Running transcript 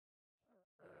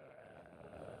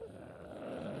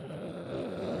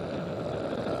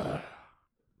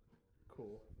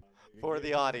For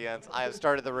the audience, I have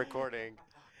started the recording.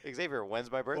 Xavier,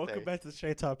 when's my birthday? Welcome back to the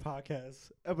Shade Talk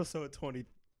Podcast, episode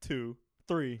 22,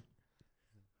 3.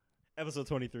 Episode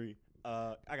 23.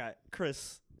 I got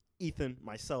Chris, Ethan,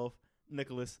 myself,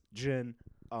 Nicholas, Jen.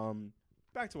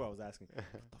 Back to what I was asking. What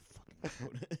the fuck am I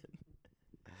doing?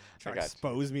 Trying to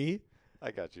expose me?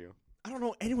 I got you. I don't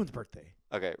know anyone's birthday.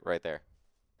 Okay, right there.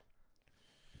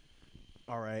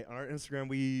 All right. On our Instagram,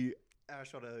 we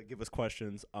asked y'all to give us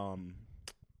questions.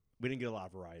 We didn't get a lot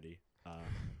of variety.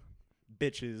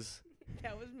 Bitches.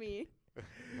 That was me.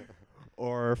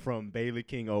 Or from Bailey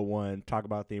King 01, talk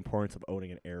about the importance of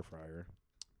owning an air fryer.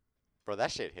 Bro,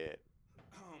 that shit hit.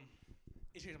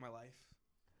 It changed my life.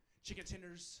 Chicken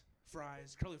tenders,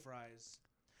 fries, curly fries.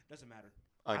 Doesn't matter.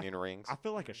 Onion rings. I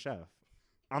feel like a chef.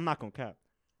 I'm not going to cap.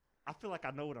 I feel like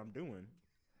I know what I'm doing,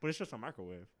 but it's just a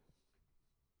microwave.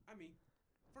 I mean,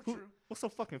 for true. What's so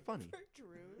fucking funny? For true.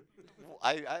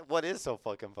 What is so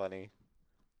fucking funny?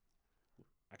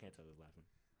 I can't tell who's laughing.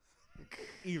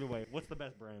 Either way, what's the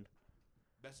best brand?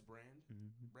 Best brand?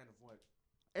 Mm-hmm. Brand of what?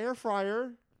 Air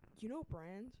fryer. You know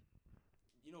brands?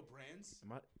 You know brands?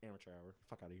 My amateur hour.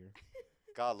 Fuck out of here.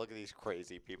 God, look at these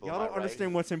crazy people. Y'all don't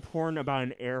understand what's important about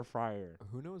an air fryer.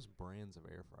 Who knows brands of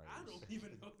air fryers? I don't even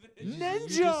know this.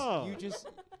 Ninja!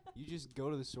 You just go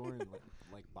to the store and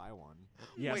like buy one.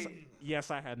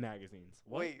 Yes, I had magazines.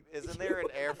 What? Wait, isn't there an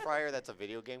air fryer that's a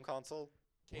video game console?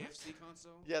 KFC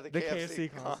console? Yeah, the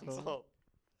KFC console.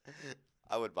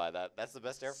 I would buy that. That's the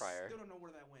best air fryer. Still don't know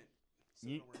where that went.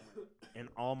 Still don't know where it went. In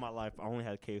all my life, I only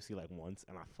had KFC like once,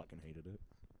 and I fucking hated it.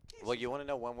 Well, you want to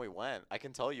know when we went? I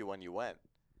can tell you when you went.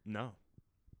 No.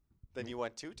 Then you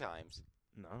went 2 times.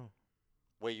 No.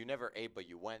 Wait, you never ate, but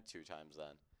you went 2 times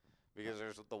then. Because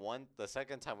there's the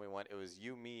second time we went, it was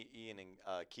you, me, Ian,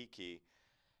 and Kiki.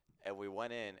 And we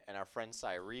went in, and our friend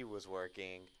Cyree was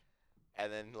working.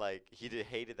 And then, like, he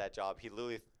hated that job. He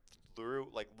literally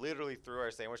threw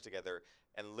our sandwich together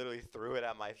and literally threw it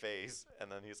at my face. And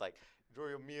then he's like, enjoy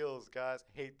your meals, guys.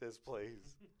 Hate this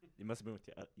place. You must have been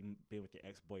with your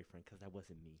ex-boyfriend, because that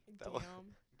wasn't me.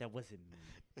 That wasn't me.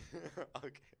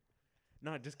 Okay.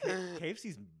 No, just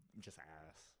KFC's just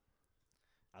ass.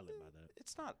 I live by that.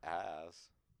 It's not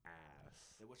ass.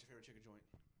 Ass. Hey, what's your favorite chicken joint?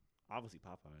 Obviously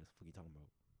Popeyes. What are you talking about?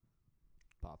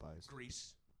 Popeyes.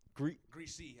 Grease.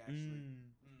 Greasy, actually.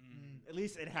 At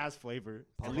least it has flavor.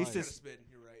 Popeyes. At least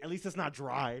You're right. at least it's not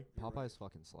dry. Popeyes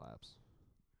fucking slaps.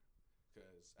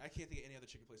 Because I can't think of any other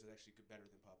chicken place that's actually better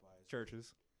than Popeyes.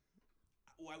 Churches.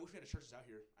 Well, I wish we had a churches out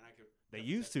here, and I could. They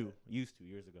used to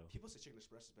years ago. People say Chicken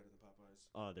Express is better than Popeyes.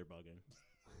 Oh, they're bugging.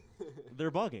 They're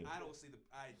bugging. I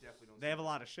definitely don't. They have a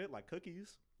lot of shit like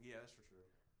cookies. Yeah, that's for sure.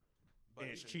 But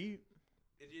And it's cheap.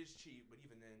 It is cheap, but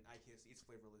even then, I can't see. It's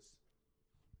flavorless.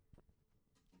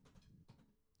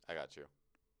 I got you.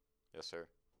 Yes, sir.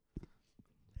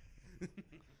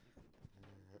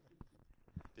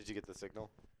 Did you get the signal?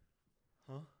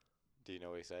 Huh? Do you know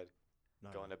what he said?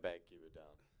 No. Go into bed, keep it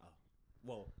down.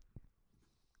 Whoa.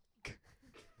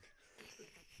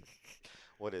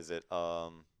 What is it?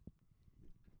 I've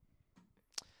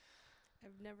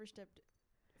never stepped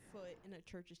foot in a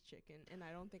church's chicken, and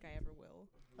I don't think I ever will.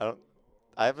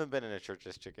 I haven't been in a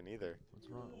church's chicken either. What's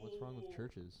wrong with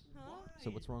churches? Huh?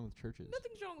 So what's wrong with churches?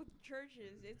 Nothing's wrong with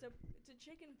churches. It's a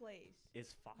chicken place.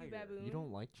 It's fire. You baboon. You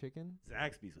don't like chicken?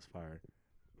 Zaxby's is fire.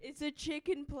 It's a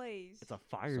chicken place. It's a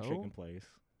fire So? chicken place.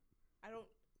 I've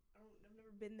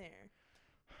never been there.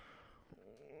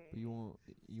 But you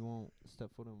won't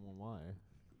step foot in one. Why?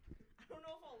 I don't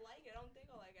know if I'll like it. I don't think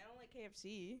I'll like it. I don't like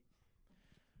KFC.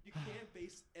 You can't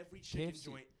base every chicken KFC.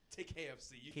 joint to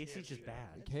KFC. KFC's just bad.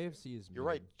 That's KFC is. You're mid.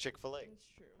 right, Chick-fil-A. It's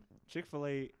true.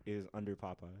 Chick-fil-A is under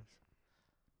Popeyes.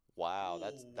 Wow,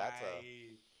 that's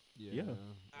a. Yeah. Yeah.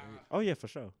 Oh yeah, for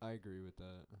sure. I agree with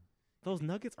that. Those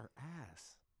nuggets are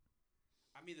ass.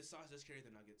 I mean, the sauce does carry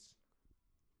the nuggets.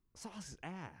 Sauce is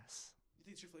ass. You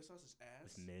think Chick-fil-A sauce is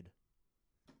ass? It's mid.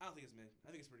 I don't think it's mid. I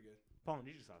think it's pretty good.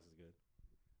 Polynesian sauce is good.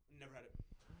 Never had it.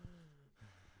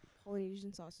 Polynesian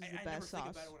sauce is the I never best think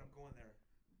sauce. about it when I'm going there.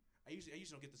 I usually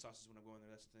don't get the sauces when I'm going there.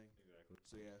 That's the thing. Exactly.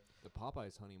 So yeah, The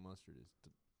Popeyes honey mustard is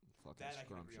fucking That I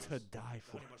can agree scrumptious. on. To die the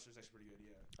for. honey mustard is actually pretty good.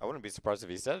 Yeah. I wouldn't be surprised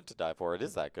if he said it to die for. It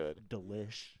is that good.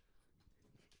 Delish.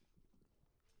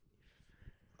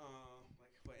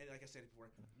 Like I said before,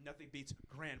 nothing beats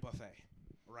Grand Buffet,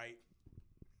 right?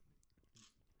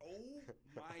 Oh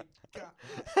my god!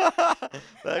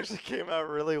 That actually came out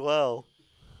really well.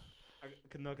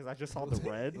 No, because I just saw the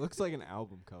red. It looks like an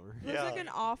album cover. Looks Yeah. like an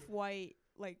off-white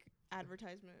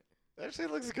advertisement. It actually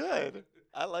looks good.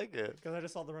 I like it. Because I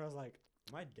just saw the red. I was like,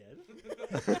 am I dead?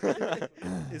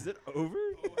 Is it over?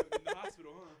 Oh, in the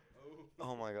hospital, huh?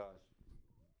 Oh. Oh my gosh.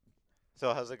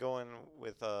 So how's it going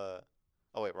with Oh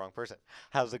wait, wrong person.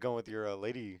 How's it going with your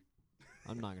lady?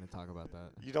 I'm not gonna talk about that.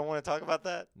 You don't want to talk about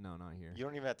that? No, not here. You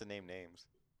don't even have to name names.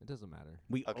 It doesn't matter.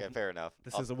 Okay, fair enough.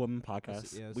 This is a woman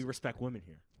podcast. yeah, we it's- respect women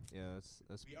here. Yeah,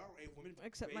 that's We are a woman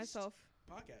Except myself.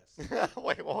 podcast.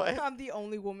 Wait, what? I'm the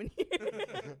only woman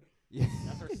here. yeah.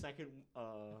 That's our second,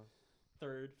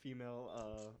 third female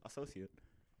associate.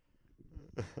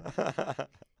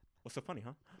 What's so funny,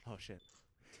 huh? Oh shit.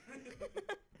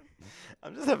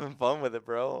 I'm just having fun with it,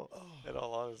 bro. In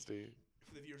all honesty.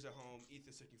 For the viewers at home,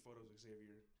 Ethan's taking photos of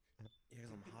Xavier. Yeah,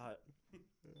 I'm hot.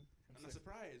 I'm not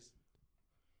surprised.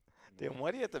 Damn, why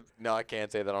do you have to? No, I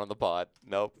can't say that on the pod.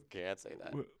 Nope, can't say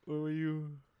that. What were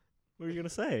you? What were you gonna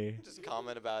say? Just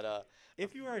comment about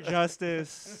If you are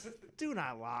justice, do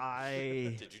not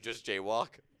lie. Did you just jaywalk?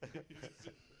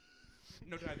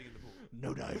 No diving in the pool.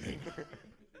 No diving.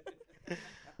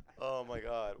 Oh my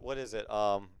God, what is it?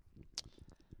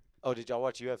 Oh, did y'all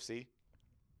watch UFC?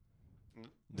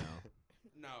 No.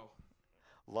 No.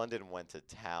 London went to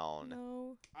town.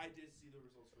 No. I did see the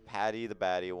results for that. Patty the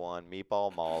Batty won.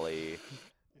 Meatball Molly.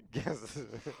 Guess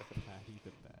Patty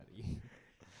the Batty.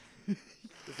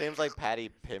 his name's like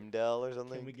Patty Pimdell or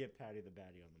something. Can we get Patty the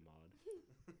Batty on the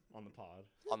mod? On the pod?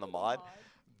 On the mod?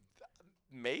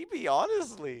 Maybe,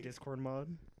 honestly. Discord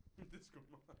mod? Discord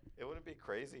mod. It wouldn't be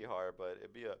crazy hard, but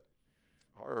it'd be a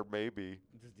hard maybe.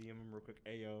 Just DM him real quick.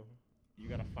 Ayo, you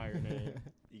got a fire name.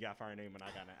 You got a fire name, and I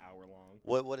got an hour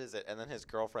long. What is it? And then his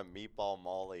girlfriend Meatball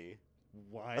Molly.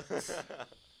 What?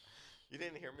 You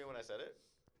didn't hear me when I said it?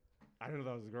 I didn't know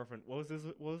that was his girlfriend. What was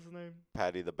his name?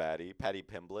 Patty the Batty. Patty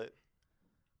Pimblett.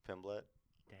 Pimblett.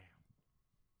 Damn.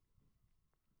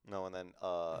 No, and then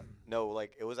no,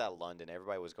 like it was at London.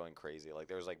 Everybody was going crazy. Like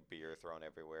there was like beer thrown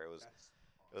everywhere. It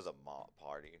was a mob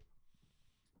party.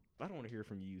 I don't want to hear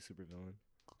from you, supervillain.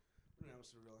 No,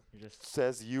 it's a real. You're just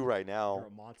Says you right you're now. a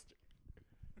monster.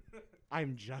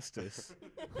 I'm justice.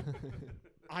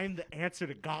 I'm the answer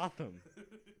to Gotham.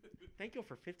 Thank you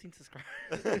for 15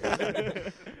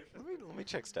 subscribers. Let me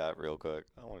check stat real quick.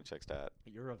 I want to check stat.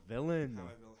 You're a villain. How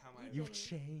am I? You've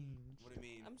changed. What do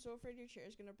you mean? I'm so afraid your chair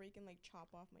is gonna break and like chop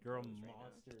off my You're a toes right now.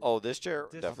 monster. Oh, this chair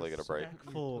definitely gonna break.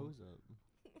 Disrespectful. Toes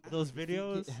up. Those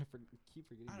videos. Keep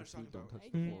forgetting I know your what you're feet don't talking touch I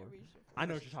the can't floor. reach the I know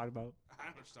floor. what you're talking about. I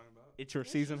know what you're talking about. It's your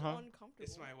This season, is huh? uncomfortable.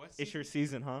 It's my what? It's your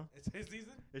season? season, huh? It's his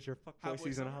season? It's your fuckboy Hot boy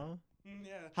season, summer? huh?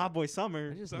 Yeah. Hot boy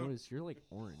summer. I just So- noticed you're like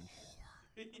orange.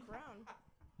 Crown.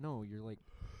 No, you're like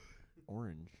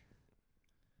orange.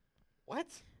 What?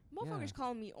 Motherfuckers Yeah.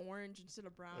 calling me orange instead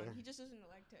of brown. He just doesn't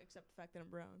like to accept the fact that I'm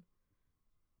brown.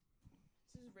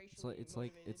 This is racially It's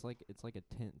like motivated. it's like a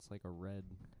tint. It's like a red,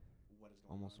 What is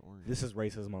going almost on? orange. This is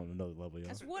racism on another level, yo.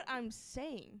 That's what I'm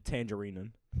saying.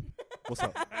 Tangerine. What's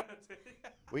up?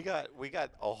 We got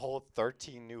a whole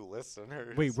 13 new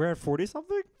listeners. Wait, we're at 40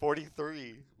 something?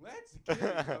 43. Let's get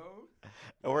it, bro.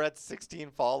 And we're at 16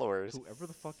 followers. Whoever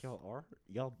the fuck y'all are,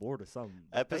 y'all bored or something.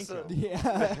 Episode- Thank y'all.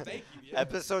 yeah. Thank you. Yeah.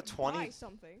 Episode Buy 20.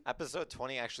 something. Episode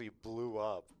 20 actually blew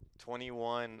up.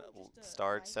 21 Just a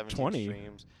starts, like. 17 20?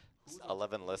 streams,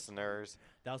 11 listeners,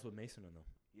 That was with Mason, though.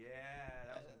 Yeah.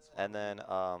 That was and then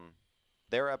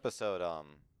their episode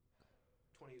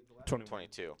 20, the last 20.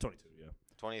 22. 22, yeah.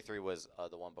 23 was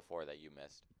the one before that you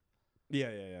missed. Yeah.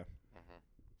 Mm-hmm.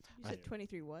 You said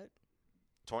 23 what?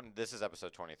 This is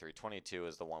episode 23. 22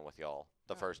 is the one with y'all.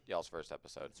 The Oh. first y'all's first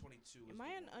episode. 22 was Am the I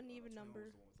one an with us. uneven 21 number?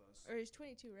 was the one with us. Or is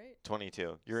 22, right?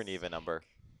 22. You're an even number.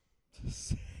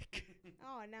 Sick.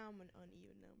 Oh, now I'm an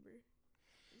uneven number.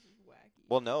 This is wacky.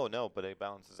 Well, no, but it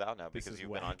balances out now This because is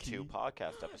you've been on 2 wacky.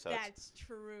 podcast episodes. That's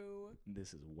true.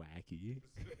 This is wacky.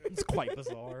 It's quite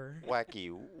bizarre.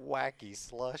 Wacky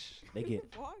slush. They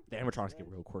get Fuck. the animatronics get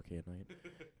real quirky at night.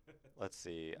 Let's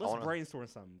see. I Let's wanna- brainstorm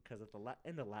something, because at the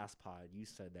end of last pod, you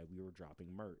said that we were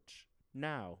dropping merch.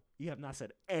 Now, you have not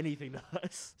said anything to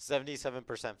us.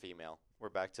 77% female. We're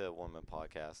back to woman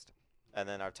podcast. And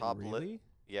then our top really?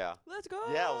 yeah. Let's go.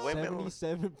 Yeah, women.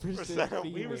 77% We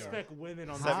We female. respect women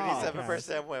on the How?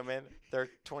 77% women. They're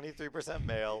 23%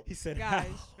 male. He said, Guys.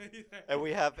 "How?" And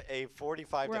we have a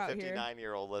 45 We're to out here.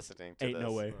 59-year-old listening to Ain't this.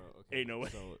 no way. Bro, okay, Ain't no way.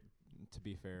 So, to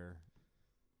be fair,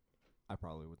 I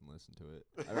probably wouldn't listen to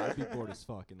it. I'd be bored as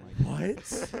fuck and like.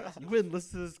 What? You wouldn't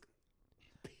listen to this?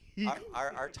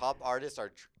 Our top artists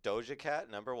are Doja Cat,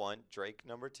 number 1, Drake,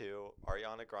 number 2,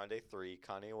 Ariana Grande, 3,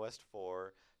 Kanye West,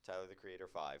 4, Tyler, the Creator,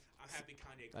 5. I'm happy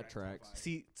Kanye That cracked top tracks. five.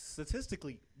 See,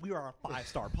 statistically, we are a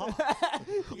 5-star pod.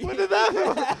 What did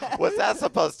that? What's that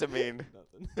supposed to mean?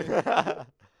 Nothing.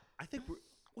 I think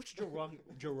what's Joe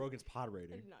Rogan's pod I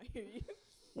rating? did not hear you.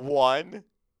 1?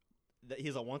 That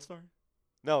he's a 1-star.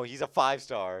 No, he's a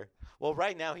 5-star. Well,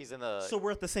 right now he's in the. So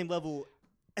we're at the same level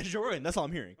And Joe Rogan, that's all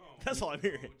I'm hearing. Oh, That's all I'm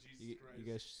hearing. Jesus You Christ.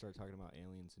 guys should start talking about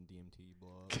aliens and DMT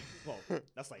blog. Well,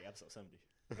 that's like episode 70.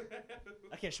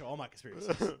 I can't show all my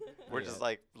conspiracies. We're Yeah. just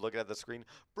like looking at the screen,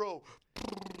 bro.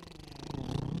 Still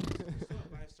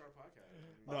a 5-star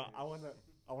podcast. No, I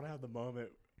wanna have the moment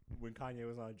when Kanye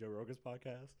was on Joe Rogan's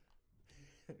podcast.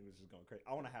 It was just going crazy.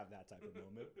 I want to have that type of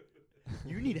moment.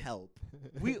 You need help.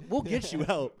 We'll get you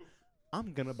help.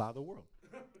 I'm gonna buy the world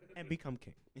and become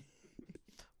king.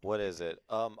 What is it?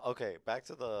 Okay, back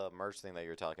to the merch thing that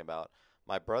you're talking about.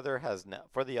 My brother has,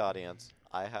 for the audience,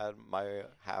 I had my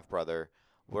half brother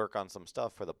work on some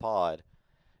stuff for the pod,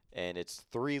 and it's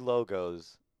 3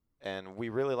 logos, and we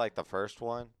really like the first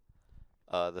one,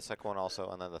 the second one also,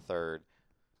 and then the third.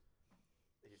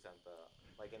 He sent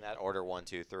like in that order 1,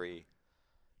 2, 3,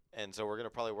 and so we're gonna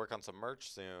probably work on some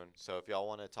merch soon. So if y'all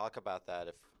want to talk about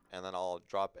that, and then I'll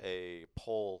drop a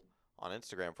poll on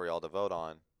Instagram for y'all to vote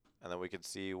on. And then we can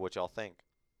see what y'all think.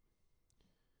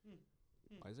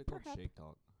 Why is it called Perhaps. Shake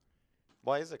Talk?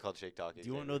 Why is it called Shake Talk? Do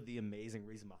you want to know the amazing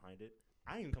reason behind it?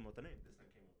 I didn't even come up with the name. This thing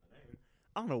came up with the name.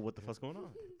 I don't know what the fuck's going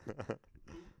on.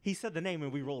 He said the name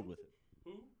and we rolled with it.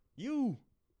 Who? You.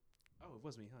 Oh, it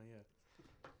was me, huh? Yeah.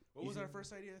 What was Easy. our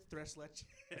first idea? Thresh Sledge.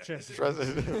 Trust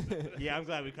it. Yeah, I'm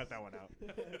glad we cut that one out.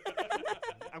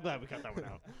 I'm glad we cut that one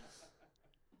out.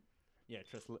 Yeah,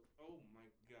 trust. Oh my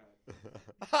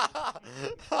god.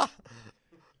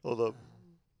 Hold up.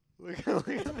 Look at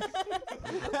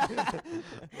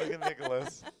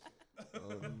Nicholas. Oh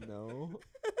no!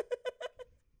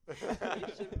 You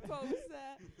should post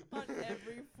that on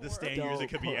every forum. The stand Don't user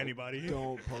could be po- anybody.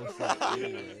 Don't post that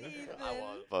anywhere. I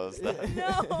won't post that.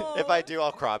 No. If I do,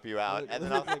 I'll crop you out, Look- and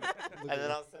then look I'll like-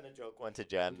 I'll send a joke one to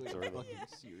Jen. look So like a we're- fucking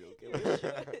serial killer.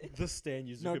 The stand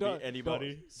user No, could don't- be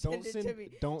anybody. Don't Send it send. to me.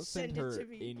 Don't Send send it her to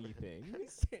me. anything.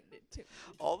 Send it to me.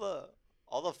 all the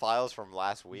files from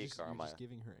last You're week just, are you're on my. just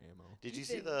giving her ammo. Did you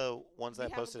see Ethan, the ones that I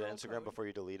we have a posted to girl Instagram code. before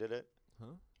you deleted it? Huh?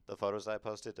 The photos that I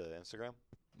posted to Instagram?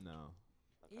 No.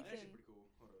 That's actually Ethan, pretty cool.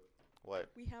 Hold up. What?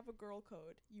 we have a girl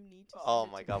code. You need to. Oh send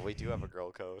it my to god, me. we do have a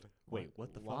girl code. Wait,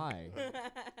 what the fuck? Why?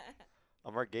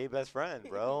 I'm our gay best friend,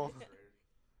 bro.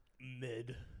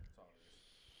 Mid.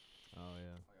 Oh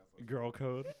yeah. Girl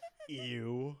code.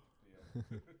 Ew.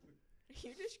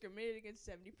 You discriminated against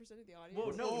 70% of the audience.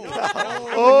 Whoa, no,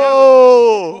 Oh.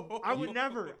 no. Oh! I would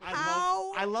never.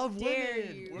 How I love dare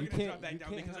women. you? We're You gonna can't. drop back You down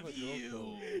can't because have of a girl you.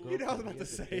 code. You know what I was Girl about to code. He has a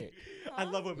say. dick. I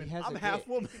Huh? love women. has I'm a half dick.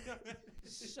 woman.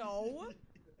 So?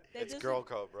 That It's doesn't- girl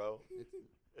code, bro. It's-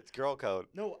 It's girl code.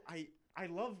 No, I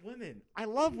love women. I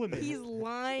love women. He's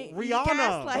lying.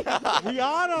 Rihanna. He's gaslighting.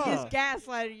 Rihanna. He's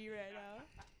gaslighting you right now.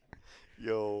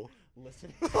 Yo.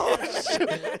 Listen. Oh,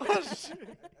 shit. Oh,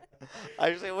 shit. I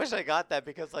actually wish I got that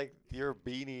because, like, your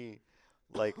beanie,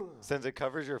 like, since it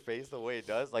covers your face the way it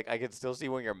does, like, I can still see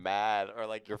when you're mad or,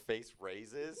 like, your face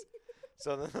raises.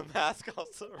 So then the mask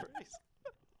also raises.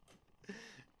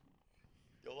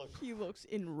 He looks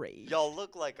enraged. Y'all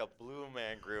look like a Blue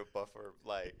Man Group, but for,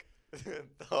 like, the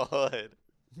hood.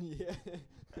 Yeah.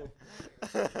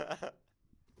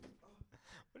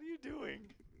 What are you doing?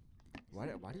 Why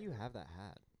do you have that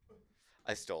hat?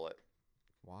 I stole it.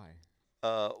 Why?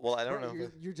 Well, I don't Bro, know.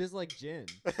 You're just like Jin.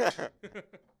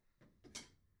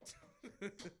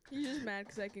 He's just mad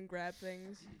because I can grab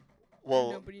things.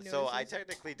 Well, Nobody so I notices.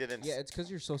 technically didn't. Yeah, it's because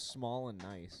you're so small and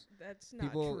nice. That's not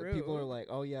People true. people are like,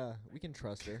 oh yeah, we can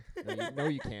trust her. No,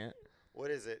 you can't.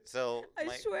 What is it? So I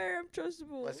my, swear I'm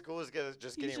trustable. my school is just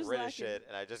He's getting just rid of lacking. shit,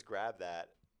 and I just grabbed that,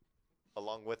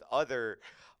 along with other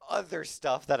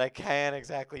stuff that I can't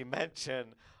exactly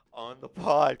mention on the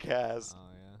podcast. Oh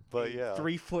yeah. But yeah,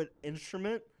 3-foot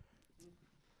instrument.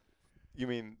 You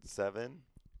mean 7?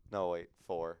 No, wait,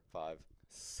 4, 5.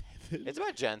 7. It's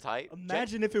about Jen's height.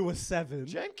 Imagine if it was 7.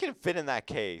 Jen can fit in that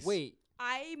case. Wait,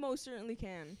 I most certainly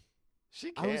can.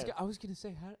 she can. I was gonna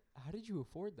say how did you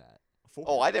afford that?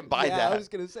 Oh, I didn't buy yeah, that. I was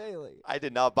gonna say like. I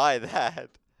did not buy that.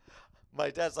 My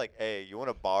dad's like, hey, you want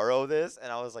to borrow this? And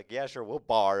I was like, yeah, sure, we'll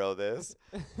borrow this.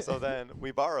 So then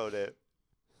we borrowed it.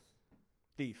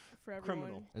 Thief. For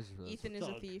everyone. Criminal. Ethan is a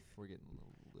Thug. thief. We're getting a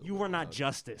little You bit are not loud.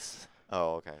 justice.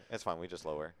 Oh, okay. It's fine. We just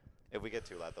lower. If we get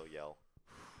too loud, they'll yell.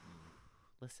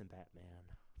 Listen, Batman.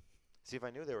 See, if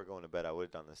I knew they were going to bed, I would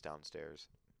have done this downstairs.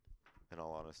 In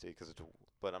all honesty,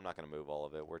 but I'm not going to move all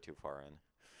of it. We're too far in.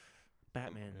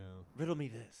 Batman. No. Riddle me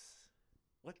this.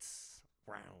 What's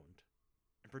round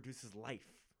and produces life?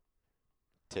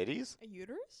 Titties? A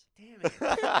uterus? Damn it.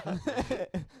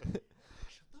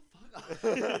 Shut the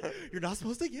fuck up. You're not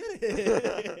supposed to get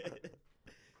it.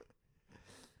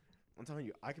 I'm telling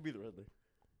you, I could be the Riddler.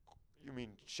 You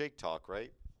mean Shake Talk,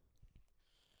 right?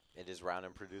 It is round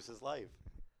and produces life.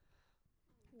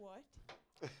 What?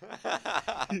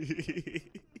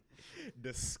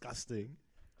 Disgusting.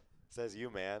 Says you,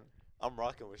 man. I'm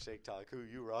rocking with Shake Talk. Who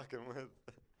you rocking with?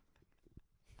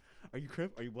 Are you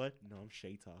Crip? Are you what? No, I'm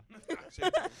Shayta.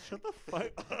 Shake Talk. Shut the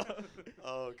fuck up.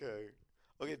 Oh, okay.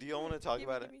 Okay, do you want to talk Give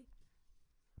about me, it? give me.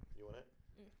 You want it?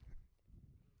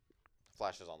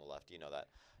 Flash is on the left. You know that.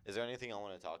 Is there anything I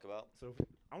want to talk about? So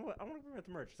I want to bring up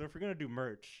the merch. So if we're gonna do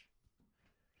merch,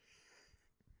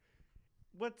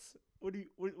 what's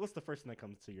the first thing that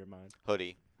comes to your mind?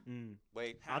 Hoodie. Mm.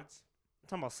 Wait. Hats. I'm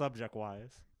talking about subject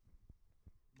wise.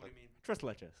 What do you mean? Tres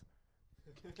leches.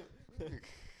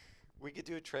 We could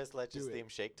do a Tres Leches Do it. theme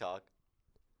Shake Talk.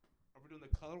 Are we doing the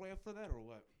colorway for that or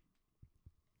what?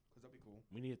 Cause that'd be cool.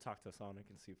 We need to talk to Sonic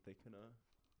and see if they can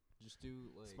Just do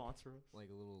like sponsor us. like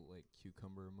a little like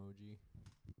cucumber emoji,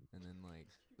 and then like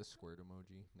the squirt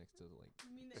emoji next to like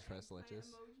You mean the Tres eggplant leches.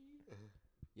 emoji?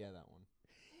 yeah that one.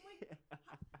 Oh my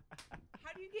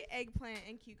How do you get eggplant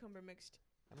and cucumber mixed?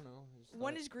 I don't know. I just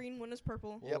One thought- is green, one is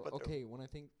purple. Well, Yeah, but they're- okay. When I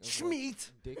think of like,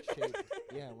 Schmeat. dick shaped,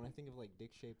 when I think of like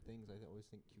dick shaped things, I always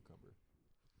think cucumber.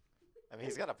 I mean,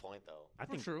 he's got a point though. I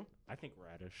think true. I think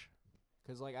radish.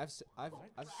 Cause like I've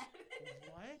What?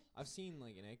 I've seen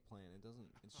like an eggplant. It doesn't.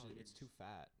 It's too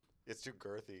fat. It's too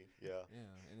girthy. Yeah. Yeah,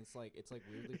 and it's like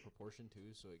weirdly proportioned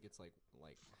too, so it gets like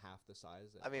half the size.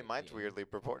 I mean, like, mine's the weirdly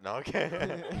proportional. No,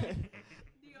 okay.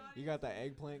 You got that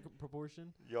eggplant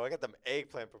proportion? Yo, I got them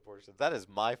eggplant proportions. That is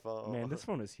my phone. Man, this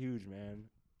phone is huge, man.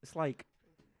 It's like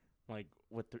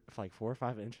what, like 4 or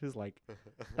 5 inches. Like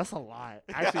that's a lot.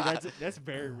 Actually, that's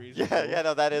very reasonable. Yeah,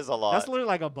 no, that is a lot. That's literally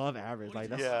like above average. Like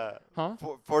that's yeah. huh?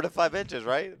 4 to 5 inches,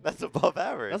 right? That's above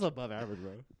average. That's above average,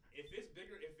 bro. If it's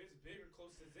bigger,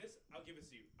 close to this, I'll give it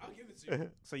to you. I'll give it to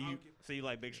you. So you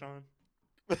like Big Sean?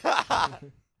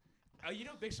 You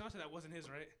know, Big Sean said that wasn't his,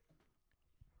 right?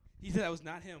 He said that was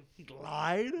not him. He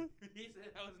lied. He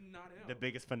said that was not him. The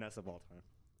biggest finesse of all time.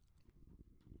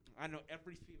 I know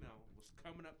every female was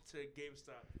coming up to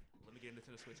GameStop. Let me get a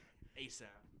Nintendo Switch ASAP.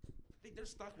 Their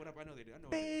stock went up. I know they do. I know.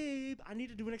 Babe, I need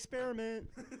to do an experiment.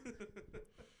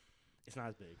 It's not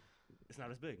as big. It's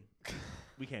not as big.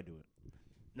 We can't do it.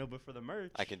 No, but for the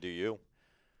merch. I can do you.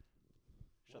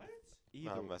 What?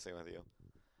 No, I'm messing with you.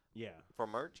 Yeah. For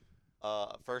merch,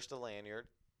 first a lanyard,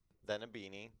 then a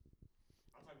beanie.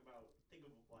 I'm talking about. Think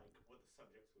of like what the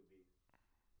subjects would be.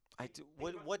 I do.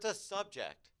 What's a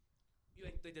subject? You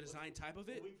like the design type of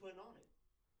it? What we putting on it?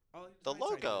 Oh, The design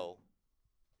type. logo,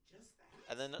 Just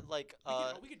that. and then like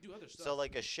We could do other stuff. so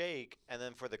like a shake, and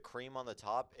then for the cream on the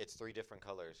top, it's 3 different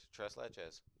colors. Tres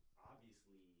leches.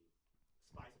 Obviously,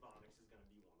 Spice Bonics is gonna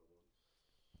be one of them.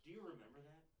 Do you remember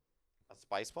that? A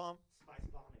spice bomb? Spice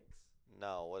Bonics.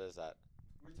 No, what is that?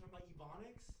 We're talking about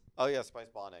Ebonics. Oh yeah, spice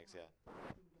bonics. Yeah.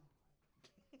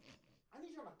 I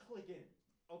need y'all to click in,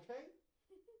 okay?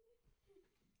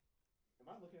 Am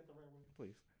I looking at the right one?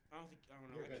 Please. I don't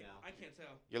know. You're good now. I can't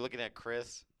tell. You're looking at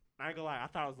Chris. I ain't gonna lie. I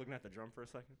thought I was looking at the drum for a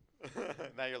second.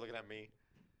 Now you're looking at me.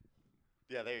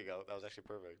 Yeah, there you go. That was actually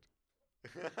perfect.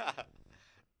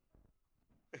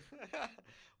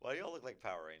 Why do y'all look like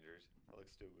Power Rangers? I look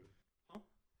stupid.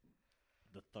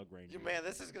 The Thug Ranger. You man,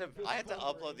 this is gonna. I had to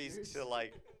upload these to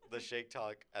like the Shake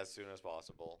Talk as soon as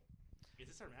possible. Is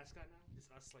this our mascot now?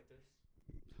 Just us like this?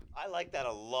 I like that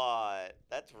a lot.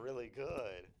 That's really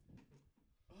good.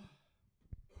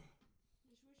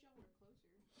 Just wish y'all were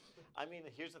closer. I mean,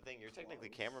 here's the thing. You're technically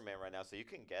cameraman right now, so you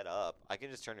can get up. I can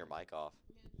just turn your mic off.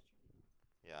 Yeah, just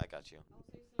try. Yeah, I got you. I'll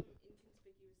say some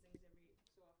inconspicuous things every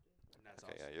so often. That's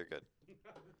Okay, awesome. yeah, you're good.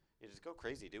 You just go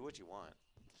crazy. Do what you want.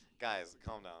 Guys,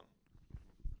 calm down.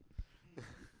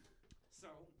 So,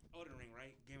 Elden Ring,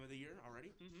 right? Game of the year already?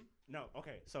 Mm-hmm. No,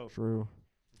 okay. So True.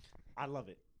 I love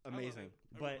it. Amazing.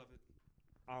 I But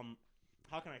love it.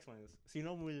 how can I explain this? So you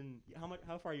know when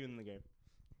how far are you in the game?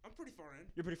 I'm pretty far in.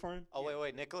 You're pretty far in. Oh,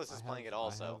 wait. Nicholas is playing it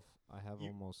also. I have You-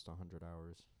 almost 100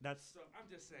 hours. That's So, I'm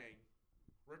just saying.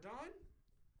 Radon?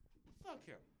 Fuck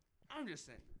him. I'm just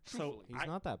saying. So, Truthfully. He's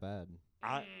not that bad.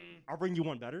 I'll bring you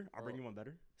one better. I'll bring Oh. you one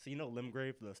better. So you know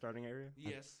Limgrave, the starting area?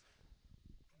 Yes.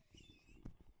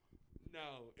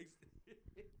 No.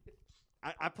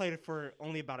 I played it for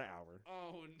only about an hour.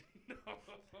 Oh, no.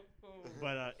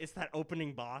 But it's that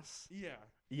opening boss. Yeah.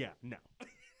 Yeah, no.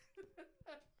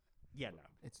 Yeah, no.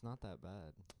 It's not that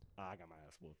bad. I got my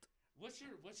ass whooped. What's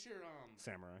your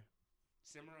Samurai.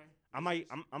 samurai? I'm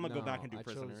gonna go back and do I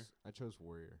prisoner. I chose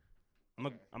warrior. I'm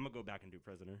Okay. gonna go back and do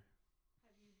prisoner.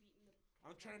 Have you beaten the?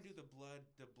 I'm trying to do the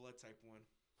blood type one.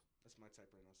 That's my type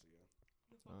right now, so yeah.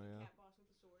 The Oh, fucking yeah. cat boss with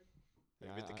the sword. You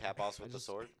Yeah, beat the I- cat boss I with the just-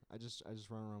 sword? I just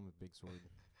run around with big sword.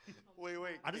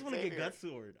 Wait. I just want to get Xavier. gut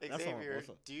sword. That's all. Xavier,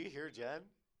 Also. do you hear Jen?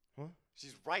 What?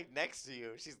 She's right next to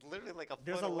you. She's literally like a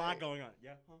There's foot a lot away. going on.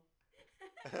 Yeah.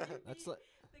 Huh? That's like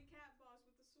the cat boss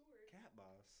with the sword. Cat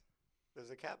boss. There's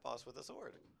a cat boss with a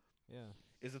sword. yeah.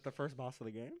 Is it the first boss of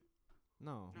the game?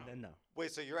 No. No. Then no.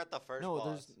 Wait, so you're at the first No,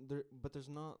 boss? but there's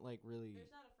not like really.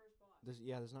 There's not a first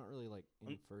boss. There's not really like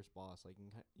in Mm. first boss. Like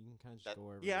you can kind of just That- go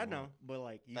wherever. Yeah, I you know, want. but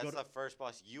like you That's go to the first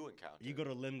boss you encountered.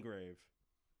 Limgrave.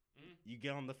 Mm. You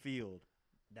get on the field.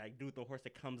 That dude with the horse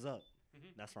that comes up.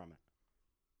 Mhm. That's where I'm at.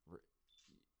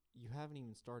 You haven't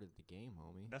even started the game,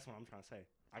 homie. That's what I'm trying to say.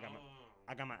 I got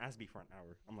Oh. my ass beat for an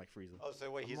hour. I'm like Frieza. Oh,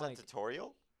 so wait, I'm he's like- on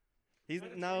tutorial? He's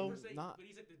But it's no. per se, not- But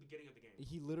he's at the beginning of the game.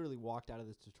 He literally walked out of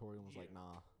this tutorial and was like, Yeah.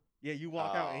 "Nah." Yeah, you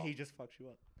walk out and Oh. he just fucks you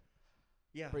up.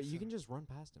 Yeah. But you so- can just run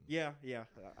past him. Yeah, yeah.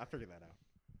 I figured that out.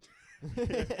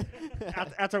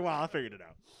 After a while, I figured it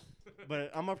out.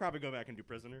 But I'm gonna probably go back and do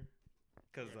prisoner,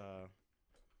 cause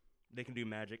they can do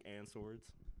magic and swords.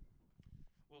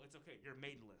 Well, it's okay. You're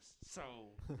maidenless, so.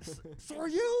 So are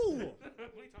you? What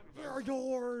are you talking Where about? are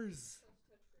yours?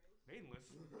 Maidenless.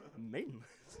 Maiden.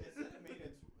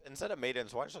 Instead of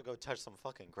maidens, why don't you go touch some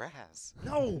fucking grass?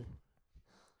 No,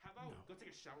 How about go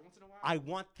take a shower once in a while? I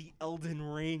want the Elden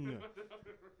Ring.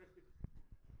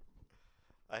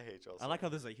 I hate y'all. I like how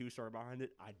there's a huge story behind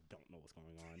it. I don't know what's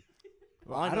going on.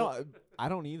 Well, I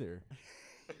don't either.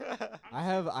 I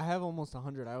have almost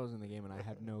 100 hours in the game and I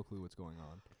have no clue what's going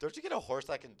on. Don't you get a horse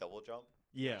that can double jump?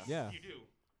 Yeah. Yeah. You do.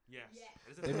 Yes.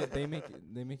 Yeah. Isn't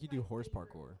it- They make you do horse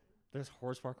parkour. There's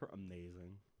horse parkour.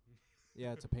 Amazing.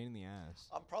 Yeah, it's a pain in the ass.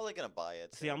 I'm probably gonna buy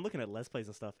it. See, I'm looking at Let's Plays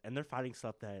and stuff, and they're fighting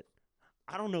stuff that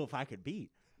I don't know if I could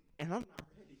beat. And I'm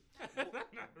not ready.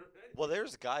 Well,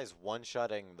 there's guys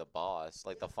one-shotting the boss,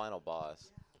 like the final boss.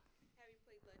 Have you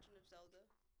played Legend of Zelda?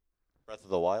 Breath of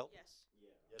the Wild. Yes. Yeah,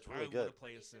 it's I really want good. to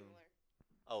play it soon. Similar.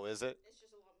 Oh, is it? It's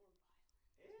just a lot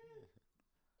more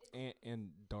violent. And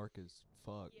dark as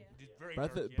fuck. Yeah. It's very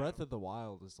Breath dark, of, yeah. Breath of the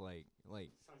Wild is like It's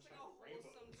like a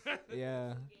wholesome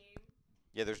Yeah. game.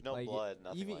 Yeah, there's no like, blood,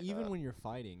 nothing even like even that. when you're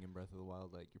fighting in Breath of the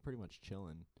Wild, like you're pretty much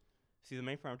chilling. See, the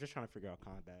main part, I'm just trying to figure out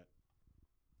combat.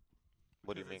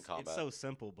 What do you because mean it's combat? It's so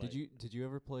simple, but Did you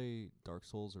ever play Dark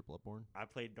Souls or Bloodborne? I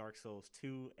played Dark Souls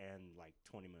 2 and like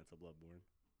 20 minutes of Bloodborne.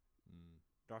 Mm.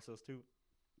 Dark Souls 2,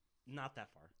 not that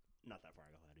far. Not that far,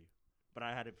 I gotta lie to you. But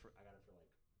I got it for like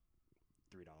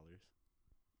 $3.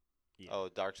 Yeah. Oh,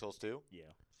 Dark Souls 2? Yeah.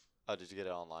 Oh, did you get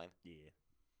it online? Yeah.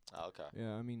 Oh, okay.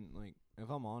 Yeah, I mean, like if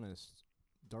I'm honest,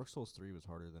 Dark Souls 3 was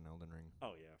harder than Elden Ring.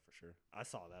 Oh yeah, for sure. I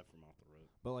saw that from off the road.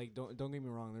 But like, don't get me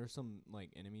wrong. There's some like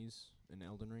enemies in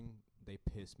Elden Ring. They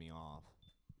piss me off.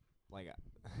 Like,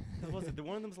 What was it? The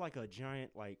one of them's like a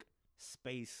giant like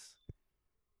space.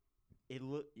 It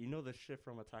look, you know, the shit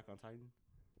from Attack on Titan.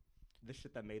 The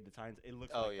shit that made the Titans. It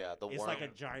looks. Oh, like yeah, that. the It's worm. like a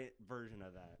giant version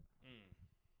of that. Mm.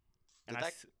 And Did I that-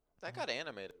 s- That got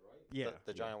animated, right? yeah,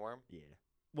 The yeah, giant worm? Yeah.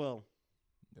 Well,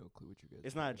 no clue what you guys.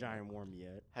 it's are not a talking about. giant worm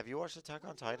yet. Have you watched Attack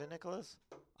on Titan, Nicholas?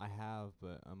 I have,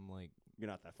 but I'm like You're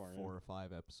not that far 4 in. or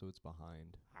 5 episodes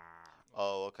behind. Ah.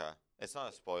 Oh, okay. It's not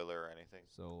a spoiler or anything.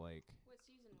 So like What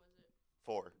season was it?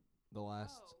 4.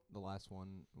 Oh. the last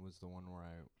one was the one where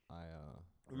I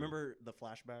Remember the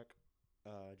flashback,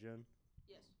 Jen,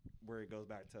 Yes. where it goes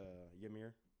back to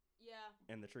Ymir Yeah.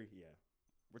 and the tree? Yeah.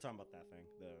 We're talking about that thing,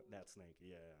 that snake.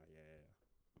 Yeah.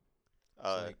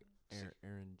 so, like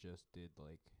Aaron just did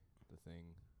like the thing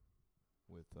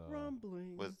with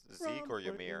Rumbling. with Zeke or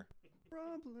Ymir?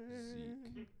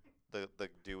 Rumbling. Zeke. The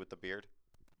dude with the beard?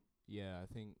 Yeah, I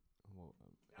think well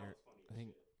I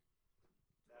think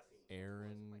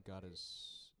Aaron got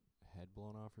his head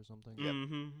blown off or something. Yep.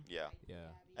 Mm-hmm. Yeah. Yeah.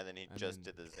 And then he And just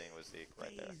then- did the thing with Zeke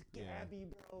right there. Yeah. Gabby,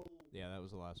 bro. Yeah, that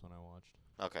was the last one I watched.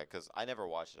 Okay, because I never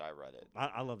watched it. I read it.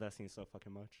 I love that scene so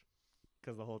fucking much.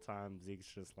 Because the whole time Zeke's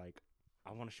just like,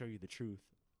 I want to show you the truth.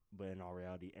 But in all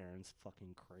reality, Aaron's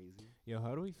fucking crazy. Yo,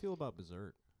 how do we feel about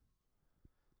Berserk?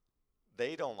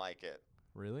 They don't like it.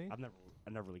 Really? I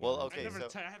never really. Well, got okay, into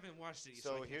it. so- I haven't watched it.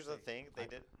 So I can't here's the say.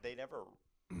 thing. They never.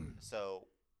 So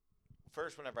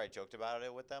first, whenever I joked about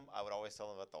it with them, I would always tell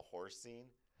them about the horse scene.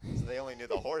 So they only knew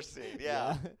the horse scene.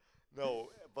 Yeah. No,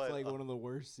 but It's like one of the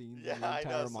worst scenes yeah, in the I know,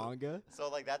 entire so- manga. so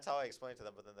like that's how I explained to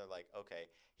them. But then they're like, okay,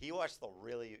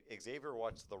 Xavier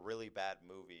watched the really bad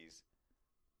movies,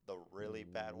 the really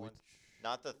bad ones,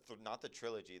 not the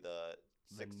trilogy, the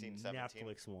 16, 17.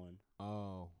 Netflix one.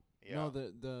 Oh. Yeah. No,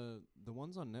 the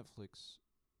ones on Netflix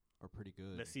are pretty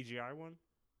good. The CGI one?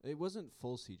 It wasn't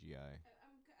full CGI, I'm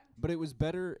but it was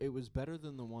better. It was better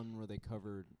than the one where they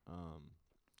covered.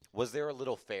 Was there a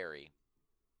little fairy?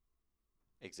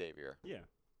 Xavier. Yeah.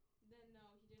 Then no,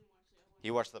 he didn't watch it. He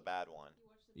watched the bad one. He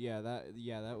watched the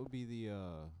Yeah, that would be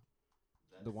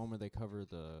the one where they cover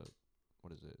the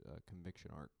what is it?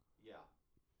 Conviction arc. Yeah.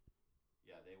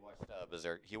 Yeah, they watched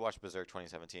Berserk. He watched Berserk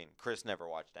 2017. Chris never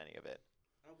watched any of it.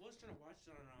 I was trying to watch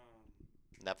it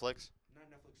on Netflix? not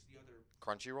Netflix, the other.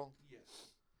 Crunchyroll? Yes.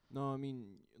 No, I mean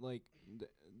like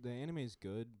the anime is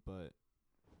good, but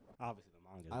Obviously, the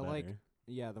manga's I better. like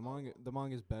yeah the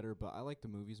manga's better, but I like the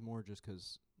movies more just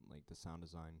 'cause like the sound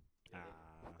design.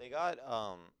 They got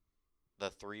the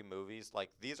 3 movies. Like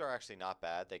these are actually not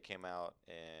bad. They came out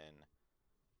in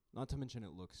Not to mention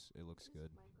it looks good.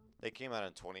 They came out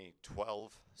in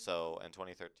 2012, so and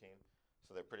 2013,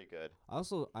 so they're pretty good. I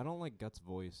don't like Guts'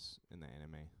 voice in the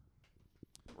anime.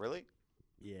 Really?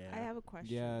 Yeah. I have a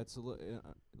question. Yeah, it's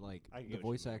like I get the what you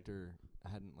voice mean. actor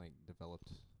hadn't like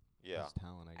developed Yeah. his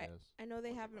talent, I guess. I know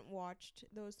they haven't watched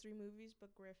those 3 movies,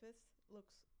 but Griffith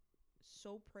looks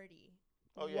so pretty.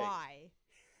 Oh, yeah. Why?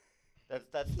 That's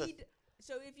the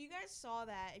So if you guys saw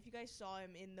that, if you guys saw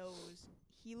him in those,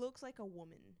 he looks like a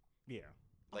woman. Yeah.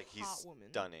 like a he's hot woman.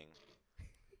 stunning.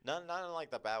 Not in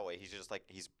like the bad way. He's just like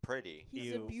he's pretty.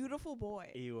 He's Ew. a beautiful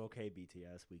boy. You okay,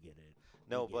 BTS? We get it.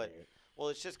 No, We get but it. well,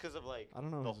 it's just 'cause of like I don't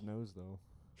know the his nose though.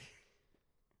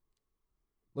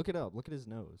 Look it up. Look at his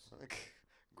nose.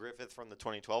 Griffith from the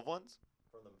 2012 ones,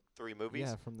 from the 3 movies.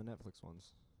 Yeah, from the Netflix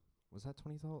ones. Was that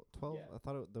 2012? Yeah. I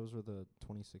thought those were the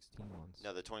 2016 ones.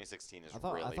 No, the 2016 is I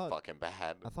thought- really fucking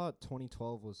bad. I thought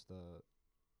 2012 was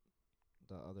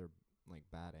the other like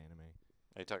bad anime.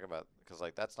 Are you talking about? Because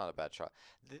like that's not a bad shot.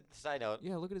 Side note: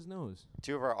 Yeah, look at his nose.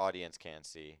 2 of our audience can't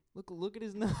see. Look at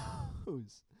his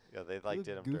nose. Yeah, they He like look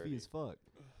did him goofy dirty. as fuck.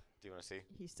 Do you want to see?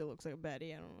 He still looks like a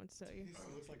baddie. I don't know what to tell you.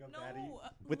 looks like a No,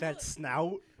 with that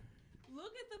snout.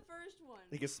 Look at the first one.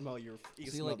 You can smell your. You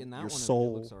can See, smell like in that your one, soul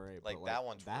it looks alright. Like, but, that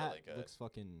one's that really good. looks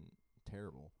fucking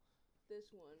terrible. This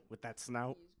one. with that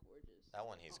snout. He's gorgeous. That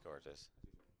one, he's gorgeous.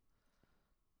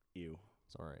 You,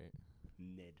 It's alright.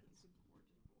 Ned. He's a gorgeous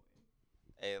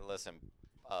boy. Hey, listen,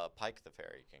 Pike the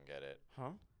Fairy can get it. Huh?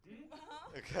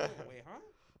 Uh-huh. Oh, wait, huh?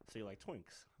 So you like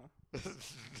twinks? Huh?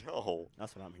 No.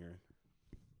 That's what I'm hearing.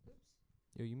 Oops.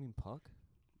 Yo, you mean Puck?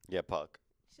 Yeah, Puck.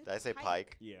 He said Did I say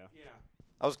Pike? Yeah. Yeah.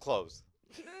 I was close.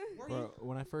 Where Bro,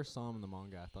 when I first saw him in the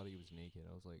manga, I thought he was naked.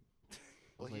 I was like,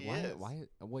 Well, like he why? is. Why?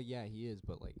 Well, yeah, he is,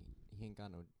 but like, he ain't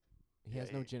got no. He Yeah,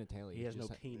 has no genitalia. He has no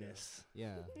just penis.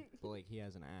 yeah, but like he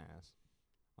has an ass.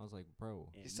 I was like, bro,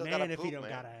 And still man, gotta if he poop, don't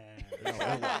man. got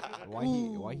Yeah, ass.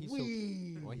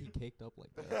 why he caked up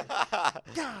like that?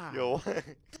 Yo,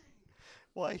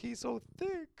 why he's so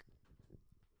thick?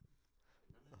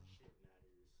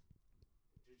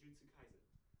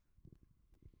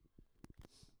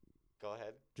 Go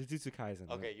ahead. Jujutsu Kaisen.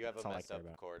 Okay, you have that's a all I messed care up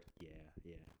about. chord. Yeah,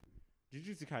 yeah.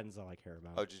 Jujutsu Kaisen's all I care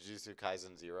about. Oh, Jujutsu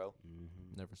Kaisen 0.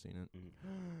 Mm-hmm. Never seen it.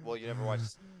 Well, you never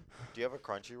watched. Do you have a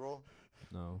Crunchyroll?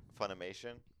 No,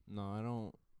 Funimation? no, I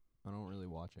don't. I don't really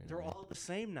watch anime. They're all the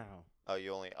same now. Oh,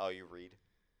 you read?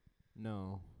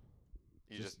 No.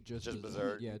 You just Berserk.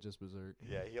 Berserk? Yeah, just Berserk.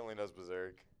 Yeah, he only knows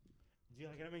Berserk. Do you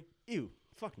like anime? Ew.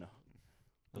 Fuck no.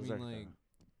 I mean, Berserk, like,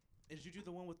 though. Did you do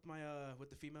the one with my with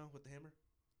the female with the hammer?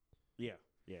 Yeah.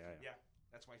 Yeah. Yeah,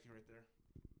 that's wifey right there.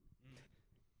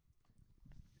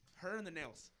 Her and the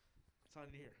nails. That's all I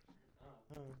need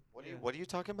to hear. What are you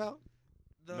talking about?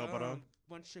 The Nobara?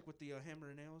 one chick with the hammer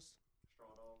and nails.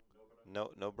 No,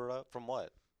 Nobara? From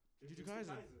what? Jujutsu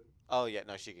Kaisen. Oh yeah,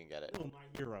 no, she can get it. Oh,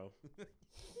 my hero.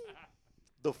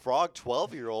 The frog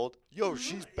 12-year-old. Yo,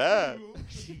 she's bad.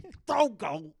 Don't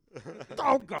go.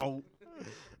 Don't go.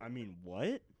 I mean,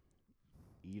 what?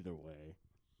 Either way.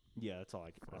 Yeah, that's all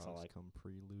I. That's all I. frogs come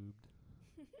pre-lubed.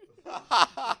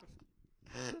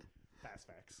 Fast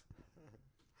facts.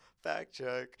 Fact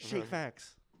check. Shake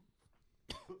facts.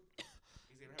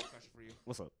 Xavier, I have a question for you.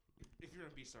 What's up? If you're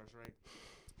in B-Stars, right?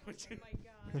 Oh Would you, my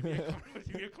god. would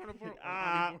you be a carnivore or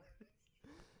Ah.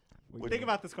 omnivore? Think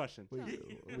about this question. We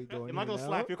going Am I in gonna and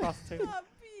slap out? you across the table?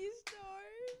 Puppy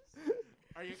stars.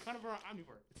 Are you a carnivore or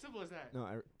omnivore? It's simple as that. No,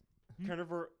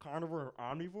 Carnivore or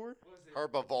omnivore? What is it?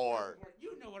 Herbivore.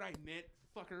 You know what I meant,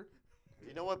 fucker.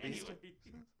 You know what beast? Anyway.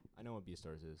 I know what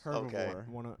Beastars is. Herbivore.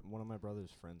 One of my brother's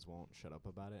friends won't shut up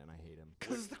about it, and I hate him.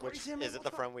 Cause the Which crazy is it?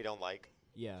 The friend we don't like?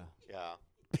 Yeah, Yeah,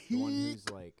 the one who's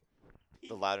like,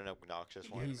 the loud and obnoxious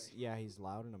one. he's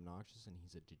loud and obnoxious, and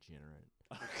he's a degenerate.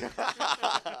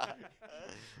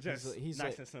 Just he's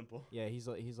nice like- and simple. Yeah, he's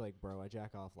like, bro, I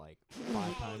jack off like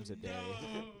 5 times a day.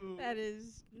 That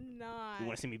is not. You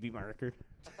want to see me beat my record?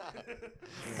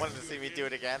 Wanted to see me do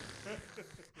it again?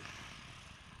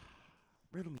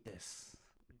 Riddle me this.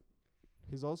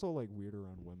 He's also like weird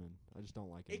around women. I just don't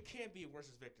like him. It can't be worse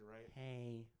as Victor, right?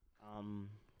 Hey.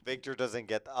 Victor doesn't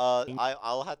get.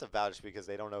 I'll have to vouch because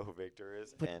they don't know who Victor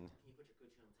is. But- And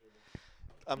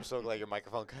I'm so glad your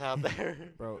microphone cut out there.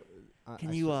 Bro, Can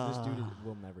I you, swear, this dude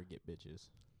will never get bitches.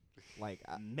 Like,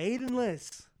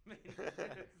 Maidenless.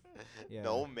 yeah.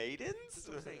 No maidens? That's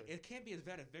what I'm saying. It can't be as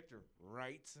bad as Victor,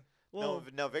 right? No,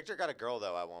 Victor got a girl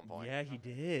though at one point. Yeah, he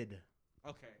did.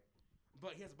 Okay.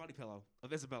 But he has a body pillow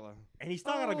of Isabella. And he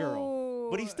still got a girl.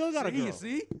 But he still got a girl.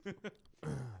 See?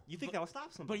 You think that would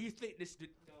stop somebody? But you think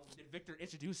did Victor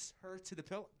introduce her to the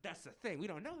pillow? That's the thing. We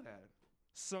don't know that.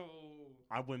 So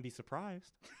I wouldn't be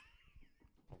surprised.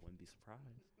 I wouldn't be surprised.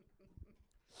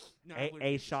 no,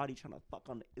 Hey, Shawty trying to fuck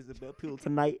on the Isabel pillow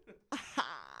tonight.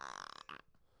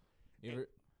 You ever,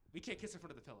 we can't kiss in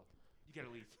front of the pillow. You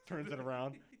gotta leave. Turns it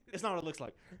around. It's not what it looks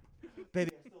like.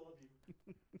 Baby, I still love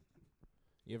you.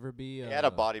 you ever be? He had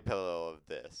a body pillow of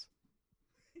this.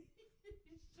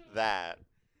 That.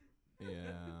 Yeah.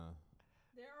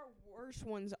 There are worse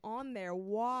ones on there.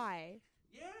 Why?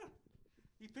 Yeah.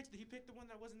 He picked the one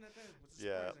that wasn't that bad. Which is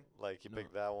Yeah, surprising. like he No,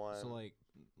 picked that one. So like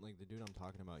the dude I'm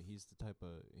talking about, he's the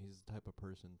type of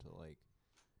person to like.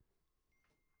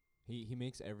 He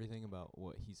makes everything about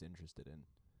what he's interested in.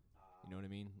 You know what I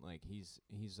mean? Like he's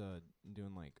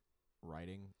doing like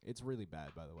writing. It's really bad,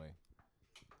 by the way.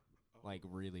 Like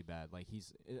really bad. Like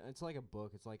it's like a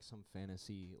book. It's like some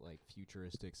fantasy, like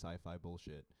futuristic sci-fi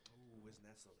bullshit. Ooh, isn't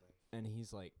that something? And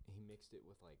he's like he mixed it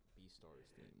with like Beastars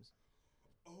themes.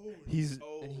 Oh, He's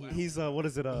what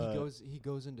is it? He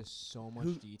goes into so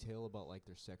much detail about like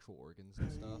their sexual organs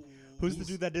and stuff. Who's the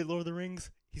dude that did Lord of the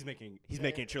Rings? He's making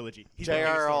a trilogy.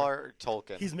 J.R.R.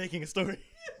 Tolkien. He's making a story.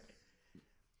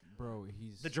 Bro,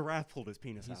 he's The giraffe pulled his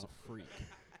penis he's out. a freak.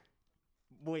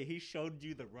 Wait, he showed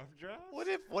you the rough draft? What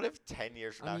if 10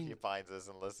 years from I now mean- he finds this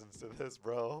and listens to this,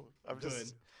 bro? I'm Good.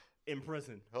 just In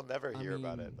prison. he'll never I hear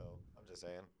about mean- it though. I'm just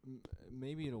saying.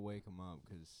 Maybe it'll wake him up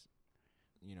because,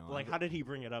 you know. Like, how did he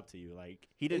bring it up to you? Like,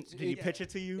 he didn't. It's- Did he it- pitch it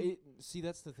to you? See,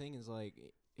 that's the thing is like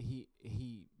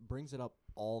he brings it up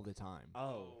all the time.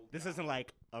 This isn't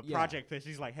like a Yeah. project pitch.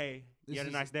 He's like, hey, This you had a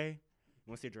is- nice day?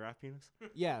 You want to see a giraffe penis?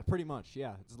 Yeah, pretty much.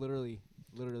 Yeah, it's literally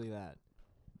that.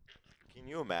 Can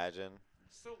you imagine?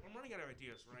 So I'm running out of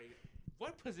ideas, right?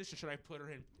 What position should I put her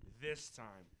in this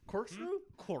time? Corkscrew?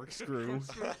 Corkscrew.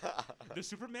 The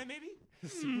Superman, maybe?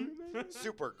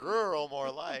 Supergirl,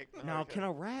 more like. Now, Okay. can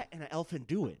a rat and an elephant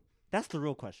do it? That's the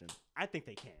real question. I think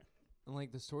they can. And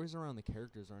like the stories around the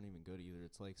characters aren't even good either.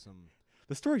 It's like some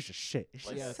The story's just shit. It's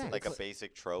like, just it's sex. like a It's-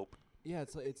 basic trope? yeah,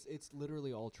 it's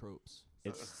literally all tropes.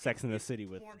 It's Sex in the City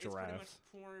with Porn, it's pretty much giraffes.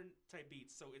 porn type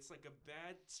beats. So it's like a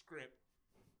bad script.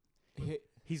 He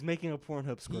He's making a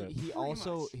Pornhub script. he Pretty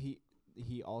also much.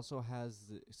 he also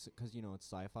has because you know it's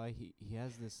sci-fi. He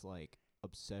has this like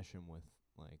obsession with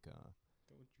like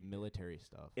military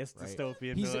stuff. It's right?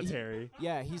 dystopian He's- he- military.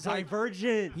 Yeah, he's like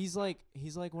Divergent. he's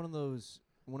like one of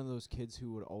those kids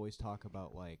who would always talk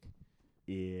about like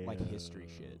history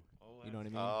shit. Oh, You know what I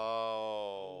mean?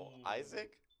 Oh, Ooh.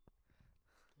 Isaac?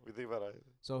 We think about Isaac.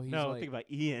 So he's No, like think about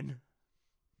Ian.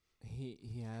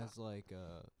 he has like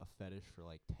a fetish for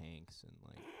like tanks and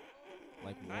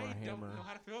like I don't Warhammer. know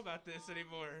how to feel about this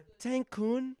anymore. Tank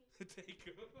Kun, Take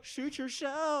it. shoot your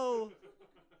show.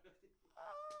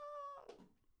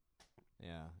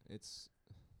 Yeah, it's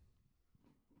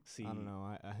See, I don't know.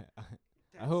 I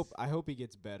That's- I hope he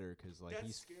gets better because like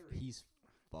That's scary. he's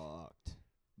fucked.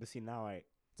 but see now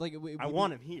It's like I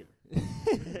want him here.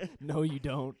 No, you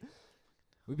don't.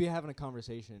 We'd be having a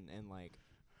conversation and like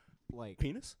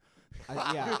Penis?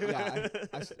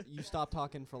 you stop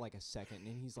talking for like a second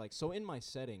and he's like, so in my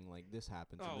setting like this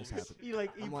happens Oh, and this happens.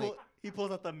 He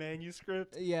pulls out the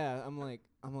manuscript. Yeah, I'm like,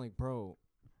 bro,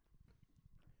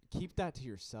 keep that to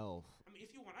yourself. I mean,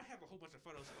 if you want, I have a whole bunch of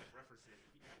photos of like references.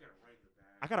 You gotta write your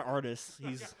bag. I got an artist.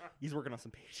 He's working on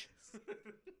some pages.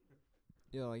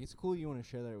 Yeah, like it's cool you want to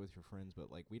share that with your friends,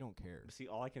 but like we don't care. But see,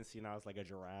 all I can see now is like a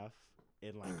giraffe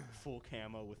in like full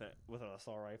camo with an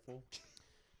assault rifle.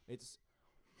 It's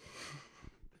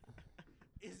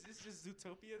Is this just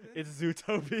Zootopia then? It's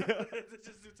Zootopia. Is it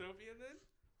just Zootopia then?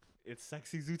 It's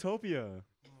sexy Zootopia.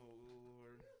 Oh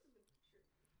Lord.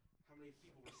 How many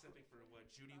people were simping for what?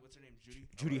 Judy? What's her name? Judy?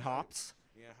 Judy Oh, Hops.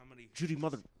 Yeah, how many? Judy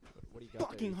mother what do you got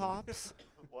fucking there, Ethan? Hops.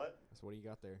 What? So what do you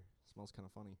got there? Smells kind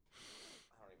of funny.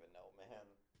 I don't even know, man.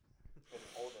 It's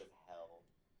old as hell.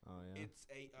 Oh yeah, It's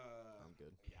a I'm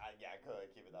good. Yeah, I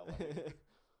could keep it that way.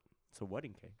 It's a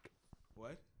wedding cake.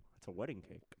 what? It's a wedding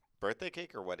cake. Birthday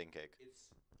cake or wedding cake? It's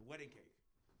wedding cake.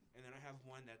 And then I have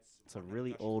one that's It's a walnut really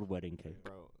industrial. old wedding cake.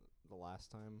 Bro, the last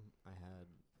time I had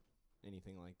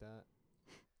anything like that,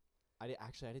 I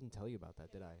didn't tell you about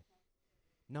that, did I?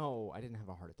 No, I didn't have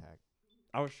a heart attack.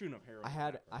 I was shooting up heroin.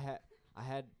 I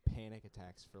had panic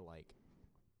attacks for like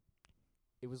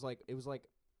it was like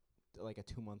like a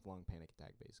 2-month-long panic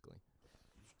attack, basically.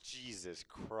 Jesus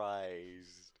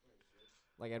Christ.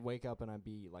 Like I'd wake up and I'd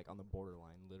be like on the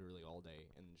borderline literally all day,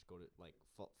 and just go to like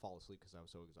fall asleep because I was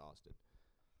so exhausted.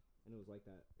 And it was like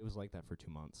that. It was like that for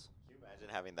 2 months. Can you imagine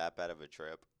having that bad of a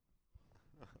trip?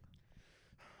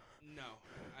 No,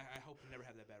 I hope to never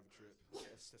have that bad of a trip.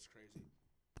 That's crazy.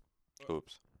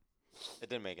 Oops. It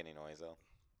didn't make any noise though.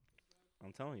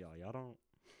 I'm telling y'all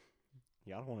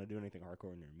don't want to do anything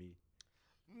hardcore near me.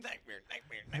 Nightmare.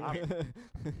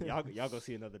 Y'all go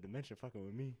see another dimension fucking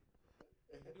with me.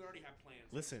 We already have plans.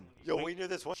 Listen. Yo, we knew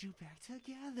this one. You back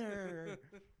together.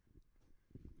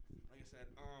 Like I said,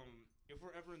 if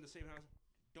we're ever in the same house,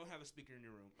 don't have a speaker in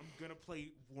your room. I'm gonna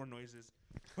play war noises.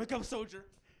 Wake up, soldier!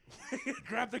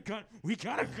 Grab the gun. We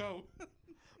gotta go.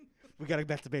 We gotta get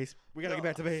back to base. We gotta get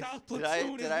back to base. South Did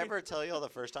platoon I ever tell y'all the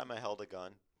first time I held a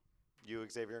gun? You,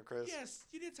 Xavier, and Chris? Yes,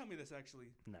 you did tell me this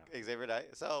actually. No. Xavier and I.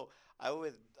 So I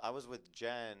was with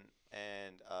Jen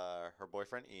and her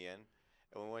boyfriend Ian,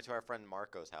 and we went to our friend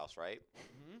Marco's house, right?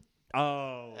 Mm-hmm.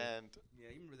 Oh. And Yeah,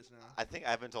 you remember this now. I think I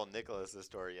haven't told Nicholas this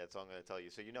story yet, so I'm gonna tell you.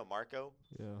 So you know Marco?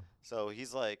 Yeah. So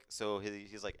he's like,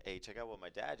 hey, check out what my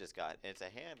dad just got, and it's a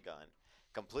handgun,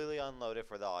 completely unloaded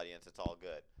for the audience. It's all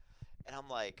good. And I'm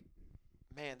like,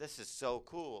 man, this is so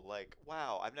cool. Like,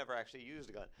 wow, I've never actually used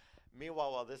a gun.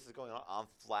 Meanwhile, while this is going on, I'm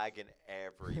flagging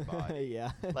everybody.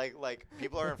 Yeah. like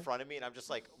people are in front of me, and I'm just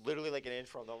like literally like an inch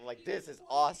from them. I'm like, this is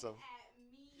awesome.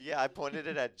 Yeah, I pointed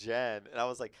it at Jen, and I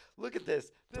was like, look at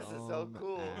this. This is so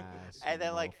cool. And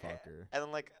then like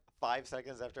 5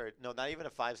 seconds after, no, not even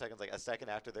 5 seconds, like a second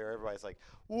after there, everybody's like,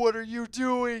 what are you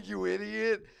doing, you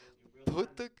idiot?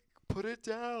 Put it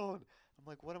down. I'm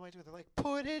like, what am I doing? They're like,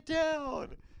 put it down.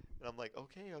 And I'm like,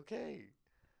 okay.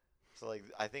 So like,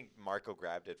 I think Marco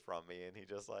grabbed it from me, and he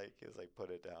was like,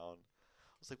 put it down.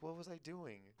 I was like, what was I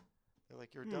doing? They're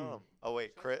like, you're dumb. Oh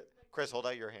wait, Chris, hold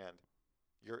out your hand.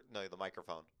 The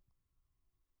microphone.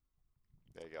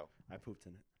 There you go. I pooped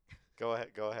in it. Go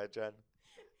ahead, Jen.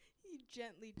 He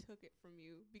gently took it from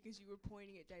you because you were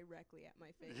pointing it directly at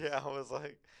my face. Yeah, I was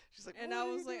like, she's like, And what I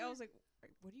are was you like, doing?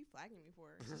 what are you flagging me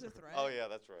for? Is this a threat? Oh yeah,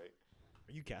 that's right.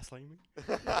 Are you gaslighting me?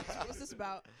 What's this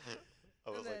about? I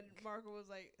was And then like, Marco was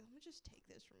like, let me just take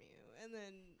this from you. And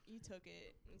then he took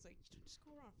it and was like, just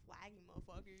go around flagging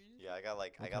motherfuckers. yeah, I got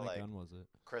like, What kind of gun was it?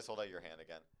 Chris, hold out your hand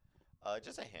again.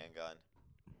 Just a handgun.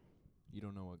 You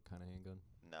don't know what kind of handgun?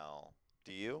 No.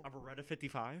 Do you? A Beretta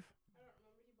 55? I don't remember.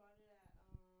 He bought it at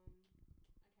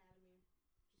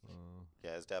Academy.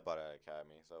 Yeah, his dad bought it at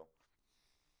Academy, so.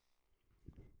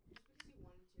 Just because he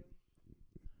wanted to.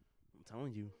 I'm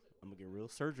telling you, I'm gonna get real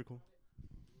surgical.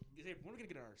 Hey, when are we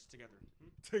gonna get ours together?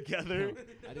 Together.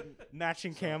 I didn't.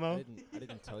 Matching So camo. I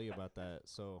didn't tell you about that.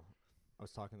 So I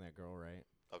was talking to that girl, right?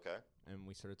 Okay. And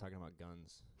we started talking about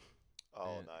guns.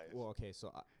 Oh, And- nice. Well, okay,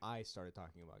 so I started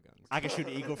talking about guns. I can shoot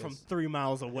an eagle from 3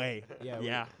 miles away. Yeah.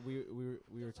 Yeah. We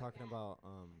were talking about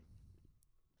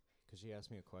because she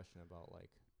asked me a question about like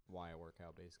why I work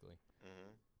out basically,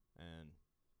 and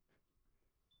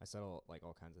I said all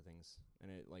kinds of things, and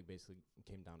it like basically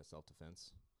came down to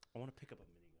self-defense. I want to pick up a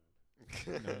minigun.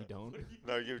 No, you don't.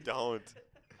 No, you don't.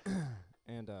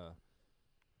 And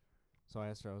so I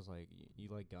asked her, I was like, you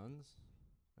like guns?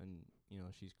 And you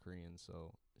know, she's Korean,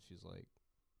 so she's like,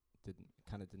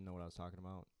 didn't know what I was talking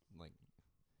about, like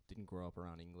didn't grow up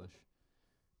around English,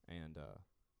 and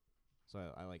so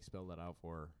I like spelled that out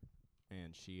for her,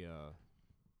 and she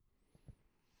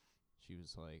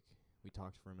was like, we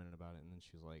talked for a minute about it, and then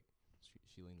she was like,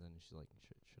 she leans in and she's like,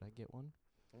 should I get one?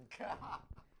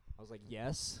 I was like,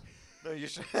 yes. No, you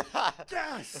should.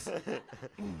 Yes!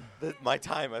 My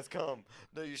time has come.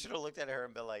 No, you should have looked at her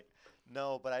and been like,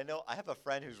 no, but I know I have a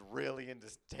friend who's really into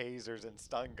tasers and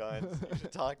stun guns. You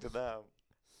should talk to them.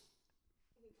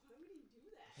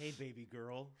 Hey, baby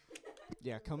girl.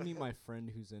 Yeah, come meet my friend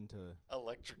who's into.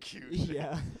 Electrocution.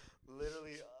 Yeah.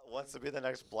 Literally wants to be the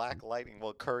next Black Lightning.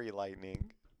 Well, Curry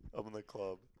Lightning up in the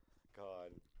club.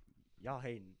 God. Y'all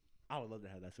hating. I would love to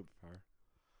have that superpower.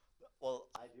 Well,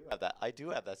 I do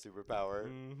have that superpower.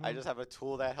 I just have a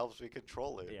tool that helps me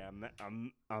control it. Yeah,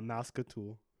 I'm a Nazca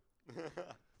tool.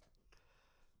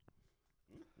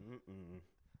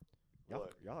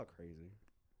 Y'all are crazy.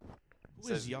 Who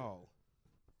Says is y'all?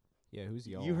 Yeah, who's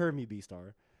y'all? You heard me,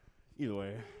 B-Star. Either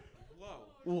way.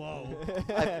 Whoa.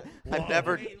 I've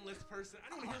never Maidenless person. I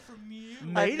don't want to hear from you.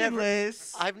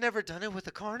 Maidenless. I've never done it with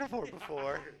a carnivore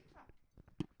before.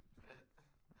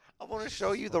 I want to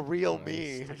show you the real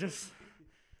me. I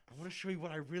want to show you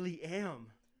what I really am.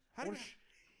 How you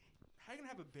gonna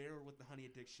have a bear with the honey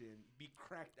addiction be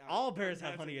cracked out? All bears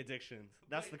have honey addictions.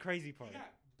 That's the crazy part. You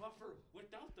got buffer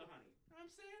without the honey. You know what I'm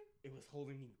saying? It was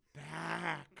holding me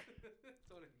back. It's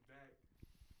holding me back.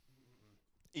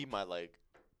 Eat my leg.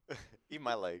 Eat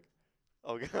my leg.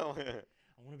 Okay. I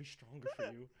want to be stronger for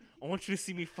you. I want you to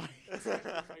see me fight.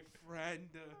 My friend.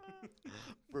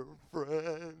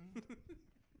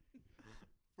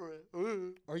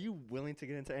 Friend. Are you willing to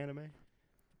get into anime?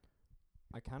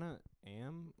 I kind of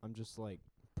am. I'm just like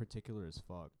particular as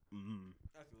fuck. I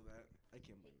feel that. I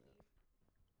can't blame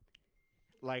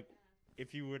that. Like,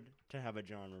 if you were to have a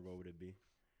genre, what would it be?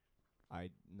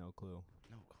 No clue.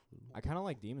 No clue. I kind of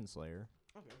like Demon Slayer.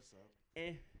 Okay, what's up?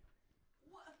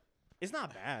 It's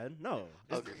not bad. No,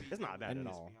 Okay. it's not bad And-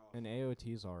 at all. And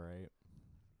AOT's all right.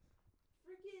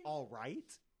 Freaking. All right.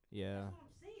 Yeah, That's what I'm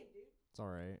saying, dude. it's all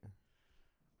right.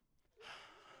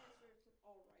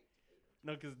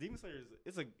 No, because Demon Slayer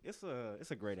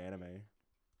it's a great anime.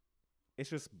 It's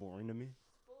just boring to me.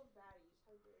 Full of baddies.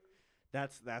 How dare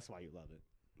you? That's why you love it.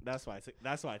 That's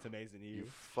why it's amazing to You you.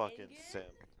 fucking Tengen? simp.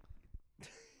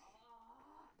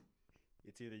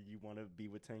 It's either you want to be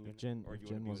with Tengen If Jen, or if you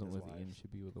Jen want to wasn't be with with his Ian, wife.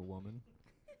 she'd be with a woman.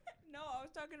 No, I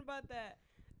was talking about that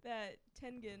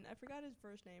Tengen. I forgot his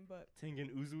first name, but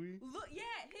Tengen Uzui. look, yeah,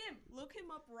 him. Look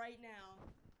him up right now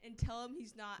and tell him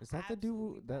he's not. Is that the dude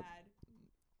absolutely that- bad.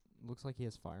 Looks like he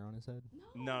has fire on his head.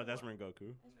 No, that's Rengoku.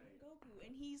 That's Rengoku,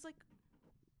 and he's like,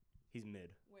 He's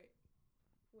mid. wait,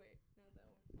 not that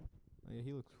one. Oh, yeah,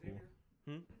 he looks cool.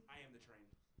 Xavier, I am the train.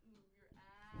 Move your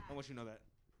ass. I want you to know that.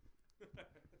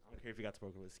 I don't care if you got the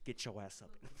Pokemon. Get your ass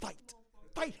up and fight.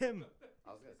 Fight him.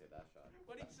 I was gonna say that shot.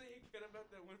 What do you say again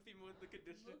about that one female with the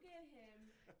condition? Look at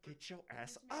him. Get your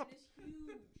ass This man up. is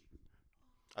huge.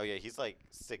 Oh yeah, he's like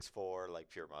 6'4", like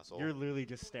pure muscle. You're literally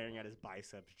just staring at his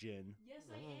biceps, Jin. Yes,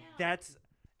 I am. That's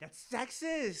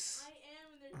sexist. I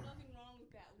am, and there's nothing wrong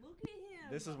with that. Look at him.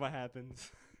 This is what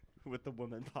happens with the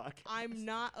woman podcast. I'm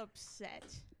not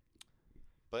upset.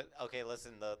 But okay,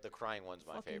 listen, the crying one's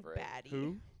my Fucking favorite. baddie.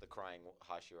 Who? The crying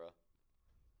Hashira.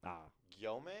 Ah,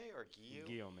 Gyome or Giyu?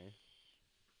 Guillaume.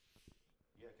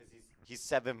 Yeah, because he's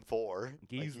 7'4".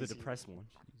 Giyu's the he's- depressed one.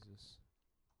 Jesus.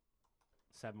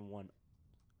 7-1.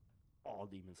 All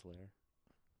Demon Slayer.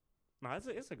 No,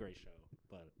 it's a great show,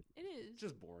 but It is. it's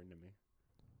just boring to me.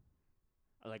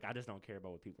 Like, I just don't care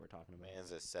about what people are talking about.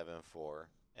 Man's a 7'4"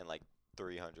 and like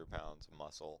 300 pounds of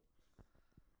muscle.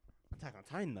 Attack on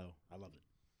Titan, though. I love it.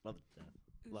 Love it to death.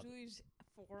 Love it. Uzui's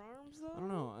forearms, though. I don't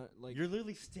know. Like You're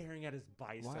literally staring at his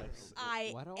biceps.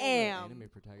 I why do all am. the anime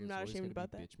protagonists not always ashamed gotta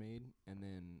about be that. bitch made, and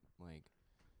then like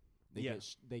they Yeah.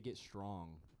 they get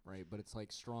strong, right? But it's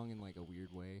like strong in like a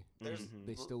weird way. There's Mhm.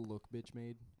 They still look bitch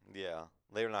made. Yeah,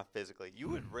 they're not physically. You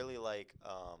would really like.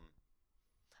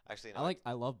 Actually, no,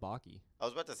 I love Baki. I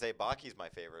was about to say Baki's my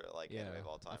favorite like Yeah, anime of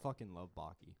all time. I fucking love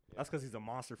Baki. That's because he's a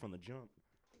monster from the jump.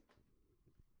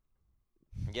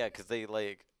 Yeah, because they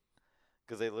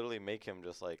literally make him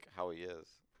just like how he is,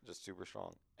 just super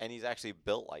strong, and he's actually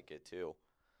built like it too.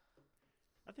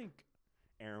 I think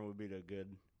Aaron would be the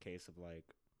good case of like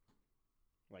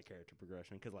character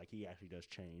progression because like he actually does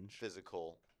change.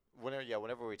 Physical.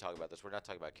 Whenever we talk about this, we're not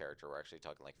talking about character. We're actually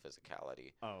talking like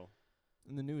physicality. Oh,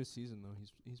 In the newest season though,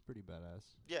 he's pretty badass.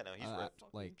 Yeah, no, he's ripped. Fucking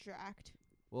Like jacked.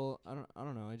 well, I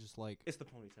don't know. I just like it's the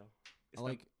ponytail. It's I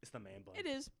like it's the man bun. It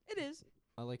is. It is.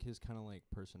 I like his kind of like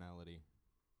personality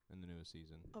in the newest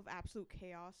season. Of absolute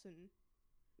chaos and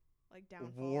like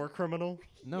downfall. War criminal.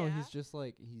 No, Yeah. he's just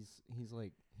like he's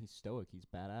stoic. He's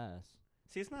badass.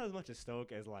 See, it's not as much as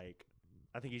stoic as like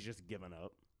I think he's just given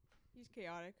up. He's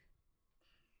chaotic.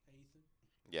 Hey, Ethan.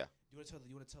 Yeah. You want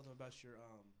to tell them about your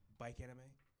bike anime?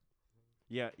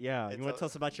 Yeah. It's You want a- to tell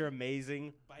us about your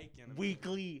amazing Bike anime.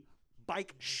 weekly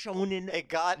bike shonen It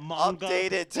got manga?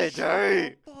 updated today.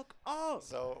 Shut the fuck up.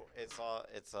 So it's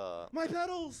My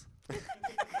pedals.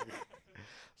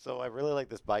 So I really like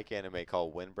this bike anime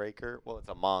called Windbreaker. Well, it's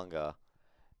a manga,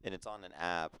 and it's on an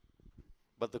app.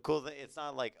 But the cool thing, it's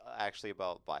not like actually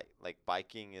about bike. Like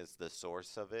biking is the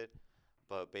source of it,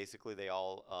 but basically they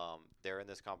all they're in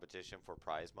this competition for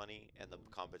prize money, and the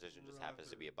competition just happens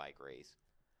to be a bike race.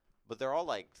 But they're all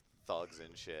like thugs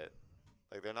and shit.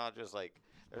 Like they're not just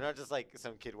like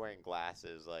some kid wearing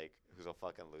glasses like who's a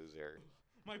fucking loser.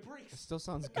 My It brakes. still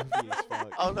sounds goofy as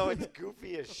fuck. Oh no, it's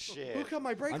goofy as shit. Look at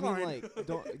my brake I mean, line. like,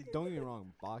 don't get me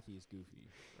wrong, Baki is goofy,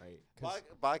 right? 'Cause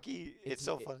Baki, it's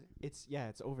so funny. It's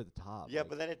over the top. Yeah, like-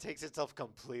 but then it takes itself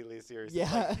completely seriously.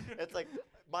 Yeah. It's like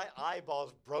my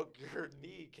eyeballs broke your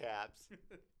kneecaps,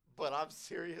 but I'm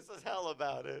serious as hell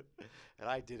about it, and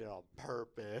I did it on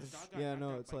purpose. Dog got Yeah, knocked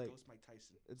no, out it's by like- Ghost Mike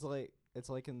Tyson. it's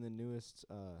like in the newest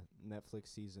Netflix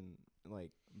season, like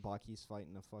Baki's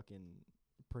fighting a fucking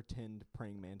pretend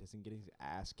praying mantis and getting his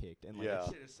ass kicked. And like, Yeah. That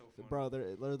shit is so funny. bro,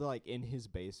 they're like in his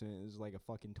basement. There's like a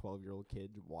fucking 12-year-old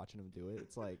kid watching him do it.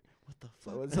 It's like, What the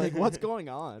so fuck? it's like, what's going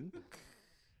on?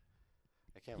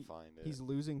 I can't find it. He's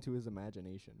losing to his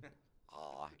imagination.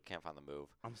 Oh, I can't find the move.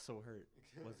 I'm so hurt.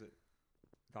 Was it?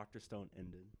 Dr. Stone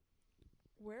ended.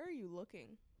 Where are you looking?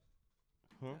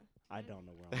 Huh? I don't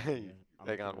know where I'm looking at. I'm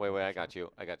Hang on, looking wait, at I the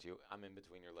got you. I'm in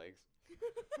between your legs.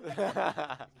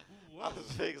 Whoa. I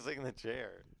was fixing the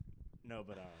chair. No,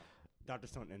 but Dr.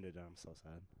 Stone ended, and I'm so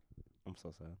sad. I'm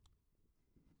so sad.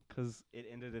 'Cause it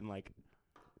ended in like,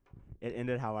 it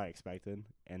ended how I expected,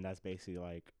 and that's basically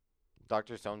like,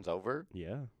 Dr. Stone's over?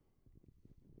 yeah.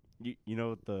 You know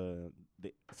what the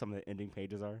some of the ending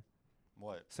pages are?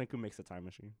 What? Senku makes a time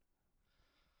machine.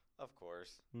 Of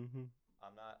course. Mm-hmm.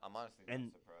 I'm honestly not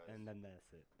And- surprised. And then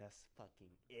that's it. That's fucking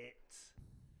it.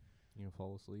 You gonna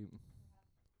fall asleep?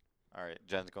 All right,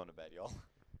 Jen's going to bed, y'all.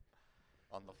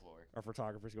 On the floor. Our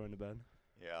photographer's going to bed.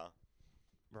 Yeah.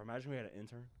 Bro, imagine we had an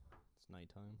intern. It's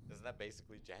nighttime. Isn't that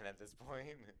basically Jen at this point?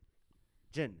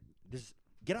 Jen, just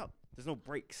get up. There's no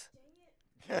breaks.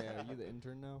 Yeah, are you the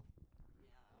intern now?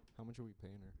 How much are we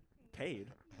paying her? Paid.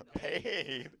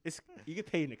 Paid. You get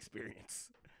paid in experience.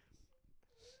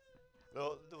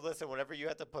 No, listen, whenever you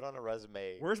have to put on a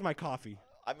resume, Where's my coffee?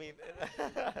 I mean,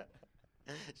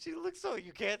 she looks so,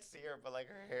 you can't see her, but like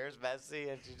her hair's messy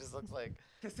and she just looks like,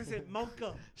 This isn't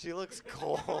mocha. she looks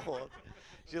cold.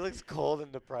 She looks cold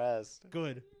and depressed.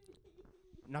 Good.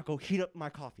 Now go heat up my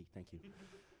coffee. Thank you.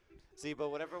 See, but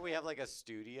whenever we have like a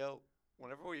studio,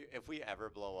 if we ever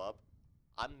blow up,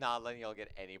 I'm not letting y'all get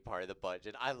any part of the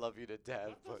budget. I love you to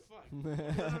death, What the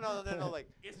but fuck? no, like,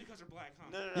 It's because you're black, huh?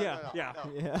 no, Yeah, no, no, yeah.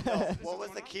 no. Yeah. No, This what is was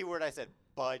going the on? key word I said?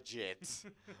 Budget.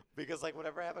 Because like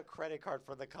whenever I have a credit card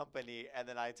from the company and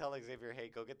then I tell Xavier,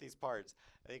 hey, go get these parts,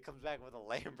 and he comes back with a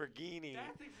Lamborghini.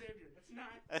 That's Xavier.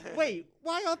 That's not. Wait,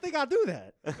 why y'all think I do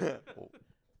that?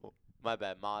 My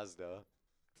bad, Mazda.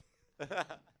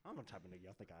 I'm the type of nigga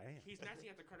y'all think I am. He's snatching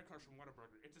at the credit cards from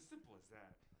Whataburger. It's as simple as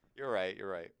that. You're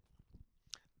right.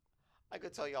 I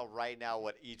could tell y'all right now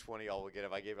what each one of y'all would get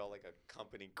if I gave y'all like a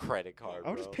company credit card.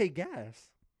 I'll just pay gas.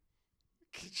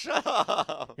 Shut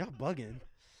up. Y'all bugging.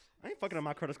 I ain't fucking up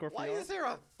my credit score for Why y'all. is there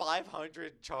a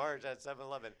 500 charge at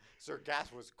 7-Eleven? Sir,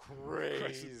 gas was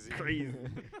crazy. Crazy.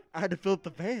 I had to fill up the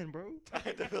van, bro. I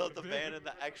had to fill up the van and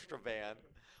the extra van.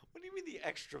 What do you mean the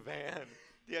extra van?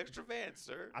 The extra van,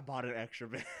 sir. I bought an extra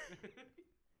van.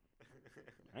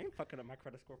 I ain't fucking up my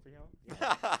credit score for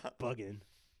y'all. Bugging.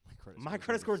 My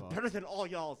credit score is better than all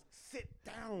y'all's. Sit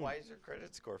down. Why is your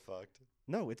credit score fucked?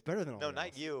 No, it's better than all No, y'all's.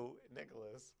 not you,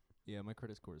 Nicholas. Yeah, my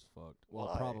credit score is fucked. Well,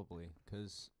 Why? probably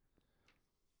because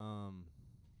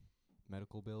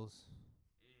medical bills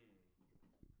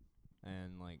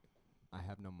and like I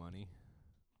have no money.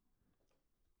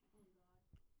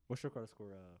 What's your credit score,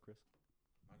 Chris?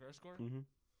 My credit score? Mm-hmm.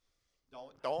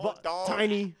 Don't.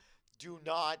 Tiny. Do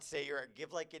not say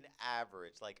give like an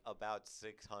average, like about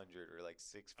 600 or like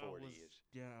 640 ish.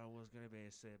 Yeah, I was going to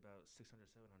say about 600,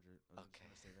 700. I was Okay.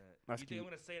 going to say that. That's You think I'm cute.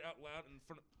 going to say it out loud in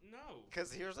front of... No.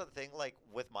 Because here's the thing, like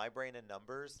with my brain and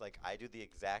numbers, like I do the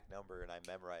exact number and I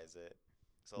memorize it.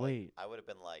 So Wait. like I would have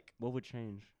been like What would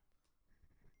change?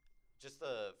 just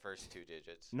the first two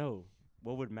digits. No.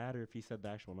 What would matter if he said the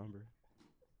actual number?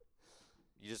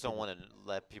 You just don't want to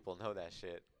let people know that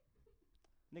shit.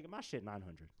 Nigga, my shit 900.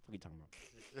 What are you talking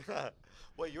about?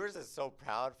 Well, yours is so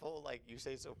proudful. Like you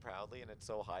say so proudly, and it's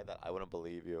so high that I wouldn't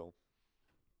believe you.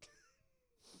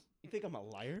 You think I'm a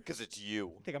liar? Because it's you.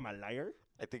 You think I'm a liar?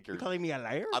 I think You you're. calling me a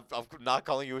liar? I'm not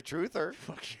calling you a truther.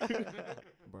 Fuck you.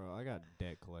 Bro, I got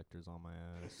debt collectors on my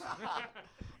ass.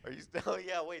 Are you still?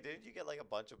 Yeah. Wait. Didn't you get like a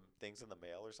bunch of things in the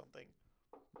mail or something?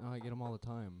 Oh, I get them all the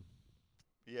time,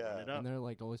 Yeah. it up. and they're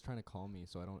like always trying to call me,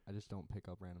 so I just don't pick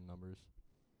up random numbers.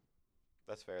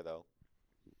 That's fair though.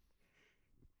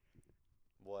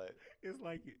 What? It's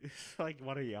like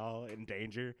one of y'all in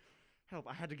danger. Help!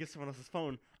 I had to get someone else's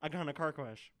phone. I got in a car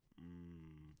crash.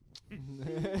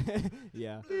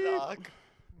 Yeah.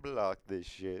 Block this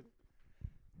shit.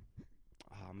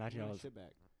 Imagine Give I my was. shit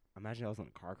back. Imagine I was in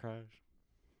a car crash.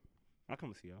 I'll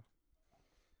come see y'all.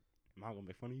 Am I gonna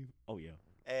make fun of you? Oh yeah.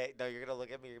 Hey, no, you're gonna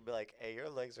look at me and be like, "Hey, your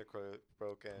legs are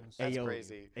broken." Hey, That's yo.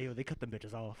 crazy. Hey yo, they cut them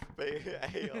bitches off. But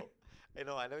hey, yo, hey,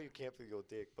 no, I know you can't feel your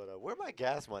dick, but where my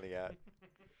gas money at?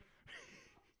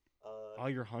 Oh,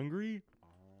 you're hungry?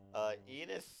 Ian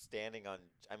is standing on.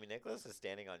 I mean, Nicholas is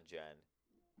standing on Jen.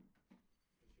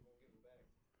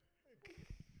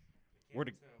 Where'd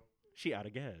it- She out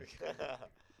of gas.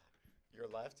 Your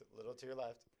left, little to your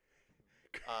left.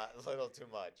 Little too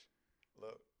much.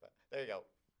 There you go.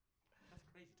 That's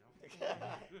crazy,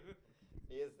 dog.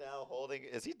 He is now holding.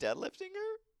 Is he deadlifting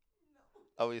her? No.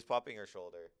 Oh, he's popping her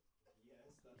shoulder.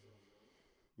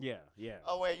 Yeah, yeah.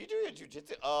 Oh wait, you doing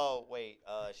jujitsu? Oh wait,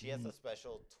 she has a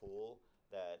special tool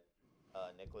that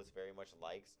Nicholas very much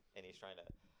likes, and he's trying to.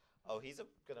 Oh,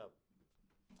 gonna.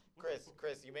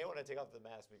 Chris, you may want to take off the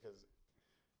mask because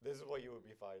this is what you would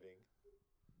be fighting.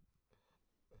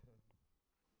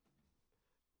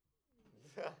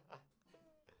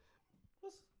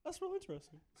 That's real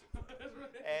interesting.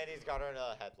 And he's got her in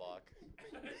a headlock.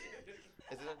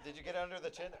 Did you get it under the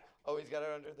chin? Oh, he's got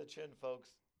her under the chin, folks.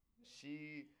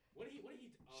 She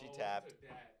tapped. Took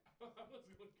that. I was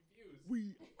confused.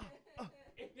 We.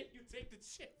 And then you take the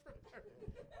chip from her.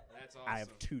 That's awesome. I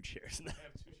have 2 chairs now.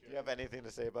 Do you have anything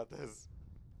to say about this?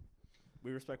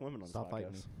 We respect women on this Stop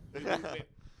fighting podcast. me.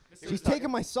 Mr. She's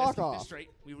taking my sock Let's keep this off. straight.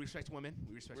 We respect women.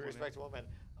 We respect women.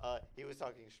 women. He was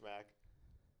talking schmack.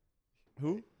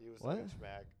 Who? He was What? talking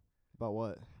schmack. About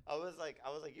what? I was like,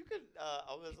 you could.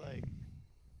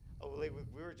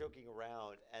 We were joking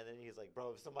around, and then he's like,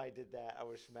 bro, if somebody did that, I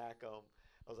would schmack him.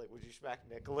 I was like, would you schmack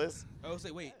Nicholas? I was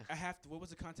like, wait, I have to. What was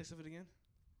the context of it again?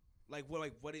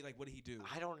 What did he do?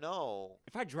 I don't know.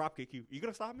 If I drop kick you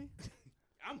gonna stop me?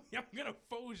 I'm gonna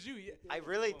fold you. Yeah. I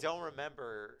really don't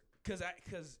remember. Because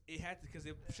it should have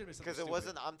been something. Because it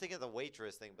wasn't. I'm thinking of the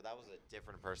waitress thing, but that was a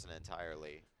different person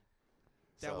entirely.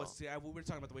 That So, was. See, we were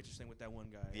talking about the waitress thing with that one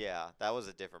guy. Yeah, that was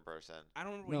a different person. I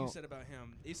don't remember what No. you said about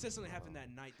him. It said something happened that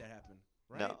night that happened,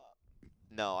 right?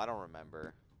 No, I don't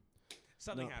remember.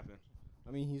 Something No. happened.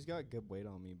 I mean, he's got good weight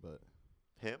on me, but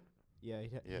Him? yeah,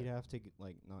 Yeah. he'd have to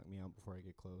knock me out before I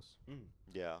get close.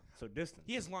 Yeah. So distance.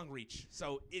 He has long reach,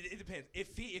 so it depends.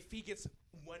 If he gets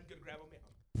one good grab on me,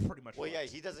 I'm pretty much. Well, yeah,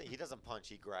 fucked. he doesn't punch.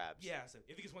 He grabs. Yeah, so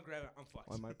if he gets one grab, I'm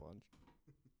fucked. I might punch.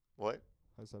 What?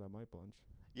 I said I might punch.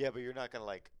 Yeah, but you're not gonna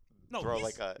like No, throw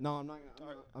he's- like a. No, I'm not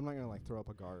gonna like throw up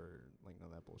a guard or like none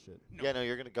of that bullshit. No, Yeah, no,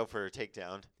 you're gonna go for a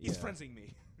takedown. he's Yeah. frenzying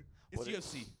me. It's What is-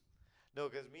 UFC. No,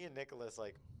 because me and Nicholas,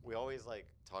 like, we always like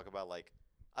talk about like,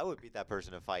 I would beat that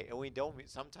person in a fight, and we don't.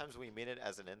 Sometimes we mean it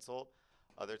as an insult.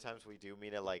 Other times we do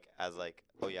mean it like as like,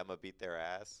 oh yeah, I'm gonna beat their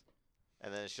ass,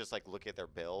 and then it's just like look at their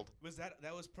build. Was that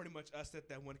was pretty much us at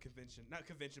that one convention? Not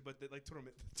convention, but the like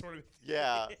tournament. Tournament.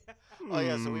 Yeah. Oh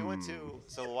yeah, so we went to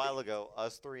a while ago,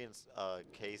 us three and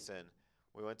Kaysen,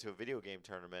 we went to a video game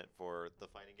tournament for the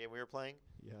fighting game we were playing,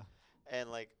 Yeah. and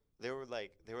like they were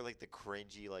like the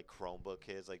cringy like Chromebook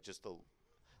kids, like just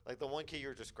the one kid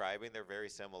you're describing. They're very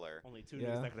similar. Only 2 Yeah.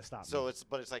 niggas that could have stopped So me.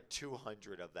 it's like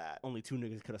 200 of that. Only 2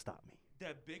 niggas could have stopped me.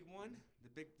 That big one, the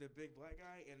big black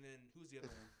guy, and then who's the other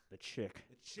one? The chick.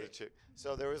 The The chick. chick.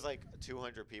 So there was like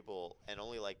 200 people, and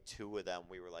only like 2 of them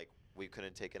we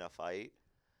couldn't take in a fight.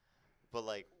 But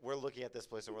like we're looking at this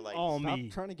place and we're like, All Stop me.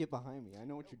 trying to get behind me. I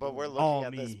know what you're but doing. we're All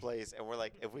looking at this me. place and we're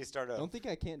like, if we start a Don't think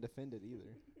I can't defend it either.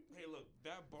 Hey, look,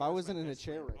 that bar. I is wasn't my in a best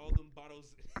chair friend. right All them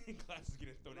bottles and glasses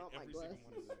getting thrown Not at my every single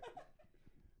one of them.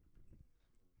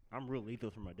 I'm real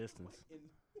lethal from a distance.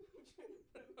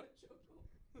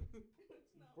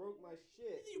 Broke my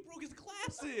shit. You broke his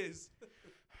glasses.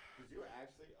 Did you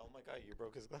actually? Oh my god, you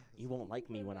broke his glass. You won't like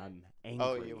me when I'm angry.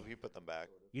 Oh, you put them back.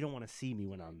 You don't want to see me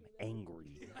when I'm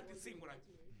angry. I can see when I'm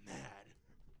mad.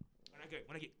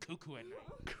 When I get cuckoo at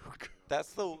night.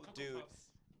 That's the dude.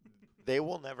 They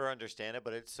will never understand it,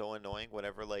 but it's so annoying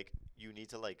whenever like you need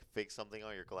to like fix something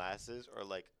on your glasses or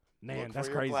like Man, look that's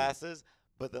for your crazy. glasses,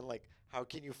 but then like how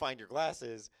can you find your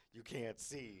glasses? You can't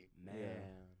see. Man.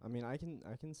 I mean, I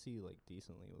can see like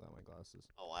decently without my glasses.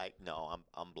 Oh,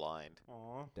 I'm blind.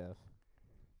 Aw. Deaf.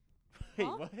 Wait,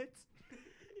 Huh? what?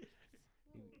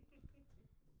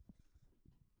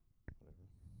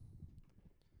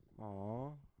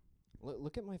 Aw.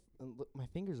 Look at my look, my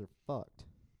fingers are fucked,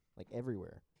 like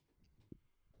everywhere.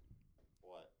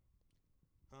 What?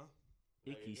 Huh?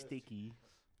 Icky, sticky.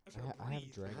 I'm trying to I have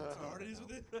breathe. dragons That's how hard right it is now.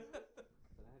 with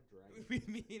it.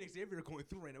 Me and Xavier are going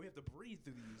through right now. We have to breathe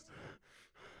through these.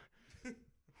 I'm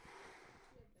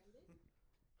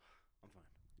fine.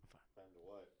 Time to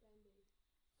what?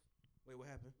 Wait, what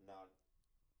happened? Not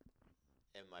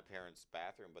in my parents'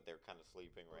 bathroom, but they're kind of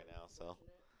sleeping right now. So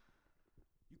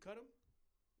You cut him?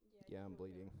 Yeah, I'm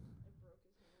bleeding.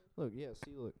 Look, yeah,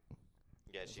 see, look.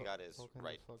 yeah, It's she all- got it's his all kinda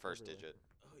right fucked first everywhere. digit.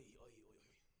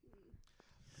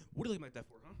 What are you looking like that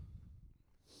for, huh?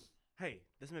 Hey,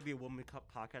 this may be a woman cup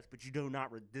podcast, but you do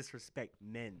not disrespect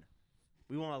men.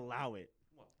 We won't allow it.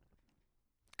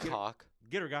 Cock.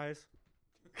 Get her, guys.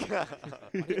 Why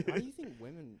do you think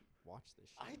women watch this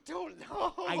shit? I don't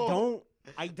know.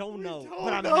 I don't know, don't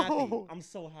but I'm know. happy. I'm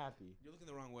so happy. You're looking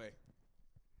the wrong way.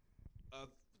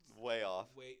 Way off.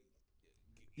 Wait.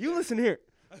 You listen here.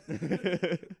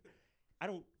 I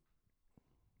don't.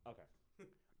 Okay.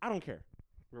 I don't care.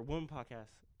 We're a woman podcast.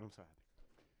 I'm so happy.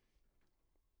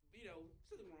 You know,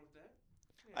 something wrong with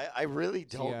that. I really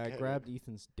See, don't. I get grabbed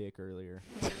Ethan's dick earlier.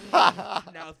 it.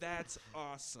 Now that's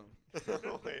awesome. Wait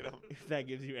a minute. If that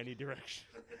gives you any direction.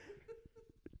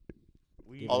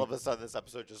 We All of a sudden, this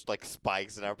episode just like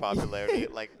spikes in our popularity.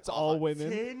 Like It's all women.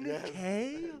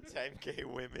 10K? 10K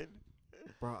women.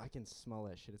 Bro, I can smell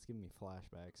that shit. It's giving me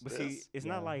flashbacks. But see, This- it's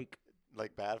not Yeah. like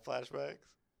Like bad flashbacks.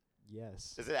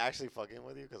 Yes. Is it actually fucking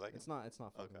with you? Because I can. It's not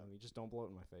fucking Okay. with me. Just don't blow it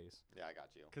in my face. Yeah, I got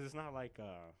you. because it's not like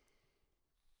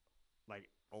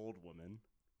old women.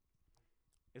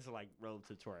 It's like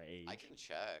relative to our age. I can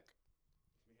check.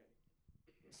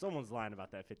 Someone's lying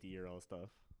about that 50-year-old stuff.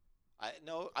 I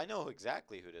know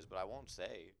exactly who it is, but I won't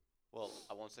say. Well,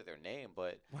 I won't say their name,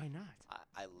 but Why not?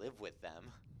 I live with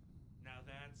them. Now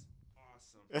that's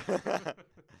awesome.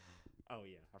 Oh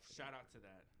yeah, I forgot. Shout out to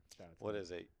that. Shout out to What them.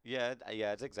 is it? Yeah,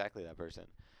 yeah, it's exactly that person.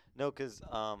 No, because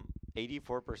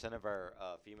 84% of our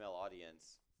female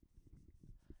audience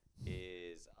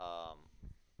is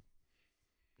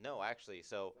no, actually.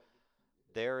 So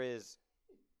there is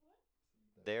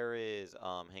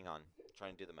hang on,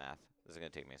 trying to do the math. This is gonna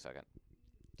take me a second.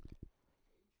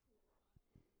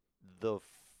 The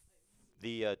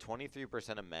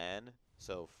 23% of men,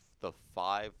 so the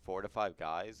 4 to 5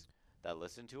 guys that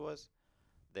listen to us,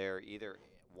 they're either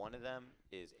one of them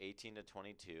is 18 to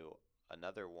 22,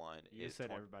 another one You is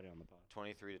said everybody on the pod.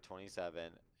 23 to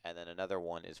 27, and then another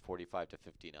one is 45 to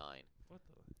 59. What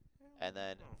the? And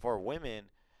then Oh. for women,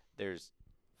 there's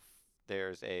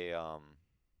a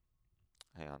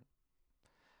hang on,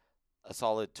 a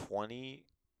solid 20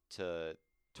 to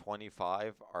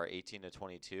 25 are 18 to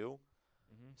 22.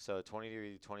 Mhm. So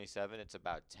 23 to 27, it's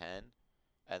about 10,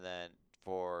 and then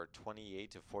for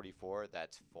 28 to 44,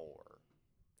 that's 4.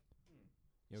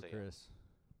 Yo, So, yeah. Chris.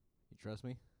 You trust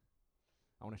me?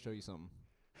 I want to show you something.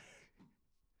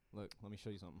 Look, let me show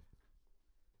you something.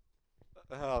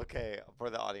 Okay, for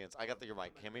the audience, I got your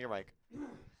mic. Hand me your mic.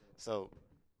 So,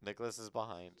 Nicholas is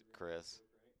behind Chris,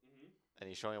 and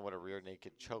he's showing him what a rear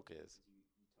naked choke is.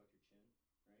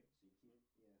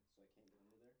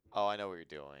 Oh, I know what you're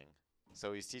doing.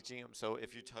 So he's teaching him. So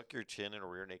if you tuck your chin in a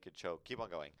rear naked choke, keep on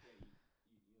going.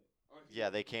 Yeah,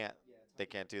 they can't. They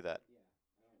can't do that.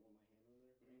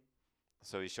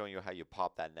 So he's showing you how you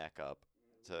pop that neck up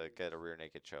to get a rear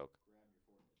naked choke.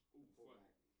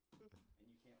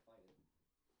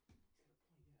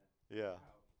 Yeah.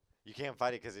 You can't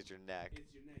fight it because it's your neck.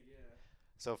 It's your neck, yeah.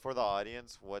 So for the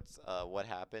audience, what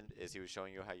happened is he was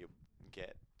showing you how you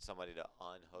get somebody to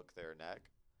unhook their neck,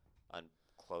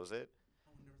 unclose it,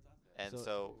 Oh, never thought that. and So-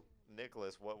 so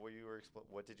Nicholas, what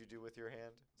did you do with your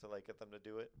hand to like get them to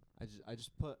do it? I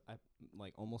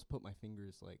like almost put my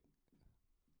fingers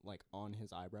like on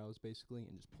his eyebrows basically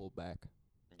and just pulled back.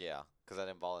 Yeah, because that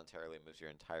involuntarily moves your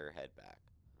entire head back.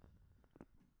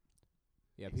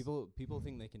 Yeah, people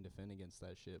think they can defend against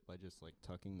that shit by just like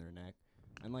tucking their neck,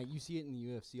 and like you see it in the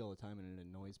UFC all the time, and it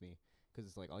annoys me because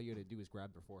it's like all you gotta do is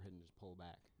grab their forehead and just pull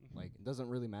back. Like it doesn't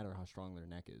really matter how strong their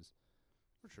neck is.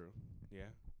 For true. Yeah.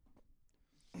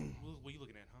 What are you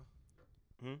looking at, huh?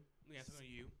 Hmm? Yeah, I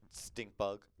you. Stink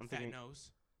bug. I'm Fat thinking.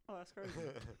 nose. Oh, that's crazy.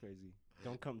 Crazy.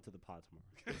 Don't come to the pod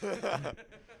tomorrow.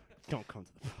 Don't come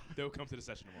to the pod. They'll come to the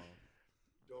session tomorrow.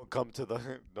 Don't come to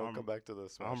the. Don't I'm- come back to the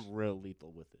smash. I'm real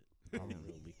lethal with it. I'm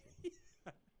real lethal.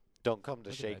 Don't come to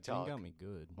Look at Shake that, Jen Talk. got me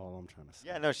good. All I'm trying to say.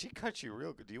 Yeah, no, she cut you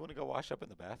real good. Do you want to go wash up in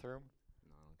the bathroom?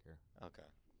 No, I don't care. Okay.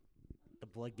 The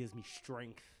blood gives me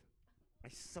strength. I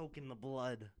soak in the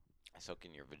blood. I soak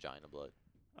in your vagina blood.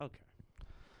 Okay.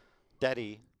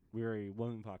 Daddy. We're a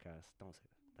woman podcast. Don't say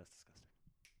that. That's disgusting.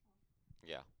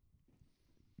 Yeah.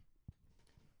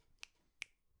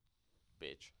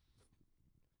 Bitch.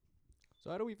 So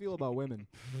how do we feel about women?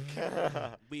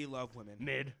 We love women.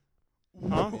 Mid.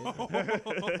 Huh?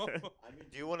 I mean,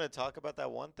 do you want to talk about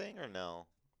that one thing or no?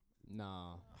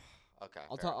 Nah, Okay.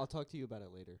 I'll fair I'll talk to you about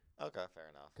it later. enough. Okay, fair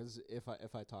enough. 'Cause if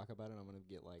I talk about it, I'm gonna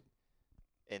get like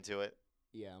Into it.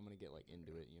 I'm gonna get like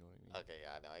into it. You know what I mean? Okay,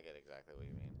 yeah, no, I get exactly what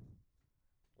you mean.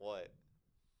 What?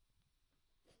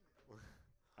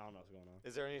 I don't know what's going on.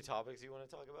 Is there any topics you want to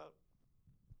talk about?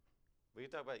 We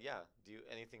can talk about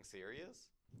anything serious?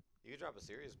 You could drop a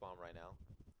serious bomb right now.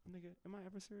 Nigga, am I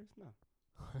ever serious? No.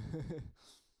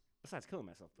 Besides killing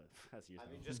myself, but that's you. I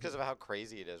mean, just because of how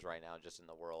crazy it is right now, just in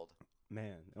the world.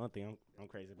 Man, the only thing I'm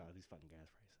crazy about is these fucking gas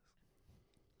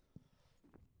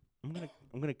prices.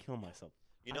 I'm gonna kill myself.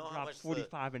 You know I how dropped much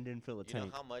 45 and didn't fill a you know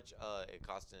tank. how much it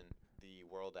costs in the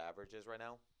world average is right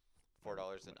now?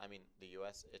 $4 and I mean the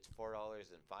U.S. It's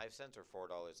 $4.05 or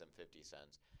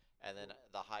 $4.50, and then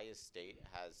the highest state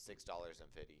has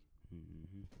 $6.50.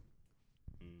 Mm-hmm.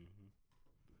 Mm-hmm.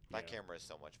 That Yeah. camera is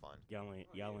so much fun. Y'all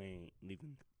ain't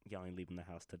leaving the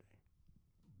house today.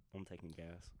 I'm taking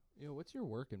gas. Yo, what's your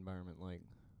work environment like?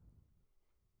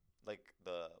 Like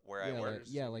where I yeah, work. like,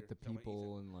 yeah, like the Talking about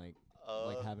people and like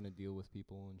having to deal with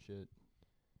people and shit.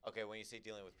 Okay, when you say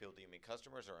dealing with people, do you mean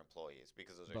customers or employees?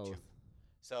 Because those are Both. two.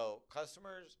 So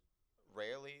customers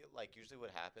rarely, like usually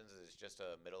what happens is just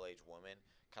a middle-aged woman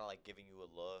kind of like giving you a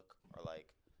look or like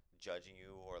judging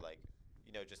you or like,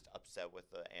 just upset with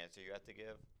the answer you have to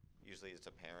give. Usually it's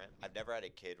a parent. I've never had a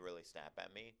kid really snap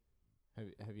at me.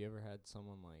 Have you ever had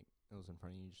someone like that was in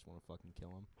front of you, you just want to fucking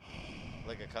kill him?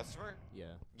 Like a customer?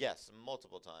 Yeah. Yes,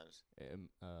 multiple times.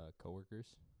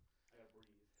 Coworkers.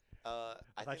 I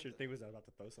I thought think your thing was about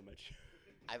to throw so much.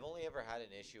 I've only ever had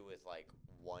an issue with like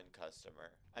one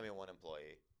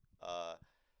employee.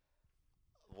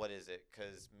 What is it?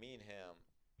 Because me and him,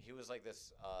 he was like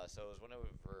this. So it was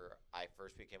whenever I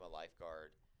first became a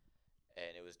lifeguard,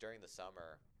 and it was during the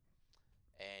summer.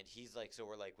 And he's like, so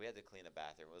we're like, we had to clean the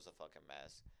bathroom. It was a fucking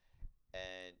mess.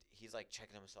 And he's like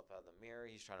checking himself out in the mirror.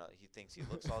 He thinks he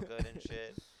looks all good and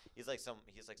shit. He's like some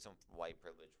white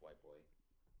privileged white boy.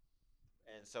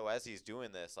 And so as he's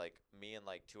doing this, like me and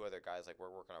like two other guys, like we're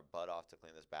working our butt off to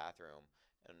clean this bathroom.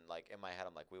 And like in my head,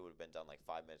 I'm like, we would have been done like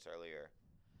 5 minutes earlier.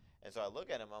 And so I look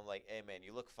at him, I'm like, hey man,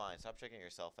 you look fine. Stop checking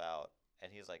yourself out.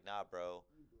 And he's like, nah, bro.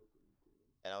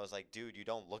 And I was like, dude, you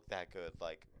don't look that good.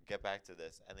 Like, get back to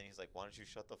this. And then he's like, why don't you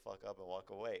shut the fuck up and walk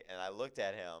away? And I looked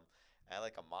at him, and I had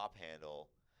like a mop handle.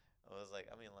 I was like,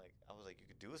 you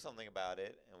could do something about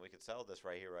it, and we could settle this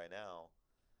right here, right now.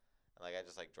 And like, I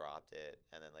just like dropped it,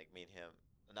 and then like me and him,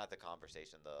 not the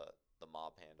conversation, the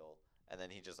mop handle. And then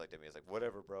he just looked at me, he was like,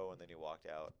 whatever, bro. And then he walked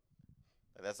out.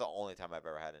 Like, that's the only time I've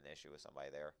ever had an issue with somebody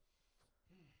there.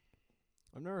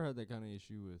 I've never had that kind of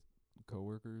issue with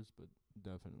coworkers, but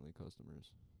definitely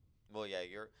customers. Well, yeah,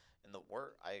 you're in the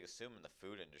work. I assume in the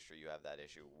food industry, you have that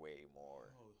issue way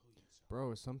more.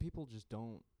 Bro, some people just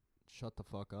don't shut the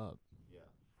fuck up. Yeah.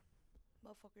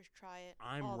 Motherfuckers try it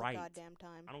I'm all right. the goddamn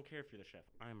time. I don't care if you're the chef.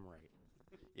 I'm right.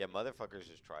 Yeah, motherfuckers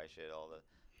just try shit all the.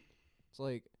 It's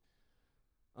like,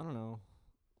 I don't know.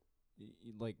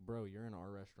 Like, bro, you're in our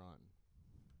restaurant.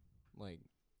 Like,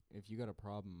 if you got a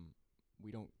problem,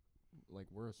 we don't. Like,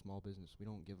 we're a small business. We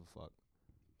don't give a fuck.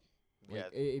 Like,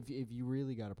 Yeah. if you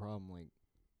really got a problem, like,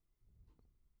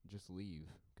 just leave,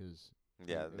 because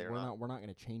Yeah, we're not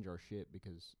gonna change our shit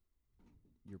because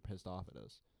you're pissed off at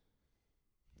us.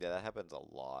 Yeah, that happens a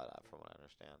lot, from what I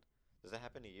understand. Does that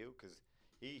happen to you? Because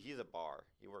he's a bar.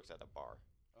 He works at a bar.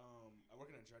 I work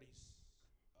in a Juddy's.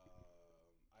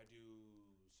 I do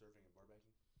serving and bar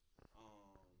backing.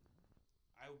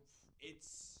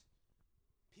 It's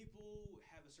people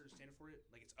have a certain standard for it.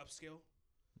 Like, it's upscale.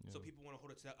 Yeah. So people want to hold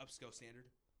it to that upscale standard,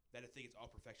 that I think it's all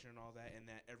perfection and all that, and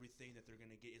that everything that they're going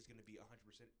to get is going to be 100%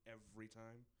 every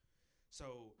time.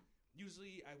 So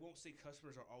usually I won't say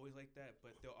customers are always like that,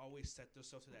 but they'll always set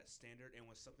themselves to that standard, and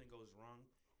when something goes wrong,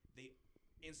 they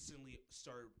instantly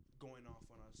start going off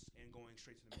on us and going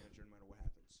straight to the manager no matter what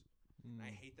happens.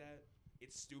 I hate that.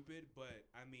 It's stupid, but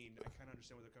I mean, I kind of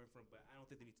understand where they're coming from, but I don't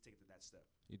think they need to take it to that step.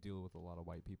 You deal with a lot of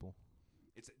white people.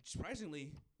 It's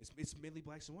surprisingly, it's mainly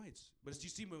blacks and whites, but you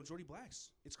see majority blacks.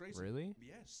 It's crazy. Really?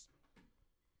 Yes.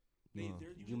 No. They're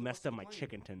usually You the messed ones up my complaining.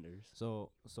 chicken tenders.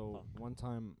 So Fuck. one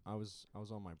time I was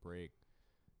on my break,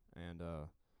 and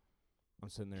I'm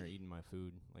sitting there eating my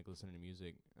food, like listening to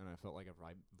music, and I felt like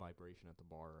a vibration at the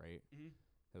bar, right? Mhm.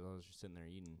 Because I was just sitting there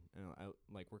eating, and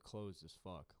like we're closed as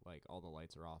fuck, like all the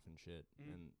lights are off and shit,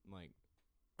 Mhm. and like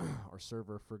our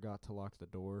server forgot to lock the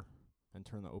door and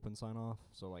turn the open sign off.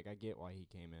 So like I get why he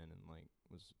came in and like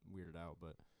was weirded out,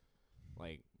 but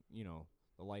like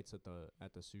the lights at the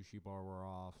sushi bar were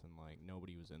off, and like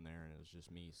nobody was in there, and it was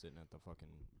just me sitting at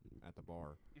the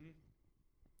bar.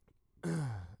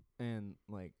 Mhm. And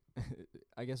like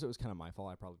I guess it was kind of my fault.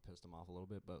 I probably pissed him off a little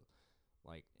bit, but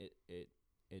like it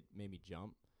made me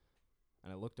jump,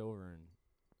 and I looked over, and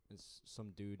it's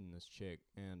some dude and this chick,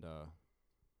 and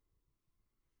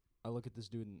I look at this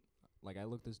dude and I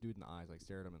looked this dude in the eyes, like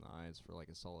stare at him in the eyes for like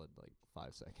a solid like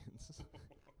 5 seconds.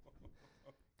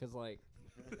 'Cause like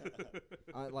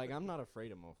I'm not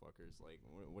afraid of motherfuckers. Like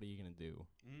what are you gonna do?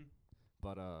 Mhm.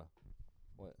 But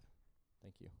what?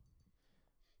 Thank you.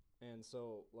 And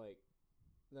so like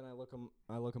then I look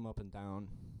him up and down.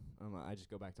 I just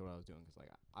go back to what I was doing, 'cause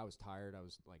like I was tired. I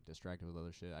was like distracted with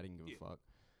other shit. I didn't give a fuck.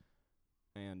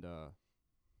 And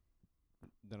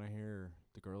then I hear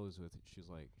the girl is with. She's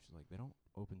like they don't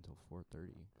open till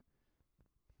 4:30.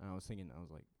 And I was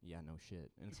like, yeah, no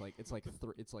shit. And it's like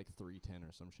 3:10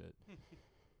 or some shit.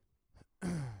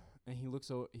 And he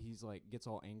looks he's like gets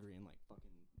all angry and like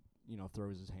fucking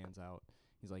throws his hands out.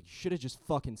 He's like, you should have just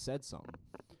fucking said something.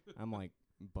 I'm like,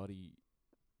 buddy,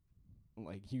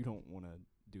 like, you don't want to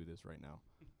do this right now.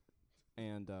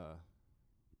 And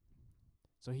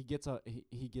so he gets up.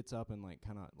 He gets up and like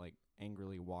kind of like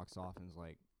angrily walks off and is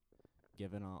like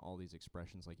giving all these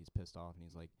expressions like he's pissed off. And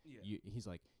he's like, he's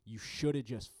like, you should have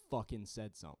just fucking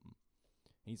said something.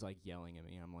 He's like yelling at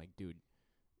me. I'm like, dude,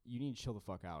 you need to chill the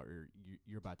fuck out, or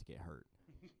you're about to get hurt.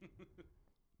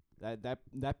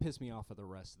 That pissed me off for the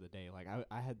rest of the day. Like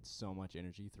I had so much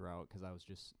energy throughout because I was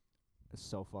just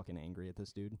so fucking angry at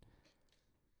this dude.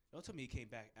 Don't tell me he came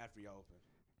back after y'all opened.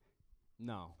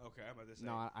 No. Okay, I'm about to say.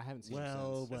 No, I haven't seen him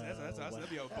Well, since. That'd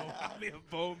be a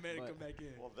bold man to come back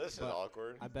in. Well, this is But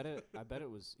awkward. I bet it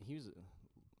was he's a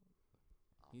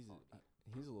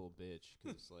little bitch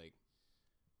because like,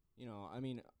 you know, I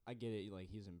mean, I get it, like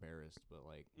he's embarrassed, but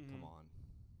like, come on.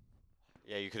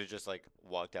 Yeah, you could have just like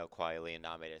walked out quietly and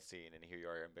not made a scene, and here you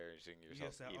are embarrassing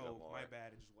yourself even more. My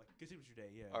bad, and just like continue with your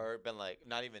day, yeah. Or been like,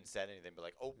 not even said anything, but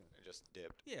like, and just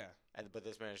dipped. Yeah. But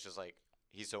this man is just like,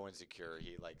 he's so insecure.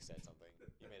 He like said something.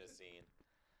 He made a scene.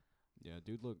 Yeah,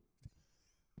 dude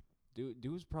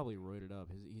was probably roided up.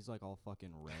 He's like all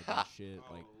fucking red and shit.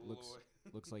 Like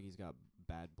looks like he's got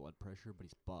bad blood pressure, but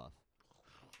he's buff.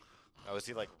 Oh, is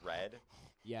he like red?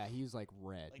 Yeah, he's like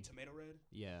red. Like tomato red?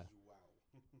 Yeah. Wow.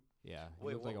 Yeah.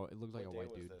 Wait, it looked like a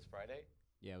white dude. Was this Friday?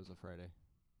 Yeah, it was a Friday.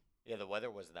 Yeah, the weather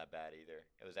wasn't that bad either.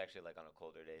 It was actually like on a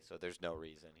colder day, so there's no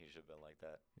reason he should have been like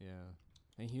that. Yeah.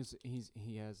 And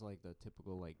he has like the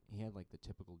typical like he had like the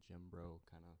typical gym bro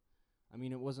kind of. I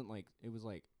mean, it was like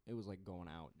going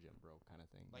out gym bro kind of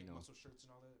thing. Like you know? muscle shirts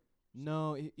and all that.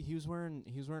 No, he was wearing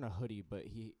a hoodie, but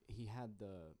he had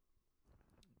the.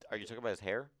 Are you talking about his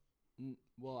hair?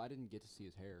 Well, I didn't get to see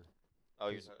his hair. Oh,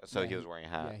 he was wearing a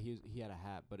hat. Yeah, he had a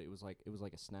hat, but it was like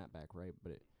a snapback, right?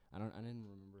 But I didn't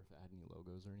remember if it had any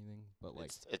logos or anything. But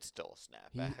like it's still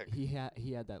a snapback. he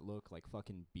had that look, like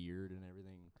fucking beard and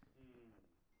everything.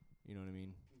 You know what I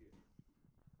mean?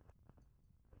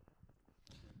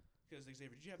 Because Xavier,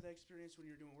 did you have that experience when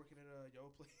you were working at a Yo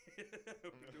place?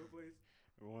 Place?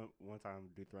 One time,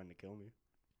 dude threatened to kill me.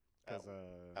 Cause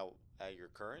At your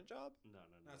current job? No.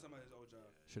 Not somebody's old job.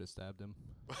 Should have stabbed him.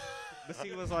 The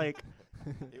scene was like,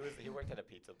 He worked at a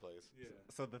pizza place. Yeah.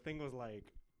 so the thing was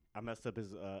like, I messed up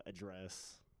his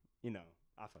address. You know,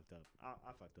 I fucked up.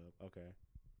 I fucked up. Okay.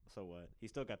 So what? He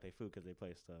still got their food because they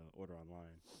placed order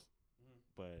online.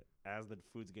 But as the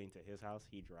food's getting to his house,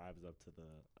 he drives up to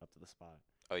the spot.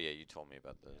 Oh yeah, you told me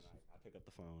about this. And I pick up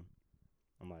the phone.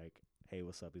 I'm like, "Hey,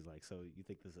 what's up?" He's like, "So you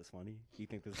think this is funny? You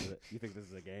think this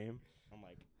is a game?" I'm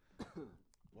like,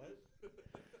 "What?"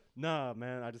 Nah,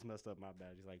 man, I just messed up. My bad.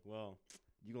 He's like, "Well,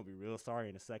 you gonna be real sorry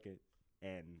in a second."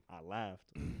 And I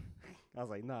laughed. I was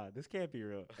like, "Nah, this can't be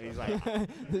real." And he's like,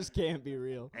 "This can't be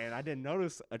real." And I didn't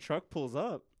notice a truck pulls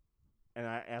up, and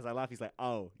as I laugh, he's like,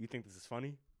 "Oh, you think this is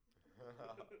funny?"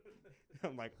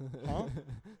 I'm like, "Huh?"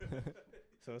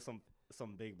 So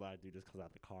some big black dude just comes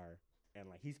out the car, and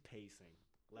like he's pacing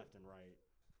left and right,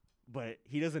 but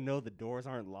he doesn't know the doors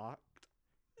aren't locked,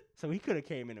 so he could have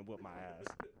came in and whooped my ass.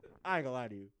 I ain't gonna lie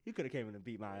to you, he could have came in and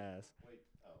beat my ass.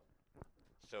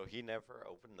 So he never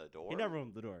opened the door? He never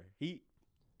opened the door. He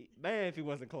man, if he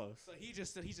wasn't close. So he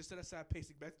just stood outside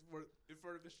pacing back in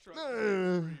front of his truck.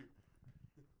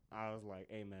 I was like,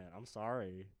 "Hey man, I'm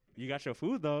sorry. You got your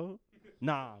food though."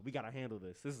 "Nah, we gotta handle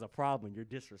this. This is a problem. You're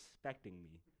disrespecting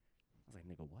me." I was like,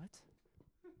 "Nigga, what?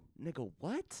 Nigga,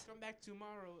 what?" Come back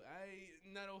tomorrow. I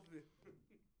not open.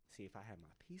 See if I had my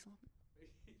piece on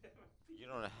me. You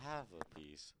don't have a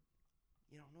piece.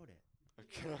 You don't know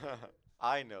that.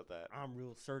 I know that. I'm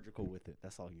real surgical with it.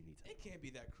 That's all you need to know. It can't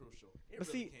be that crucial. It But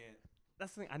really see, can't.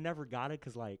 That's the thing. I never got it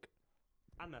because, like,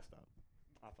 I messed up.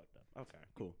 I fucked up. Okay,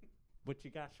 cool. But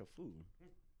you got your food.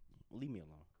 Leave me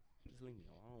alone. Just leave me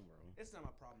alone, bro. It's not my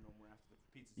problem no more after the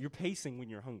pizza. You're pacing when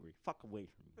you're hungry. Fuck away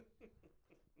from me.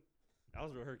 I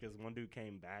was real hurt because one dude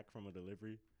came back from a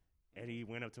delivery, and he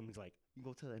went up to him. He's like, "You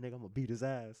go tell that nigga I'm gonna beat his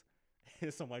ass."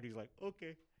 And some white dude's like,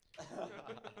 "Okay."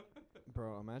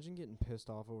 Bro, imagine getting pissed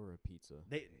off over a pizza.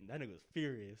 That nigga was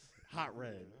furious, hot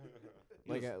red.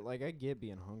 I get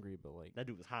being hungry, but like That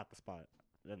dude was hot the spot.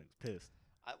 That nigga's pissed.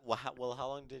 Well, how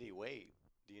long did he wait?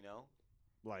 Do you know?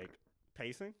 Like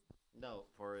pacing? No,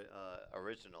 for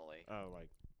originally. Oh, like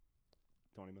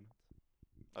 20 minutes,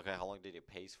 Okay, how long did he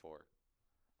pace for?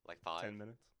 Like 5? 10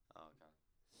 minutes. Oh,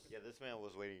 okay. Yeah, this man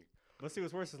was waiting. But see,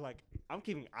 what's worse is like I'm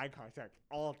keeping eye contact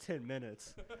all 10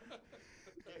 minutes,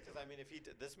 Yeah, because I mean, if he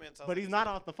did, this man sounds but he's not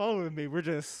off the phone with me. We're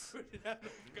just.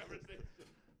 Conversation.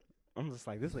 I'm just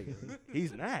like this nigga.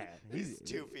 He's mad. He's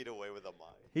 2 feet away with a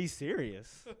mic. He's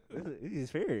serious. He's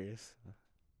serious.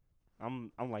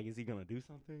 I'm like, is he gonna do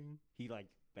something? He like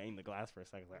banged the glass for a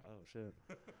second. Like, oh shit,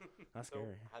 that's So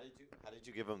scary. how did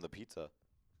you give him the pizza?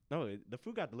 No, the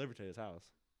food got delivered to his house.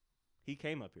 He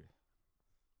came up here.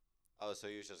 Oh, so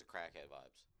he was just a crackhead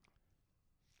vibes.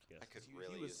 Yes. I could He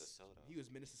really was, use a soda. He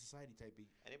was menace to society type beat.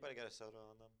 Anybody got a soda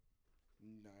on them?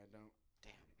 No, I don't.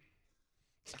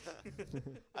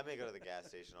 I may go to the gas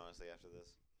station honestly after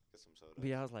this. Get some soda. But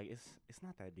yeah, I was like, it's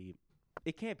not that deep.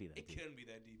 It can't be that It deep. couldn't be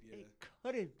that deep, yeah. It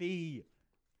couldn't be.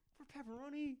 For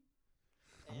pepperoni.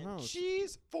 I don't know.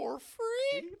 Cheese for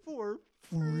free. For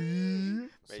free. Man, you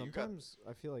got- Sometimes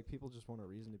I feel like people just want a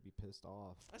reason to be pissed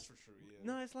off. That's for true, yeah.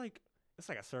 No, it's like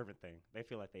a servant thing. They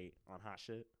feel like they on hot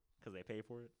shit because they pay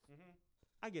for it. Mm-hmm.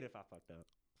 I get it if I fucked up,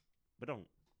 but don't.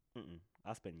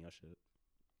 I'll spend your shit.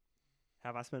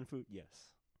 Have I spent food? Yes.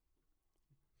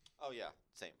 Oh yeah,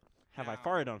 same. Have I No.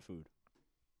 farted on food?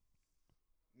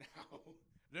 Now,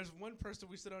 there's one person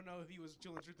we still don't know if he was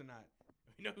chilling truth or not.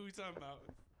 We know who we're talking about.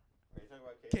 Are you talking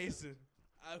about Kaysen.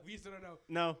 We still don't know.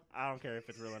 No, I don't care if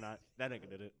it's real or not. That nigga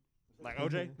did it. Like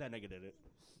OJ, that nigga did it.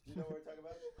 You know what we're talking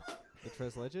about? The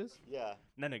Tres Leches? Yeah.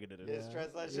 That nigga did it. Yes,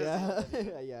 translation.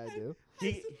 Yeah, yeah, I do.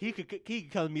 He could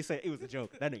come to me and say it was a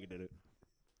joke. That nigga did it.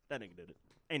 That nigga did it.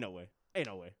 Ain't no way. Ain't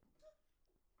no way.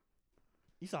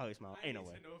 You saw how he smiled. I Ain't no need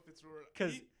way. to know if it's real.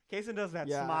 Because Kaysen does that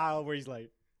Yeah. smile where he's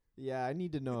like, Yeah, I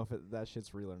need to know if that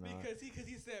shit's real or not. Because he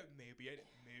said maybe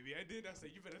I did. I said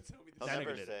you better tell me He'll this. That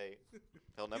never nigga did say.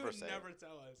 He'll He never would say. never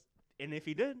tell us. and if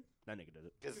he did, that nigga did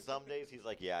it. Because some days he's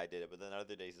like, yeah, I did it, but then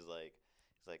other days he's like,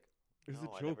 It was no,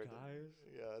 a I joke, never did. guys.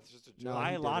 Yeah, it's just a joke. No, he did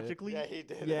it. Biologically, Yeah, he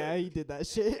did. Yeah, it. he did that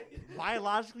shit.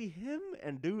 biologically, him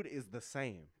and dude is the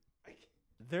same. I,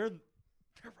 They're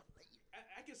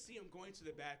I can see him going to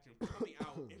the bathroom, coming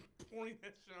out, and pouring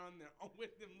that shit on there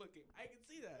with him looking. I can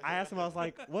see that. I asked him, I was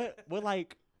like,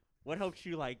 what helps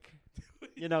you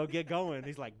get going?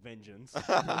 He's like, vengeance.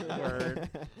 Word.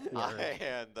 I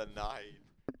and the night.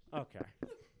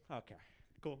 Okay.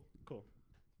 Cool.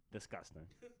 Disgusting.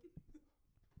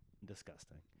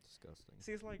 Disgusting.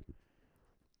 See, it's like,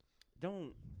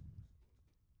 don't.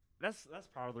 That's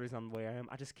part of the reason I'm the way I am.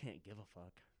 I just can't give a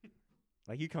fuck.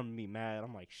 Like, you come to me mad,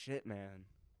 I'm like, shit, man.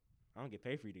 I don't get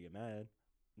paid for you to get mad.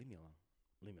 Leave me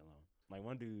alone. Like,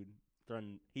 one dude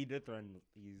he did threaten,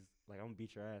 he's like, I'm gonna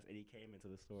beat your ass. And he came into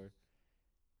the store.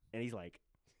 And he's like,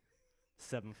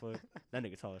 7 foot. That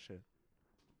nigga tall as shit.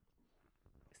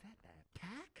 Is that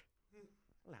pack?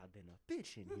 Loud than a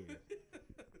bitch in here.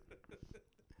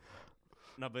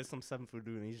 No, but it's some 7 foot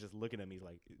dude, and he's just looking at me. He's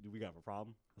like, "Do we got a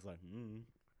problem?" I was like,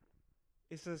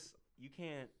 It's just you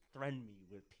can't threaten me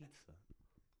with pizza.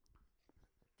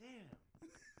 Damn,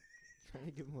 Trying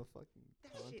to give him a fucking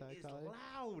that shit contact is high.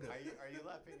 loud. Are you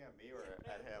laughing at me or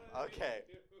at him? Okay.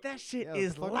 That shit Yeah, what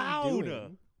is the fuck are you louder.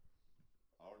 doing?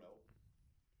 I don't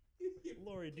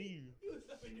know. Lori D.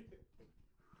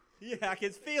 Yeah, I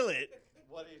can feel it.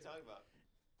 What are you talking about?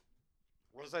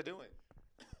 What was I doing?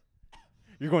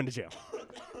 You're going to jail.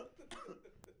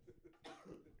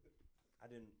 I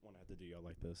didn't want to have to do y'all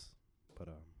like this, but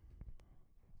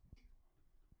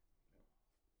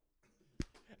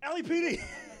LAPD,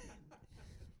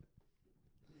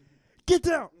 get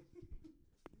down.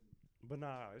 But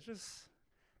nah, it's just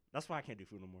that's why I can't do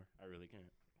food no more. I really can't,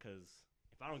 cause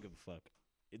if I don't give a fuck,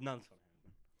 nothing's gonna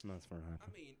happen. Nothing's gonna happen.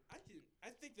 I mean, I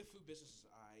think the food business is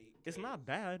It's not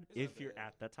bad It's if not you're bad.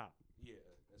 at the top. Yeah,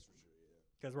 that's for sure.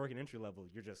 Yeah. Cause working entry level,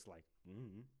 you're just like,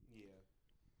 Yeah.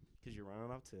 cause you're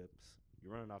running off tips.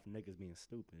 You're running off niggas being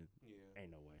stupid. Yeah. Ain't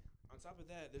no way. On top of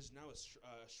that, there's now a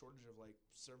shortage of like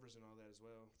servers and all that as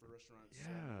well for restaurants. So,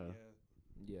 Yeah.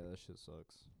 yeah. Yeah, that shit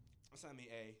sucks. So I mean,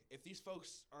 hey, if these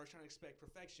folks are trying to expect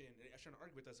perfection and are trying to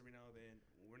argue with us every now and then,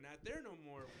 we're not there no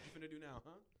more. What you finna do now,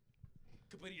 huh?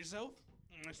 Complete it yourself?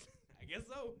 I guess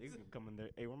so. Niggas can come in there.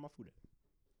 Hey, where my food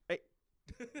at?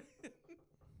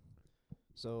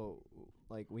 So,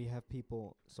 like, we have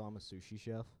people. So I'm a sushi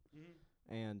chef,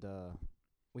 Mm-hmm. and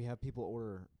we have people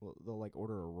order. Well, they'll like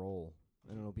order a roll,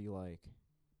 and it'll be like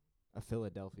a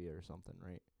Philadelphia or something,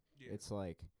 right? Yeah. It's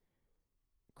like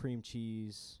cream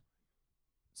cheese,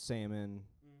 salmon,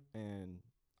 Mm. and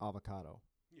avocado.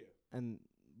 Yeah. And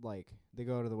like they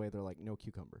go out of the way, they're like no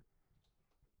cucumber.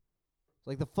 It's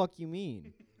like the fuck you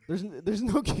mean? there's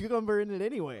no cucumber in it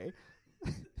anyway.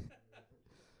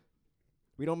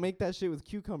 We don't make that shit with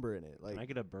cucumber in it. Can I Like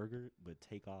get a burger, but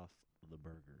take off the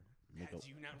burger? Yeah, Nigga, do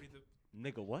you not read the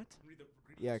nigga, what? ingredients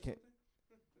Yeah, I or can't- something?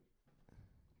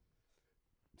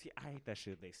 See, I hate that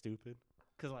shit. They stupid.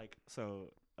 Cause like,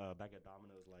 so back at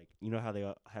Domino's, like, you know how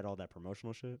they had all that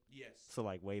promotional shit. Yes. So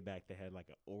like way back, they had like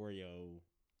an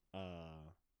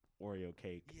Oreo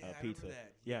cake Yeah, I pizza. remember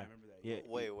that. Yeah. I remember that. Yeah.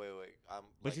 Wait.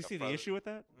 But you see the issue with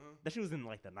that? Uh, That shit was in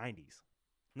like the 90s.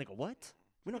 Nigga, what?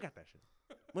 We don't got that shit.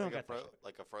 We don't got that shit.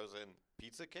 Like a frozen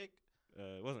pizza cake.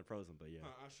 It wasn't frozen, but yeah.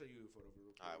 I'll show you a photo of it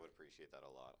real quick. I would appreciate that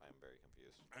a lot. I am very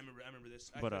confused. I remember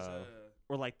this. But, 'cause,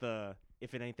 Or like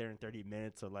if it ain't there in 30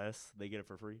 minutes or less, they get it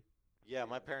for free. Yeah,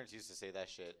 my parents used to say that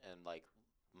shit, and like,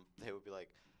 they would be like,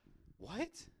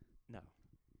 "What? No,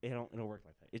 it don't work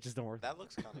like that. It just don't work. That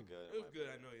looks kind of good." it was good.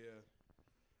 I know. Yeah.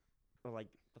 Or like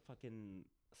the fucking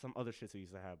some other shits we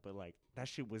used to have, but like that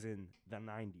shit was in the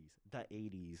 90s, the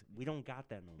 80s. We don't got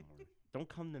that no more. Don't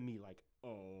come to me like,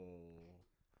 oh,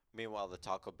 Meanwhile, the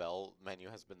Taco Bell menu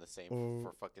has been the same Oh.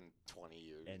 for fucking 20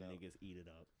 years. and now. niggas eat it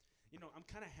up. You know, I'm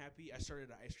kind of happy I started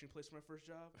an ice cream place for my first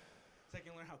job, so I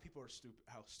can learn how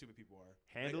stupid people are.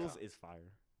 Handles Like, is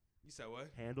fire. you said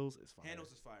what? Handles is fire.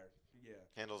 Handles is fire. Yeah.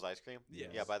 Handel's ice cream.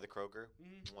 Yes. Yeah, by the Kroger.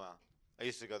 Mhm. Wow. I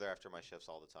used to go there after my shifts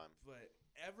all the time. But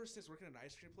ever since working at an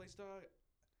ice cream place, dog,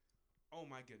 oh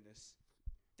my goodness,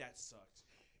 that sucked.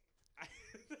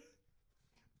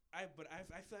 But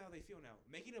I feel how they feel now.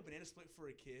 Making a banana split for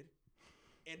a kid,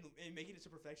 and making it to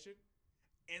perfection,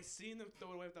 and seeing them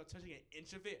throw it away without touching an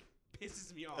inch of it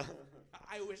pisses me off.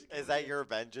 I wish. Is that your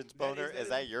vengeance boner? Is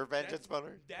that your vengeance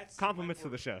boner? That's Compliments my to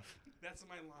the word. chef. That's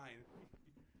my line.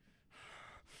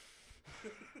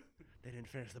 They didn't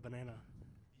finish the banana.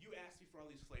 You asked me for all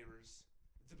these flavors,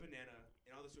 the banana,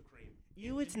 and all this whipped cream.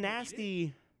 You, and it's you don't eat it?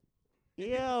 nasty.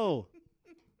 Ew.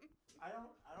 I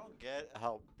don't get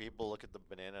how people look at the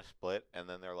banana split and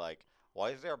then they're like,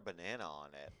 "Why is there a banana on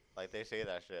it?" Like they say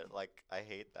that shit. Like I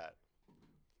hate that.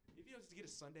 If you know, just get a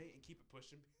sundae and keep it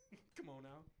pushing. Come on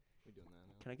now. We doing that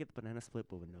now? Can I get the banana split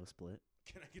but with no split?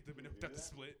 Can I get the banana without the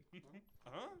split?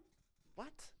 Huh?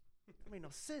 What? That made no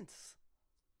sense.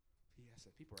 Yes,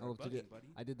 people are Oh, did bugging, it- buddy.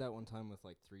 I did that one time with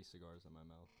like 3 cigars in my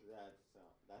mouth.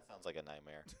 That sounds like a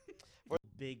nightmare.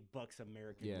 Big bucks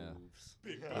American Yeah. moves.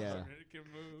 Big Yeah. American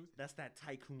moves. That's that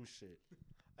tycoon shit.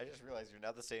 I just realized you're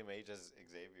now the same age as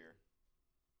Xavier.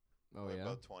 Oh We're yeah.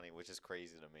 both 20, which is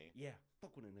crazy to me. Yeah,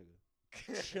 fuck with a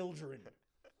nigga. Children.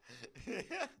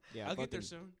 Yeah. I'll get there fucking-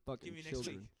 soon. Fucking Give me next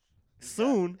children. week.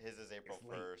 Soon. His is April It's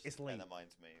late. 1st. It's late. And then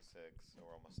mine's May 6th, so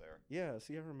we're almost there. Yeah,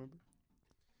 see, I remember.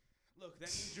 Look, that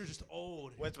means you're just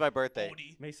old. When's my birthday?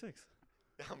 Oldie. May 6th.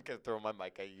 I'm gonna throw my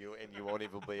mic at you, and you won't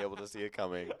even be able to see it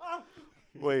coming.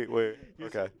 Wait.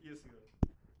 Okay.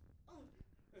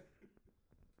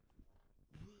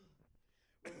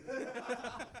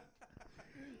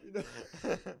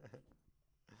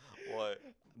 What?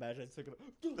 Imagine I took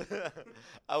it.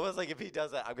 I was like, if he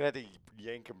does that, I'm gonna have to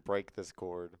yank and break this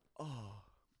cord. Oh.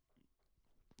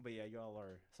 But yeah, y'all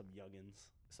are some youngins.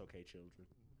 It's okay, children.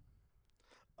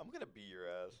 I'm gonna beat your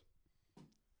ass. What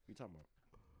you talking about?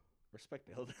 Respect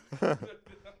the elder.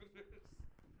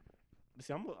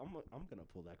 See, I'm gonna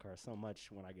pull that car so much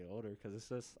when I get older because it's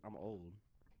just I'm old.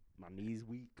 My knees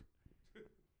weak.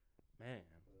 Man,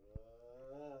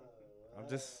 I'm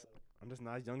just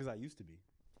not as young as I used to be.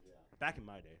 Back in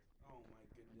my day. Oh my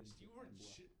goodness, you was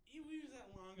that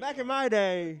long Back ago. in my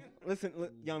day. Listen,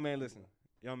 young man, listen.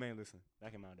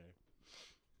 Back in my day,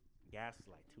 gas was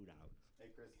like $2. Hey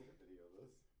Chris, get a video of this.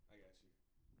 I got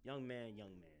you. Young man.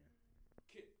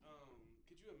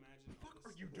 Could you imagine? What the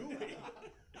fuck are you doing?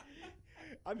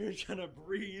 I'm here trying to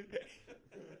breathe.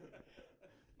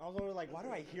 I was wondering, like, why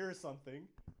do I hear something?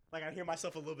 Like, I hear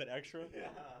myself a little bit extra. Yeah.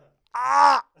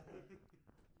 Ah!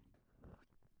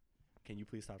 Can you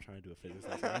please stop trying to do a physics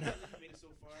lesson right now? We made it so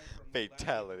far from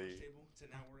Fatality. laughing at the lunch table to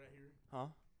now we're at here. Huh?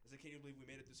 I said, can you believe we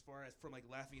made it this far? As from like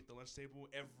laughing at the lunch table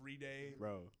every day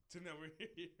Bro, to now we're here.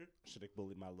 should have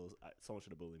bullied my little. Someone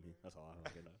should have bullied me. That's all I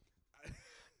fucking know.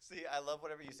 See, I love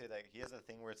whenever you say that. He has a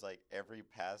thing where it's like every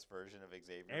past version of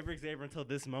Xavier. Every Xavier until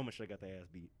this moment should have got their ass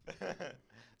beat.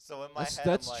 So in my head,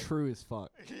 That's I'm like, true as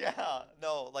fuck. Yeah,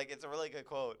 no, like it's a really good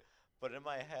quote. But in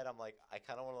my head, I'm like, I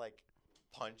kind of want to like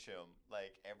punch him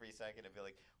like every second and be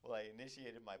like, well, I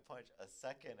initiated my punch a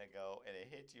second ago and it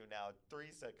hit you now 3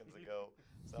 seconds ago.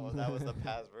 So that was the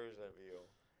past version of you.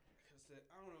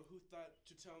 I don't know who thought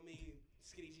to tell me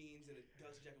skinny jeans and a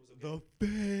Galaxy jacket was okay. The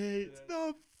fits.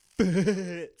 Yeah. The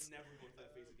fits. Never go to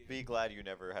that phase again. Be glad you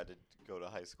never had to go to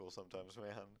high school sometimes,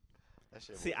 man. That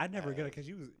shit See, was I never get it ass. because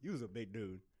you was a big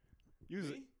dude. You was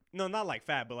Me? no, not like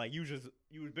fat, but like you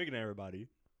was bigger than everybody.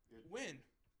 When?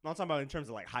 No, I'm talking about in terms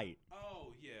of like height.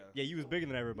 Oh yeah. Yeah, you was bigger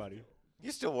than everybody.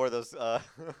 You still wore those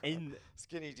And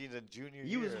skinny jeans in junior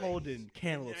you year. was holding And then I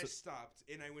cantaloupes. stopped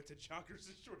and I went to joggers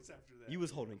and shorts after that. You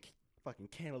was holding fucking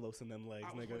cantaloupes in them legs,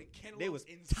 I was nigga. holding They was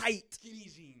cantaloupes in tight. skinny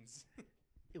jeans.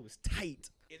 It was tight.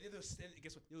 And then those, and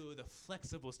guess what? They were the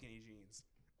flexible skinny jeans.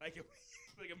 I can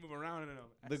move around in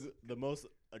them. The most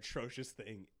atrocious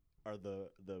thing are the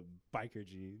biker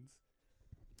jeans.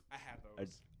 I had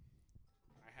those.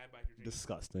 I had biker jeans.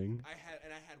 Disgusting. I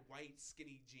had white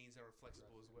skinny jeans that were flexible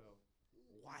as well.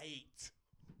 White.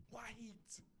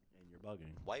 And you're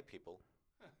bugging. White people.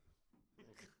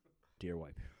 Dear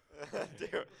white.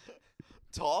 Dear.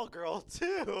 Tall girl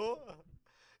too.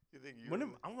 You think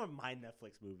you? I want my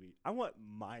Netflix movie. I want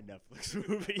my Netflix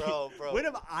movie. Bro. When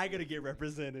am I gonna get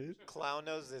represented? Clown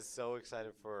Nose is so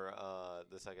excited for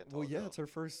the second. Well, tall yeah, girl. it's her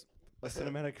first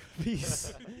cinematic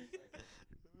piece.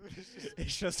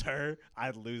 It's just her.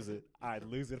 I'd lose it. I'd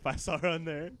lose it if I saw her on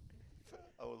there.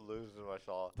 I would lose if I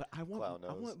saw. But I want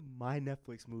my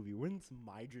Netflix movie. When's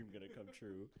my dream gonna come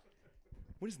true?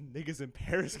 When is Niggas in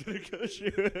Paris gonna come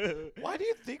true? Why do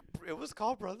you think it was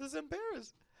called Brothers in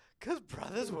Paris? Because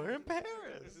brothers were in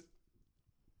Paris.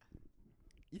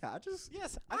 Yeah,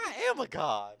 Yes, I am a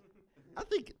god. I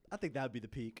think that would be the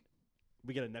peak.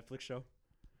 We get a Netflix show.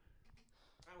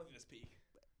 I don't think that's peak.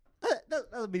 That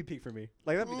would be peak for me.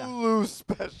 Like that'd be that. Hulu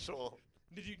special.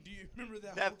 Do you remember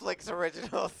that? Netflix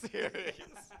original series.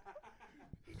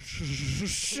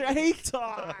 Shake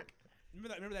talk.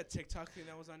 Remember that TikTok thing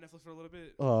that was on Netflix for a little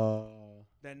bit?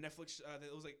 That Netflix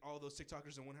that was like all those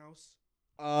TikTokers in one house.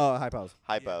 Hype house.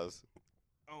 Hype Yeah. house.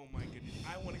 Oh my goodness!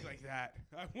 I want to be like that.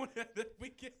 I want that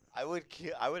weekend. I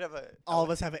would have a. All of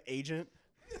us have an agent.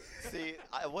 See,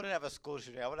 I wouldn't have a school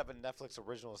shooting. I would have a Netflix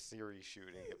original series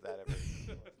shooting if that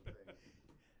ever.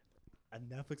 A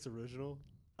Netflix original,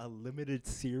 a limited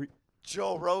series.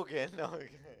 Joe Rogan. No, okay.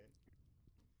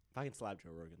 If I can slap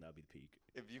Joe Rogan, that would be the peak.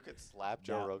 If you could slap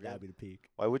Joe Rogan, That would be the peak.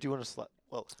 why would you want to slap?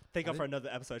 Well, Take off for another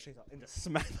episode of Shake Talk and just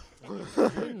smack him. I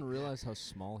didn't realize how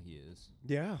small he is.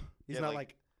 Yeah. He's Yeah, not like,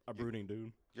 like a brooding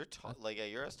dude. you're tall. Like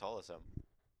you're as tall as him.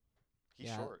 He's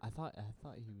yeah, short. I thought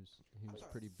he was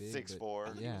pretty big. 6'4". but-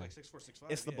 I think Yeah, he was like 6'4",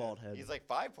 6'5". It's the yeah. bald head. He's like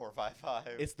 5'4", 5'5".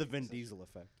 It's the Vin Diesel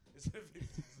effect.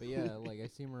 but yeah, like I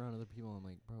see him around other people. I'm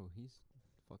like, bro, he's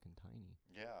fucking tiny.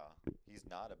 Yeah, he's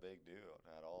not a big dude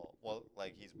at all. Well,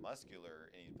 like he's muscular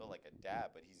and he's built like a dad,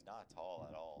 but he's not tall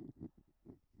at all.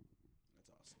 That's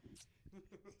awesome.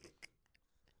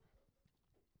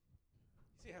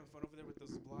 See, having fun over there with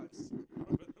those blocks.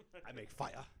 I make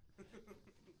fire.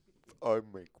 I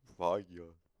make fire.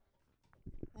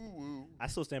 Ooh. I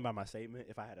still stand by my statement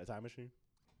if I had a time machine.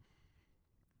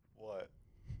 What?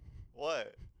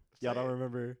 What? Y'all Say don't it.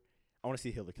 remember? I want to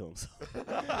see Hitler kill himself.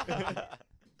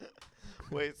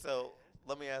 Wait, so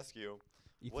let me ask you.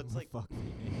 Ethan What's would like- fuck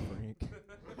me, Anne Frank?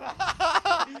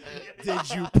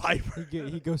 Did you, Piper?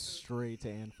 he goes straight to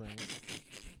Anne Frank.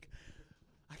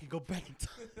 I can go back in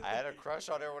time. I had a crush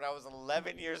on her when I was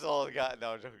 11 years old. God,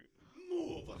 no, I'm joking.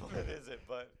 What is it?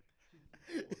 But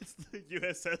It's the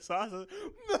USS Awesome.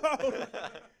 No!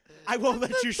 I won't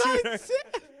let you shoot her.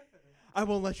 I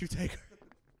won't let you take her.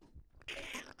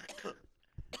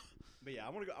 But yeah, I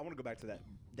want to go back to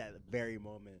that very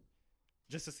moment,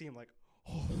 just to see him like,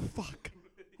 oh fuck,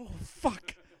 oh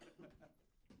fuck.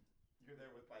 you're there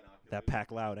with binoculars. That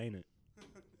pack loud, ain't it?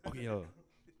 Oh yeah.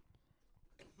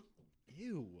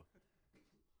 Ew.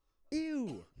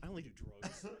 Ew. I only do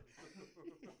drugs.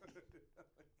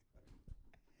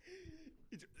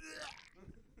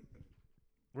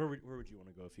 Where would you want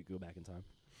to go if you could go back in time?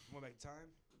 Going back in time.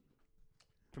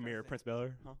 Premiere think. Prince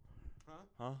Bel-Air? Huh?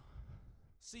 Huh?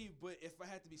 See, but if I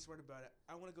had to be smart about it,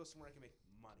 I want to go somewhere I can make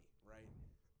money, right?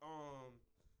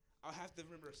 I'll have to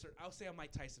remember I'll say a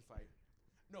Mike Tyson fight.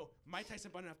 No, Mike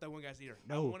Tyson fighting off that one guy's ear.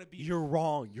 I No, want to be. you're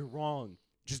wrong. You're wrong.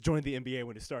 Just join the NBA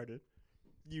when it started.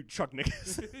 You truck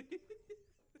niggas.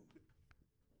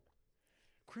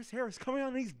 Chris Harris coming on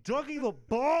and he's dunking the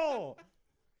ball.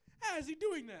 How is he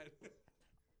doing that?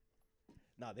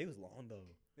 Nah, they was long though.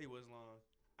 He was long.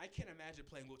 I can't imagine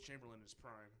playing Wilt Chamberlain in his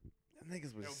prime. Them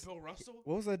niggas Yo, was. Bill Russell?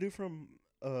 What was that dude from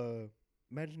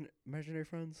Imaginary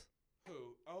Friends? Who?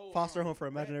 Oh, Foster Home for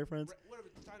Imaginary Friends? Whatever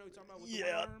title you talking about with Yeah.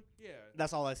 the arm? Yeah.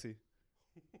 That's all I see.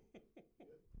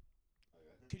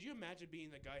 Could you imagine being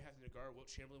the guy having to guard Wilt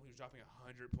Chamberlain when he was dropping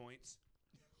 100 points?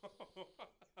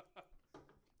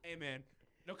 Hey, man.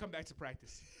 Don't come back to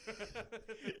practice.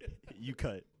 You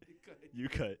cut. You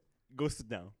cut. Go sit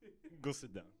down. Go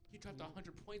sit down. He dropped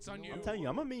 100 points on you. I'm telling you,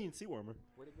 I'm a mean sea warmer.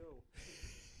 Where'd it go?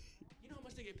 You know how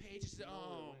much they get paid just to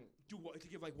to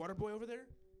give like water boy over there?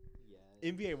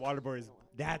 Yeah. NBA waterboarders,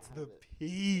 that's the They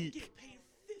peak. get paid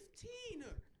 15.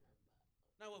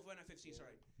 No, well, not 15. Sorry,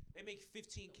 they make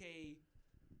 15K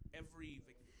every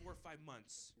like 4 or 5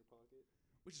 months,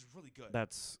 which is really good.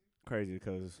 That's crazy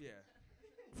because Yeah,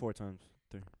 4 times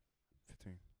 3,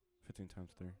 15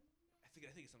 times 3. I think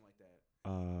it's something like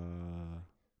that.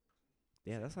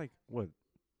 Yeah, that's like what,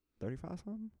 35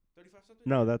 something? 35 something?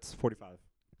 No, that's 45.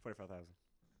 45,000.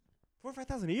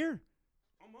 45,000 a year?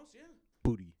 Almost, yeah.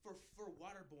 Booty. For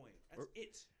water boy. That's Or-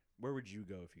 it. Where would you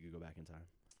go if you could go back in time?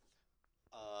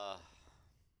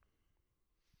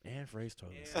 And phrase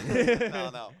toilets. Yeah.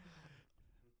 No.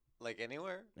 Like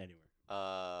anywhere?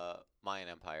 Anywhere. Mayan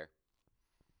Empire.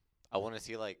 I want to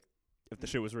see like If the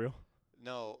shit was real.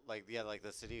 no, like like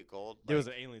the City of Gold. There was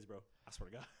like, aliens, bro. I swear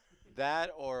to God. that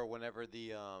or whenever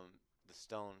the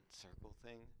stone circle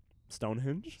thing.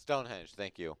 Stonehenge? Stonehenge,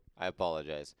 thank you. I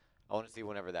apologize. I want to see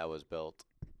whenever that was built.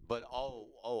 But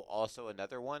also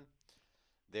another one.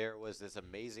 There was this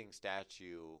amazing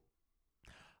statue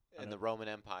in the Roman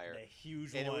Empire. The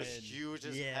huge And one. it was huge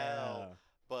as hell.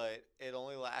 But it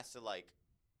only lasted like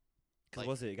Because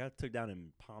was it got took down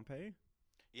in Pompeii?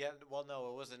 yeah, well no,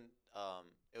 it wasn't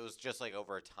it was just like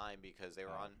over a time because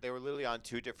they were literally on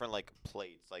two different like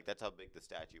plates. Like that's how big the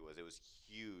statue was. It was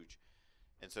huge.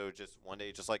 And so just one day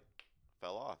it just like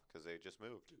fell off cuz they just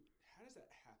moved. Dude, how does that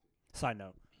happen? Side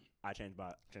note, I changed my.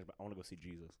 I want to go see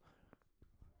Jesus.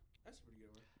 That's pretty good,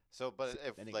 right? So but That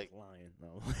if nigga's like lying,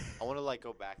 no. I want to like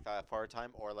go back that far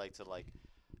time or like to like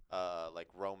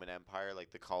Roman Empire,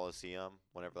 like the Colosseum,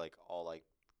 whenever like all like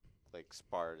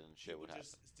Spartan shit would happen.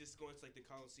 Just going to like the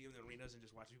Coliseum, the arenas, and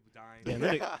just watching people dying.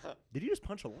 Damn, did you just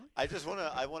punch a lion? I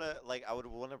would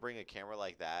want to bring a camera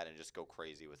like that and just go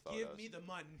crazy with photos. Give me the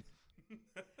money.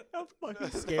 How fucking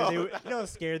scared they would. You know how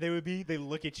scared they would be? They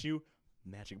look at you,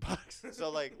 magic box. So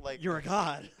like You're a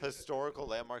god. historical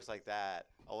landmarks like that.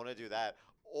 I want to do that,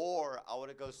 or I want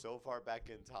to go so far back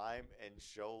in time and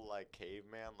show like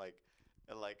caveman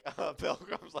and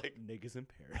pilgrims like. Niggas in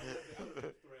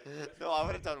Paris. No, I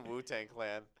would have done Wu-Tang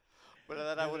Clan. But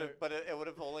then I would have, it would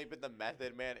have only been the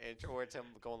Method Man intro where it's him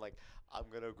going like, I'm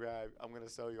gonna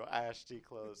sell you Ashley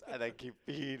clothes, and then keep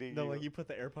feeding No, you. like you put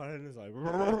the AirPod in, it's like.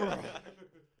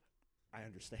 I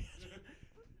understand.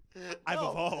 I've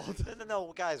No. evolved.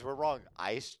 No, guys, we're wrong.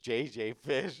 Ice JJ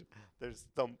Fish. There's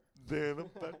something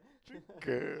about you,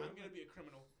 girl. I'm gonna be a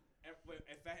criminal.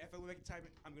 If I go back in time,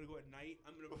 I'm gonna go at night.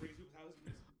 I'm gonna bring people's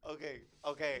houses. Okay.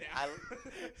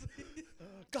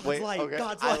 God's Wait, light. okay.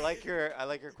 God's I light.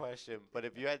 like your question, but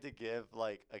if you had to give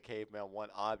like a caveman one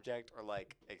object or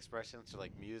like expressions or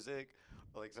like music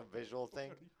or like some visual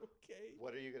thing, Okay.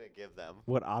 what are you gonna give them?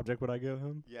 What object would I give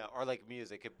him? Yeah, or like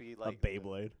music. It'd be like a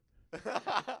Beyblade.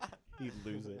 He'd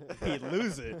lose it. He'd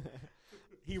lose it.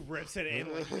 He rips it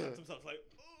in like he cuts himself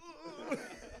like.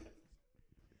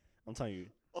 I'm telling you.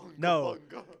 Unga No.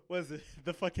 bunga. What is it?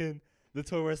 The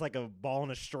toy where it's like a ball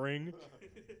and a string.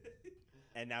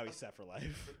 And now he's set for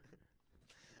life.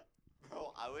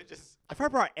 Bro, I would just. If I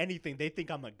brought anything, they think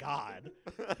I'm a god.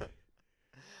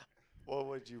 What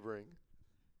would you bring?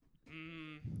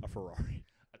 A Ferrari.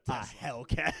 A A Tesla.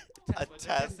 Hellcat. A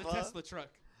Tesla? Tesla truck.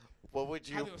 What would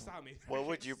you? Javier stop me. What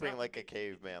would you bring like a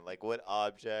caveman? Like what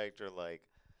object or like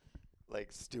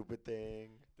stupid thing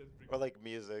or like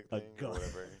music A thing gun. or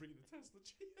whatever? Bring the Tesla.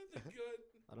 Gee, that's good.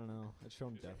 I don't know. I'd show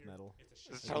him death metal. It's a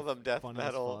Just shit. show them death Fun as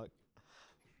metal,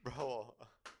 fuck. bro.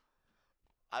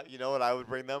 You know what I would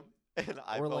bring them? An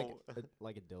iPhone. Or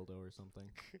like a dildo or something.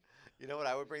 You know what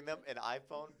I would bring them? An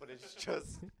iPhone, but it's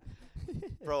just,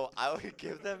 bro. I would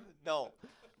give them no.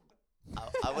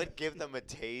 I would give them a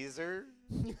taser,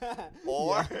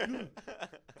 or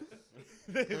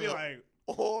They'd be like,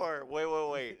 or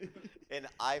wait, an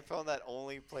iPhone that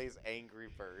only plays Angry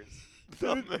Birds.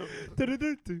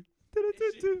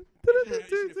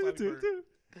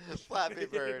 Flappy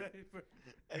Bird,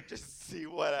 and just see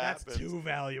what that's happens. too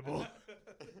valuable.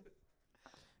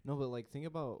 No, but like think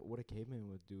about what a caveman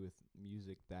would do with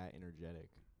music that energetic.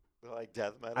 Like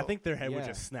death metal. I think their head would Yeah.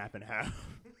 just snap in half.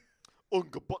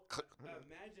 Unga buck.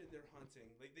 Imagine they're hunting.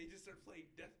 Like they just start playing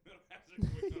death metal as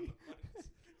they're going on the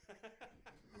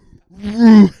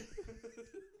hunt.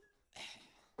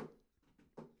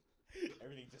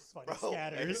 Everything just fucking Bro,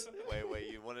 scatters.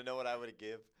 wait. You want to know what I would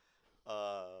give?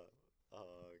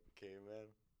 Caveman.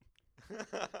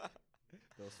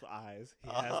 Those eyes. He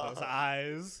has those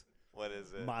eyes. What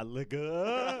is it? My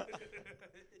liquor.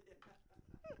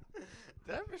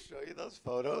 Did I ever show you those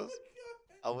photos?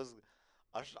 I'll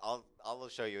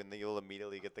show you, and then you'll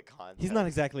immediately get the context. He's not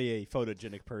exactly a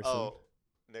photogenic person. Oh,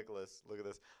 Nicholas, look at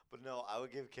this. But no, I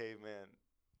would give Caveman.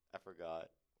 I forgot.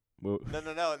 Well, No.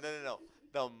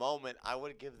 The moment I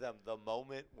would give them the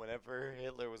moment whenever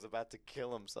Hitler was about to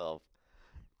kill himself,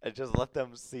 and just let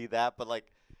them see that. But like,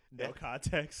 no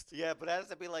context. yeah, but it has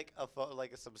to be like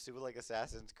like some stupid like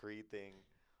Assassin's Creed thing,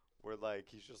 where like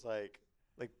he's just like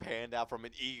panned out from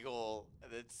an eagle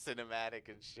and then cinematic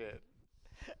and shit,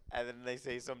 and then they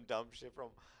say some dumb shit from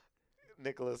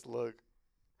Nicholas. Look,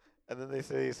 And then they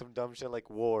say some dumb shit like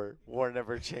war. War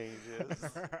never changes.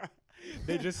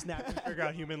 They just snap and figure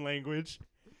out human language.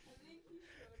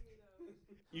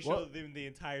 You show them the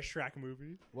entire Shrek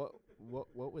movie. What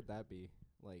would that be?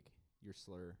 Like your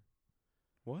slur?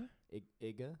 What?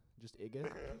 Iga? Just Iga?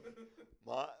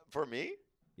 For me?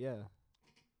 Yeah.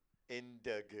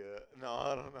 Indiga. No,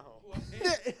 I don't know.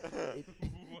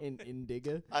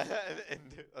 Indiga?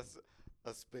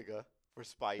 A spiga for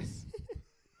spice.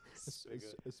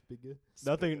 A spiga?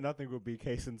 Nothing would be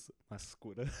Cason's my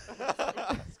squidder.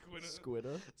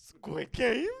 Squidda? Squid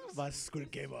Games? My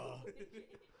squid gamer.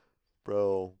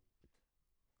 Bro.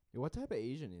 What type of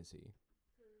Asian is he?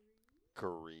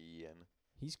 Korean.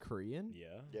 He's Korean?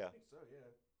 Yeah. Yeah. So yeah.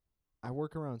 I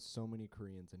work around so many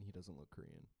Koreans and he doesn't look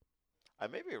Korean. I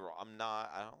may be wrong. I'm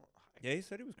not. I don't. Yeah, he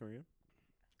said he was Korean.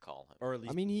 Call him. Or at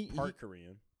least I mean, he part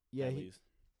Korean. yeah, at he, least.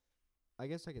 I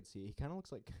guess I could see. He kind of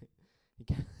looks like he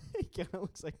kind of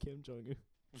looks like Kim Jong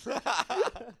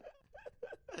Un.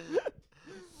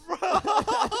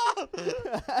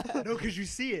 No, because you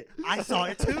see it. I saw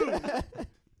it too.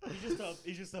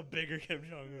 He's just a bigger Kim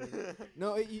Jong Un.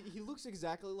 No, he looks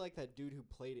exactly like that dude who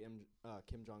played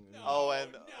Kim Jong Un. Oh,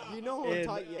 and You know who I'm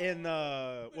talking In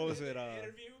what was it?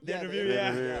 Interview? The Yeah, interview. the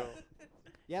Yeah. interview.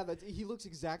 Yeah, he looks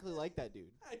exactly like that dude.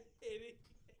 I hate it.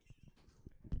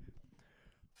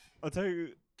 I'll tell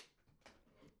you.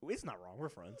 It's not wrong. We're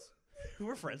friends.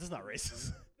 We're friends. It's not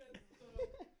racist.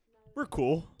 We're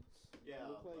cool. yeah.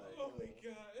 Oh my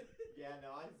god. Yeah,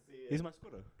 no, I see it. He's my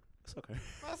squidder. It's okay.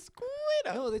 My squid.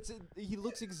 No, he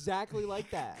looks exactly like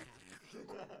that.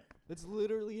 That's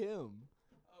literally him.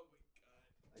 Oh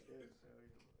my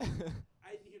god.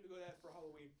 I need him to go that for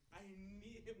Halloween. I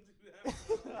need him to do that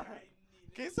for Halloween. I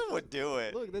need it. Kason would do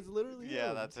it. Look, that's literally him.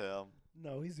 Yeah, that's him.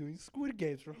 No, he's doing Squid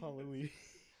Games for Halloween.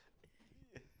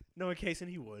 No, in Casey,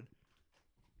 he would.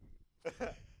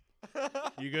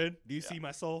 You good? Do you see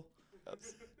my soul?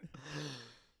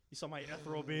 You saw my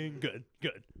ethereal being? Good,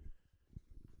 good.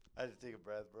 I had to take a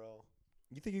breath, bro.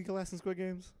 You think you can last in Squid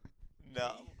Games?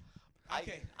 No.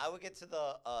 Okay. I would get to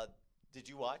the did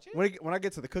you watch it? When I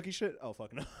get to the cookie shit, oh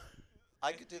fuck no.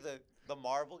 I could do the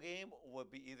marble game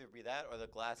would be either that or the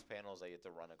glass panels that you have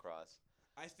to run across.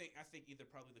 I think either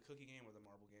probably the cookie game or the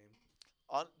marble game.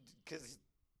 Cuz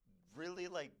really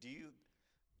like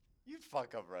you'd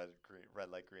fuck up red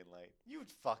light green light.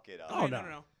 You'd fuck it up. Oh, no, no.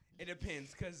 no. It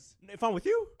depends, cause If I'm with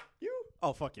you,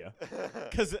 oh fuck yeah.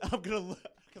 Cause I'm gonna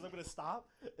stop.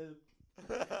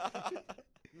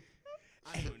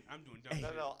 I'm doing dumb No,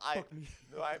 shit. no, Fuck me.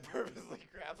 I purposely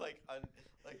grabbed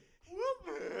whoop.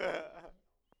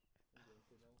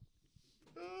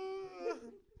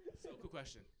 So, cool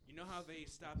question. You know how they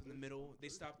stopped in the middle? They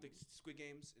stopped the Squid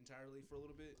Games entirely for a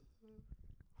little bit.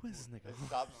 Who is this nigga? They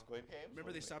stopped Squid Games.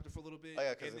 Remember they stopped it for a little bit, Oh,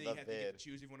 yeah, 'cause and of then you the had to get vid. to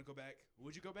choose if you want to go back.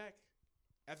 Would you go back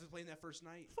after playing that first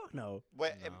night? Fuck no.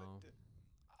 Wait, No.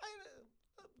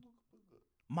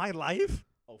 My life?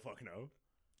 Oh fuck no.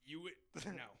 You would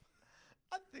no.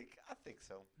 I think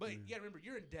so. But you gotta remember,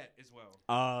 you're in debt as well.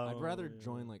 I'd rather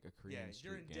join like a Korean Yeah,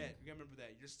 you're in street gang. debt. You gotta remember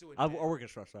that. You're still in I'll debt. work in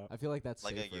stress out. I feel like that's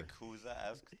Like safer. a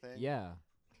Yakuza-esque thing. Yeah.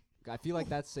 I feel like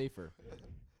that's safer.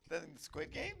 Then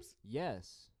Squid Games.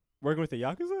 Yes. Working with the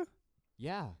Yakuza?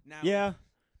 Yeah. Now, Yeah.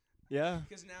 Yeah.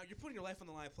 Because now you're putting your life on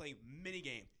the line playing mini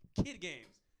games, kid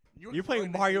games. You're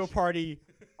playing Mario Party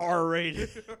R-rated.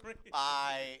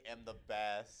 I am the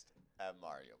best at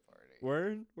Mario Party.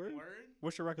 Word? Word?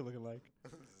 What's your record looking like?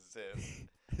 Zip.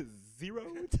 0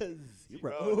 to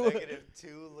 0.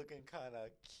 -2 looking kind of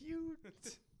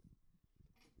cute.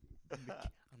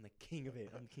 I'm the king of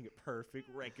it. I'm the king of perfect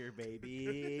record,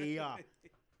 baby. Yeah.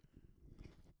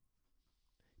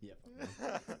 Yeah.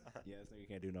 Yes, no, you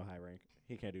can't do no high rank.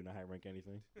 He can't do no high rank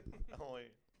anything. Oh,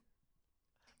 wait.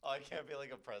 Oh, I can't be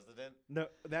like a president. No,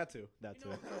 that too. That You too.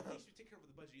 know, I don't think you should take care of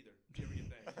the budget either. Do you ever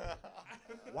get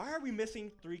that? Why are we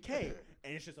missing 3K?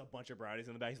 And it's just a bunch of brownies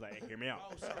in the back. He's like, hey, hear me out.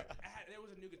 Oh, sorry. There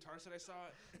was a new guitar set I saw.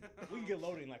 We can get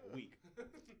loaded in like a week.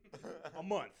 A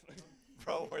month.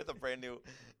 Bro, we're the brand new.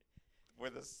 We're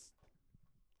the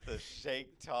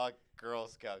Shake Talk Girl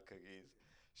Scout cookies.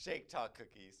 Shake Talk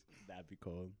cookies. That'd be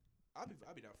cool. I'll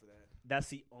be down for that. That's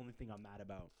the only thing I'm mad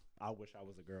about. I wish I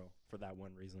was a girl for that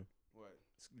one reason. What?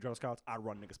 Girl Scouts, I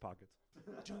run niggas' pockets.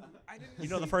 Dude, I didn't. You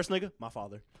know the first nigga? My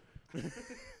father. I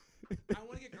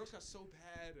want to get Girl Scouts so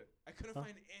bad. I couldn't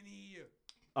find any.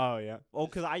 Oh, yeah. Oh,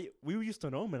 because we used to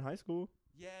know them in high school.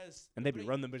 Yes. And they'd be But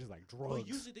running them bitches like Well, drugs.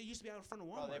 usually they used to be out in front of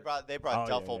Bro, Walmart. they brought Oh, yeah,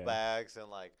 duffel yeah. bags and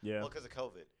like. Yeah. Well, because of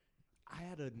COVID. I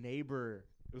had a neighbor.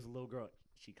 It was a little girl.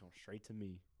 She come straight to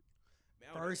me. Man,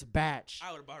 I would've- First batch.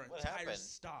 I would have bought her What entire happened?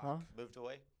 stock. Huh? Moved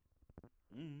away.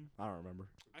 I don't remember.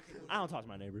 could I don't talk to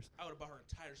my neighbors. I would have bought her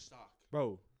entire stock.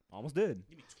 Bro, almost did.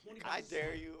 Give me 20. I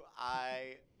dare you.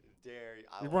 I dare you.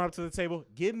 You run up to the table.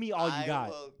 Give me all you got. I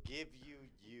will give you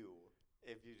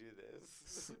if you do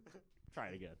this. Try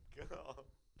it again. Go.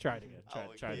 Try it again. I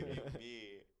will Try it give again. you me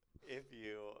if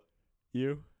you.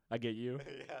 You? I get you.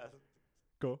 Yeah.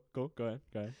 Go ahead.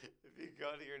 If you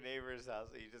go to your neighbor's house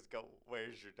and you just go,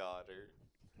 "Where's your daughter?"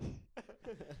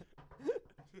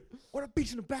 What a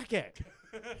beach in the back at?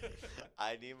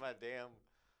 I need my damn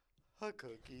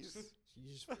cookies. You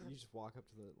just walk up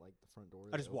to the front door.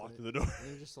 I just walk through the door. And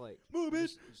you're just like, Move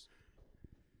it.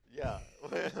 Yeah.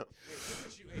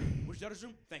 Which daughter's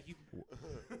room? Thank you.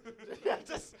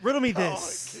 Just Riddle me go.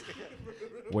 this.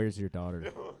 where's your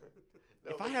daughter?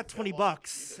 If I had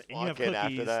 $20 and you have walk in after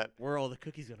cookies, that. where are all the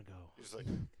cookies gonna go? You're just like,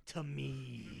 To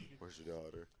me. "Where's your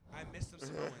daughter?" I missed them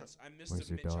Samoans. I missed Where's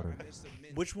the your mint. daughter? I missed the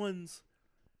mint. Which ones?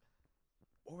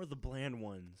 What were the bland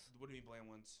ones? What do you mean bland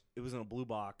ones? It was in a blue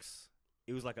box.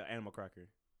 It was like an animal cracker.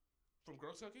 From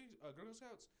Girl Scouts? Girl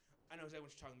Scouts? I know exactly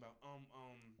what you're talking about.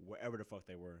 Wherever the fuck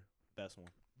they were. Best one.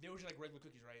 They were just like regular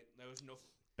cookies, right? There was no.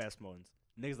 Best ones.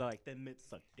 Niggas are like, Thin Mints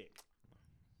suck dick.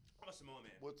 I'm a Samoa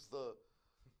man. What's the?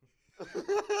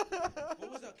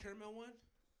 What was that caramel one?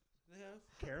 They have.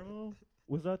 Caramel?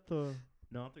 Was that the...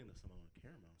 No, I'm thinking the Samoan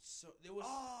caramel. So there was.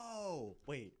 Oh!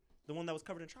 Wait. The one that was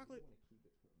covered in chocolate?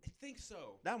 I think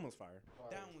so. That one was fire.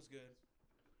 That one was good.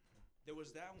 There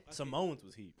was that one. Samoans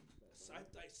was heat.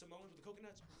 Samoans with the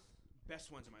coconuts,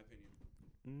 best ones in my opinion.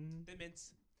 Mm. The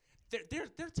mints,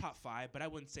 they're top 5, but I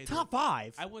wouldn't say Top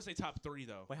 5? I wouldn't say top 3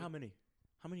 though. Wait, how many?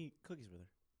 How many cookies were there?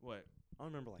 What? I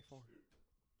don't remember, like 4.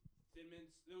 Thin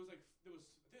mints. There was 6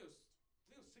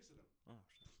 of them. Oh.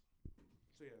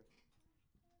 So yeah.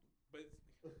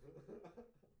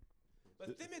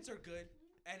 But Thin mints are good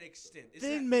at extent. It's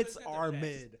Thin not- Mints it's not the are best.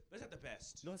 mid. But it's not the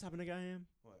best. You know what's happening to I am?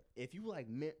 What? If you like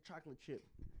mint chocolate chip,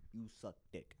 you suck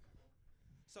dick.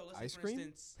 So let's Ice say for cream?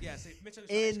 instance, yeah, say mint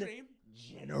chocolate In ice cream.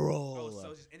 general. Oh,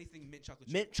 so just anything mint chocolate.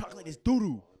 chip. Mint chocolate is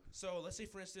doo-doo. So let's say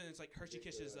for instance, like Hershey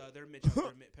Kisses, they're mint chocolate,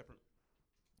 they're mint pepper.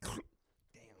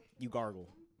 Damn. You gargle.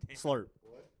 Damn. Slurp.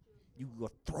 You your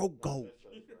throat go.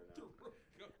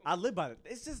 I live by it.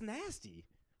 It's just nasty.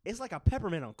 It's like a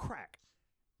peppermint on crack.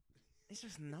 It's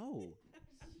just no.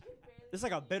 It's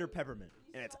like a bitter peppermint,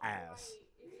 and it's ass.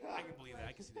 I can believe that.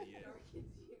 I can see that. Yeah.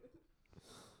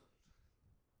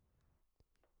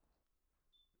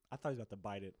 I thought he was about to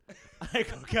bite it. I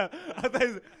thought he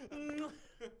was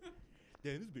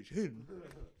damn, this bitch hidden.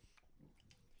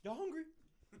 Y'all hungry?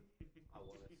 I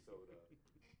want a soda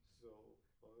so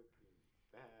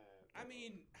fucking bad. I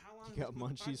mean, how long? You got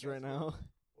munchies right now?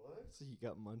 What? So you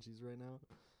got munchies right now?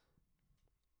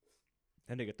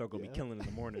 That nigga throat gonna be Yeah. killing in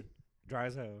the morning. Dry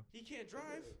as hell. He can't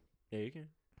drive. Yeah, you can.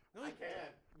 No, I he can't.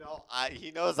 No,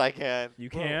 he knows I can. You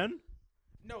Bro, can?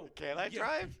 No. Can I Yeah.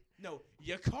 drive? No,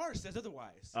 your car says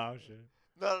otherwise. Oh shit.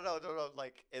 No.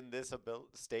 Like in this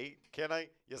state, can I?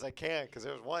 Yes, I can. Because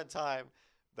there was one time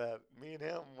that me and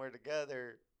him were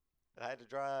together, and I had to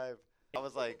drive. I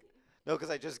was like, no, because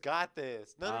I just got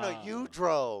this. No, you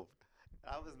drove.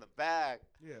 I was in the back,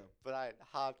 Yeah. but I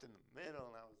hopped in the middle,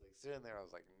 and I was like sitting there. I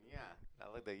was like, yeah. And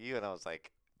I looked at you, and I was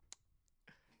like,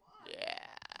 yeah.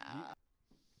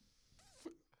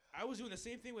 I was doing the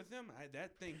same thing with them.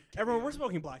 That thing. kept Everyone, me we're on.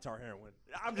 smoking black tar heroin.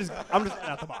 I'm just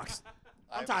out the box.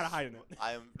 I'm tired of hiding it.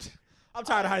 I'm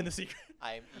tired of hiding the secret.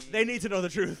 I'm. They need to know the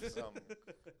truth. Some,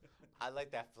 I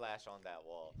like that flash on that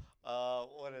wall.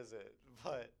 What is it?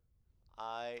 But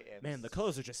I am. Man, the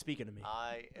colors are just speaking to me.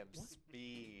 I am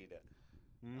Speed.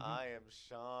 Mhm. I am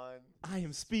Sean. I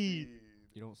am Speed.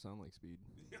 You don't sound like Speed.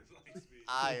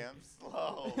 I am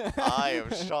slow. I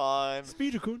am Sean.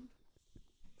 Speed-kun.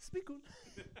 Speed-kun.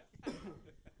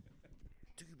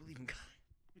 Do you believe in God?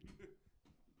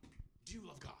 Do you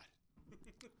love God?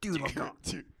 Do you love God?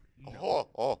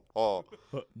 Oh.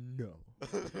 No.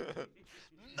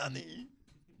 Nani?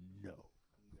 No.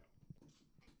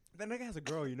 That nigga has a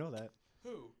girl, you know that.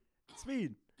 Who?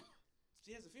 Speed.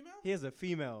 She has a female? He has a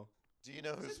female. Do you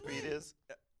know who Since Speed when? is?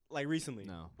 Like recently.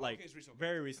 No. Like Okay, it's recent.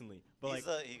 very recently. But He's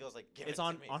like he goes like, give it's it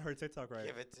on to me. on her TikTok, right?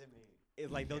 Give it to me.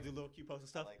 It's like they'll do little cute posts and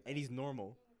stuff, like and that. he's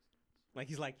normal. Like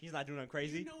he's not doing nothing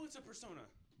crazy. You know it's a persona.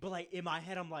 But like in my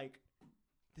head, I'm like,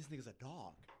 this nigga's a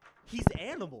dog. He's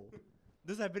animal.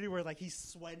 There's that video where like he's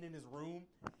sweating in his room.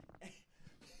 I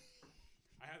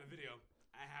have the video.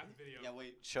 Yeah,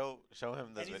 wait. Show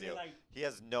him this And he's video. like- He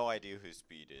has no idea who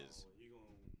Speed is. Oh, you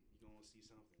gonna see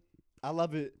something. I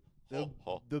love it. The,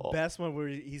 Ho, the ho. best one where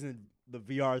he's in the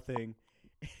VR thing.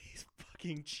 And he's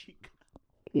fucking cheek.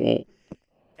 And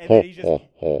then he just Are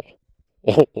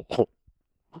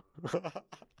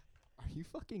you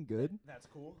fucking good? That's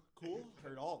cool. Cool.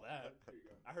 Heard all that.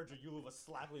 I heard your Yula was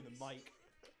slapping the mic.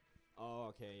 Oh,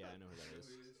 okay. Yeah, I know who that is.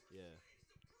 Yeah.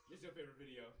 This is your favorite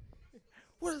video.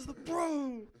 What is the bro?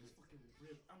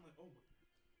 I'm like, oh my.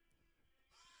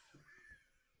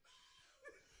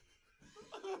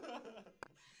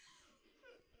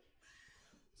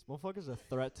 This motherfucker's a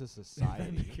threat to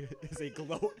society. Is a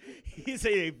glow. He's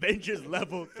a Avengers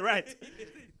level threat.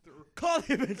 Call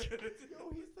the Avengers.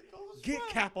 Get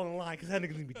Cap on the line because that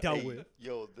nigga's gonna be dealt with.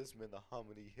 Yo, this man the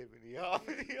hominy hippity.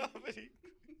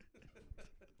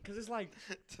 Because it's like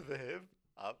To the hip.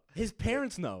 Up. his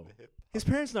parents know. The hip. His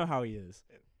parents know how he is.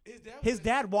 His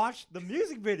dad watched the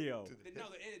music video. To the hip. No,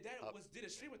 the dad did a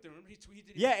stream with them. Remember, he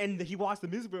did. Yeah, and he watched the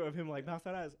music video of him like bounce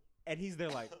that ass, and he's there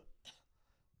like,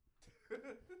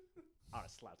 I'd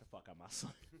slap the fuck out my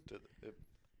son. To the hip.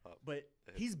 Up. But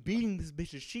he's beating this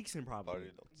bitch's cheeks in probably. Party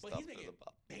don't But stop he's to making the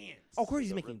bop. bands. Of course he's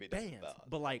The making ribbit is bands, bad.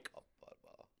 but like, Up, up,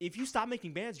 up. if you stop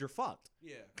making bands, you're fucked.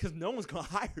 Yeah. Because no one's gonna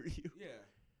hire you. Yeah.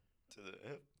 To the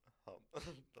hip. Up.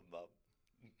 The bop.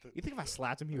 You think if I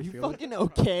slapped him, he Are would you feel it? fucking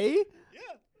okay? Yeah.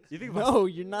 You think if I No,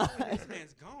 you're not. This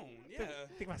man's gone. Yeah.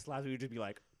 think if I slapped him, he would just be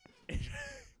like, So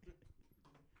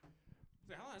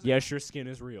how long is yes, your skin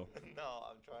is real. No,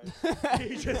 I'm trying.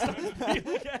 He just starts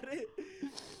feeling at it.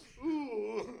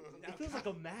 Ooh. Now, It feels like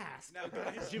a mask. Now,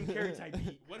 guys, Jim Carrey type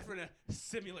beat. What if we're in a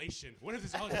simulation? What if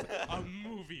this is all just a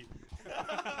movie?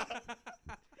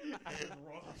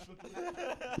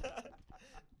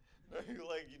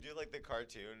 You do like the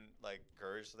cartoon like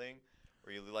Courage thing,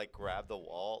 where you like grab the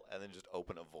wall and then just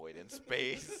open a void in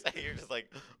space, and you're just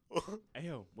like, Hey,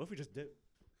 yo, what if we just did?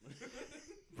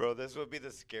 bro, this would be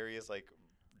the scariest like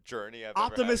journey I've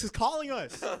Optimus is calling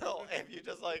us. ever had. No, if you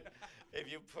just like,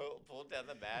 if you pulled down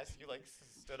the mask, you like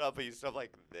stood up, and you stood up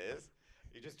like this.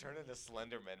 You just turn into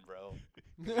Slenderman, bro.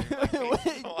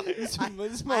 Wait, this I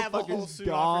have a whole motherfucker's suit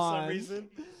on for some gone. reason.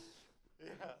 Yeah,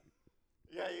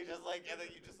 yeah. You just like, and then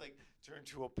you just like turn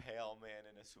to a pale man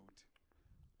in a suit,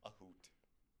 a hoot.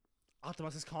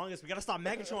 Optimus is calling us. We gotta stop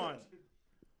Megatron.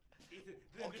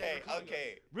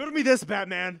 Okay. Riddle me this,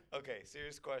 Batman. Okay,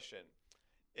 serious question.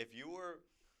 If you were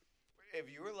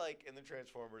like in the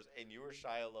Transformers and you were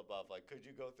Shia LaBeouf, like could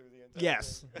you go through the entire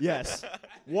Yes, thing? yes.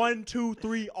 1, 2,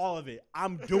 3, all of it.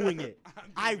 I'm doing it.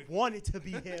 I want it to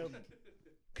be him.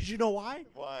 Cause you know why?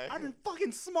 Why? I've been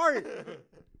fucking smart.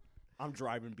 I'm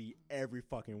driving B every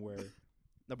fucking where.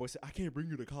 That boy said, I can't bring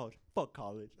you to college. Fuck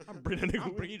college. I'm bringing a nigga I'll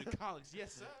with bring me. you to college.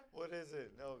 Yes, sir. What is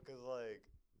it? No, cause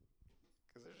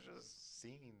there's just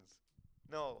scenes.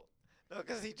 No,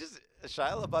 cause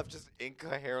Shia LaBeouf just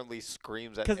incoherently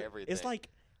screams at Cause everything. it's like,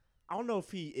 I don't know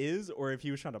if he is or if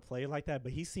he was trying to play it like that,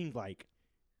 but he seemed like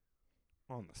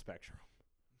on the spectrum.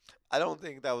 I don't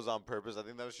think that was on purpose. I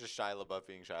think that was just Shia LaBeouf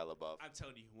being Shia LaBeouf. I'm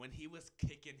telling you, when he was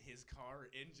kicking his car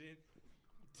engine,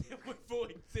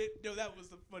 no, that was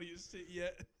the funniest shit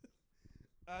yet.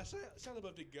 Shia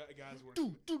LaBeouf did God's work.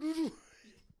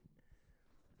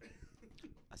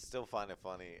 I still find it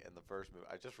funny in the first movie.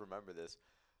 I just remember this.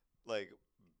 Like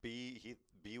B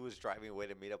was driving away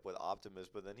to meet up with Optimus,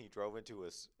 but then he drove into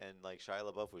us, and like Shia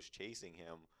LaBeouf was chasing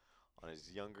him on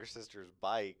his younger sister's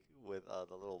bike with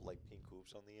the little like pink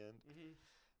hoops on the end.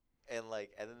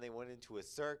 And then they went into a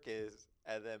circus,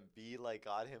 and then B like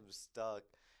got him stuck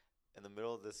in the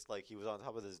middle of this, like he was on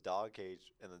top of this dog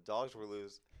cage, and the dogs were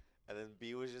loose. And then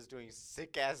B was just doing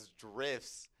sick ass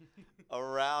drifts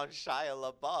around Shia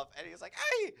LaBeouf, and he was like,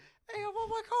 "Hey, I'm on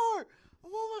my car!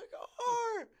 I'm on my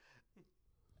car!"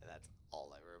 And that's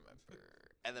all I remember.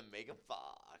 And then Megan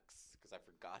Fox, because I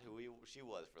forgot who she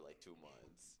was for like 2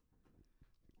 months.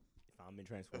 If I'm in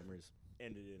Transformers,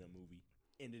 ended in a movie,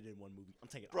 ended in one movie. I'm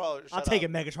taking. Bro, I'm taking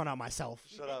Megatron out myself.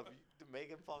 Shut up.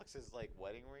 Megan Fox's like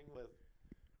wedding ring with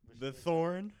The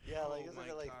Thorn. yeah, like Oh isn't my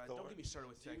it like God, Thor? don't get me started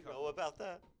with Do you that know couple. about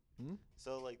that? Hmm?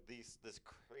 So like this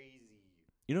crazy.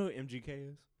 You know who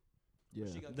MGK is? Yeah.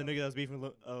 She got The nigga that's beefing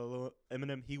with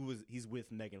Eminem. He's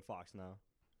with Megan Fox now.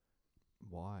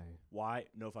 Why? Why?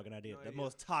 No fucking idea. No The idea.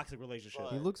 most toxic relationship.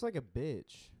 But- He looks like a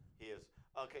bitch. He is.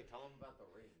 Okay, tell him about the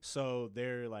ring. So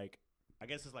they're like, I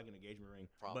guess it's like an engagement ring,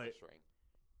 Promise but ring.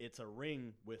 it's a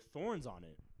ring with thorns on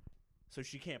it, so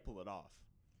she can't pull it off.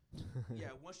 Yeah,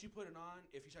 once you put it on,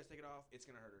 if you try to take it off, it's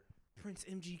gonna hurt her. Prince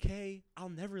MGK, I'll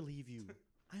never leave you.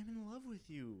 I'm in love with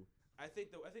you. I think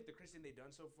the craziest thing they've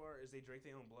done so far is they drank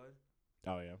their own blood.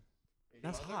 Oh yeah,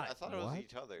 That's Each other? hot. I thought it was What?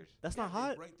 each other's. that's Yeah, not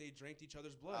hot. They drank each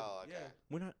other's blood. Oh, okay. Yeah.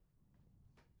 We're not.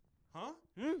 Huh?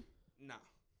 Nah.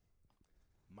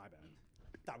 My bad.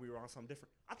 Thought we were on something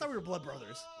different. I thought we were blood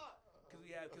brothers.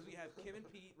 Because we have Kim and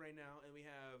Pete right now, and we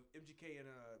have MGK and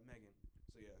Megan.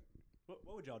 So yeah.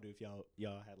 What would y'all do if y'all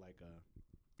had like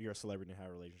you're a celebrity and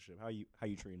have a relationship? How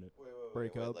you treating it?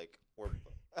 Break up. Like, or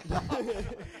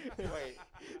wait,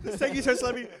 The second you turn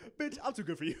celebrity, bitch, I'm too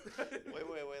good for you.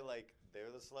 wait. Like,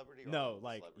 they're the celebrity. Or No, I'm the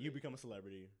like celebrity? you become a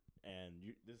celebrity, and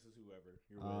this is whoever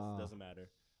you're with. Doesn't matter.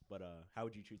 But how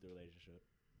would you treat the relationship?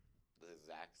 The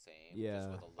exact same. Yeah.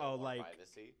 Just with a little Oh, more like-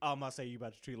 privacy. I'm not saying you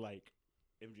about to treat like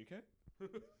MGK.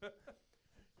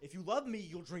 If you love me,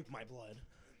 you'll drink my blood.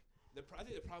 I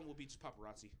think the problem will be just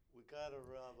paparazzi. We gotta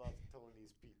rub off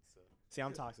Tony's pizza. See,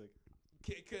 I'm toxic.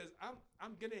 Because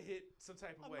I'm gonna hit some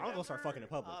type of way. I'm gonna start fucking in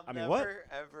public. I'm I mean, never, what?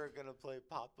 ever gonna play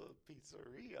Papa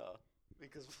Pizzeria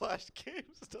because Flash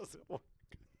Games doesn't work.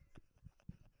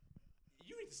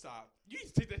 You need to stop. You need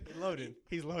to take that. He's loaded.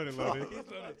 He's loaded. He's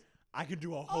loaded. I could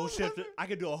do a whole shift. I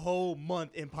could do a whole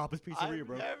month in Papa's Pizzeria, I've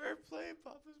bro. never played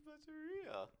Papa's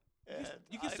Pizzeria. And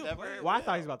you can I still never play it. Well, I will.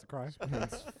 thought he was about to cry. You can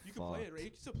play it, right? You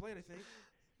can still play it, I think.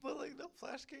 But like, no,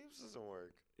 Flash Games doesn't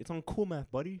work. It's on Cool Math,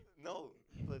 buddy. No,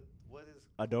 but what is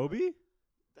Adobe?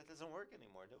 that doesn't work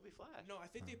anymore? Adobe Flash. No, I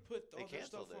think they put They all their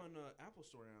stuff canceled it. on Apple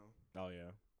Store now. Oh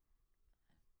yeah.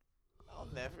 I'll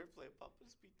never play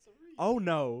Papa's Pizzeria. Oh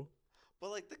no. But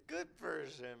like the good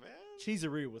version, man.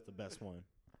 Cheeseria was the best one.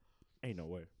 Ain't no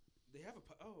way. They have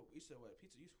you said what?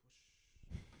 Pizza,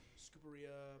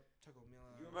 Scooperia, Taco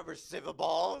Mela. You remember Civa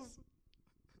Balls?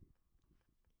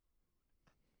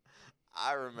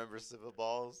 I remember Civa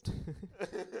Balls.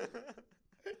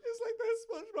 It's like that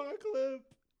SpongeBob clip.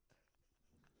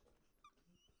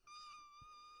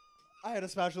 I had a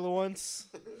spatula once.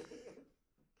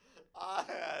 I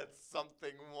had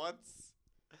something once.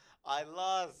 I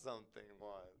lost something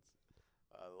once.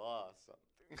 I lost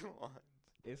something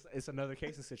once. It's another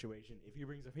case of situation. If he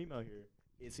brings a female here,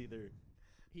 it's either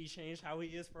he changed how he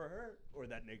is for her, or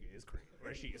that nigga is crazy,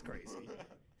 or she is crazy.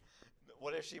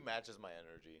 What if she matches my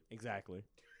energy? Exactly.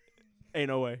 Ain't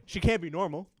no way. She can't be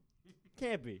normal.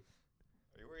 Can't be.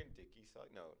 Are you wearing Dickies socks?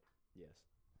 No, Yes.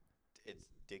 it's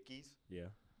Dickies. Yeah.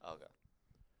 Okay.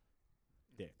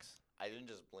 Dicks. I didn't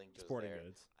just blink just Sporting there.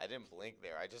 goods. I didn't blink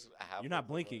there. I just have. You're not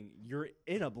blinking. You're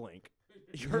in a blink.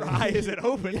 Your eye isn't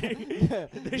opening. Yeah,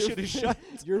 They should have shut.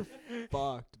 You're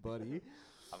fucked, buddy.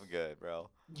 I'm good, bro.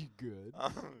 You good?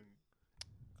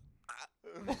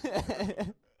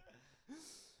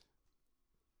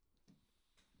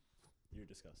 You're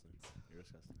disgusting. You're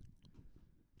disgusting.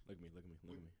 Look at me. Look at me.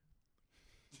 Look at me.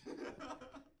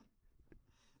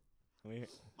 Let me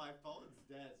My phone's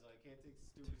dead, so I can't take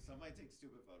stupid. Somebody take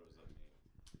stupid photos of me.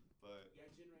 But Yeah,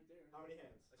 Jin right there. How many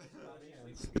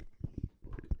hands?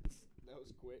 That was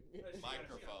quick.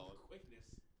 Microphone. Quickness.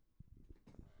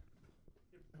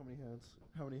 How many hands?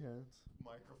 How many hands?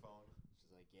 microphone.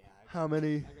 She's like, yeah. How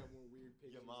many? I got more weird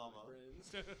pictures Your mama. of my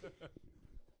friends.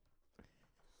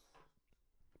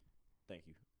 Thank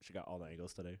you. She got all the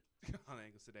angles today. On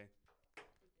angles today.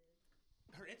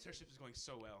 Her internship is going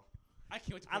so well. I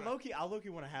can't wait to I put it on. low-key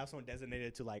want to have someone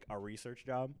designated to like a research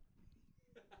job.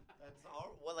 That's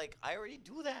all. Well, like I already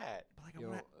do that. But like Yo,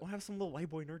 I want to have some little white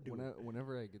boy nerd do it.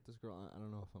 Whenever I get this girl, I don't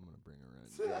know if I'm gonna bring her around,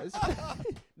 you guys.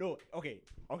 No, okay.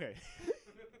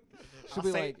 She'll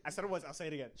be like, I said it once. I'll say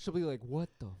it again. she'll be like, what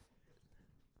the?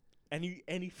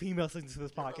 Any female listening to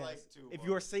this Give her, podcast, like, 2 if months.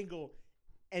 you are single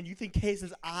and you think Case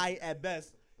is I at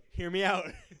best, hear me out.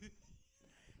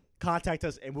 Contact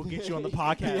us and we'll get you on the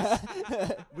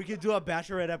podcast. We could do a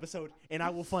bachelorette episode and I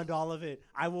will fund all of it.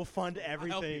 I will fund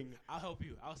everything. I'll help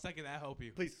you. I'll second that. I'll help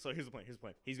you. Please. So here's the plan.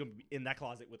 He's gonna be in that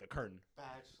closet with a curtain.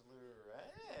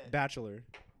 Bachelorette. Bachelor.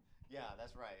 Yeah,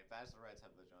 that's right. Bachelorettes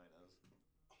have vaginas.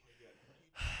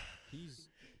 He's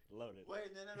Loaded. Wait,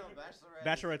 no. Bachelorette.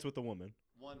 Bachelorette's with a woman. Is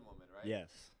one woman, right? Yes.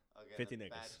 Okay. 50 then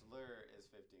niggas. Bachelor is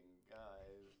 15 guys.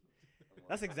 and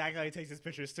That's one- exactly how he takes his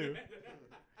pictures too.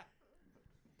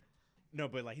 No,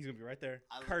 but like he's gonna be right there.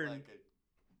 I look Curtain. like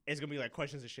It's gonna be like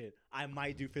questions and shit. I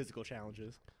might do physical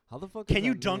challenges. how the fuck? Can is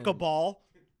you that dunk a man- ball?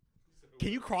 Can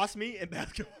you cross me in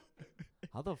basketball?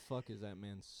 How the fuck is that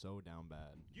man so down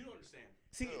bad? You don't understand.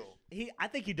 See, Who? I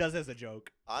think he does it as a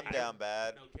joke. I'm down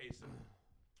bad. No case.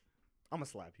 I'm gonna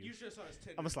slap you. You should have saw his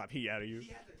Tinder. I'm gonna slap heat out of you. He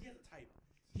has a type.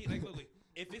 He like literally.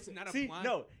 If it's not a See, blonde.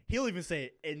 no, he'll even say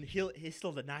it, and he'll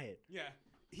still deny it. Yeah.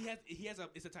 He has a.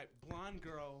 It's a type. Blonde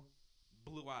girl,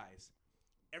 blue eyes.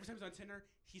 Every time he's on Tinder,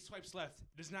 he swipes left.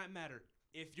 Does not matter.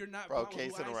 If you're not Bro, blonde with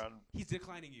blue casing eyes, around he's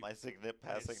declining you. my And past as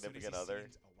soon as significant he other.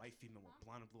 sees a white female with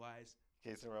blonde and blue eyes.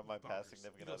 Casing around my past bonkers.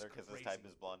 significant He goes other because his type crazy.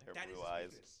 is blonde hair, That is blue his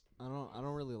eyes. weakness. I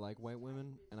don't really like white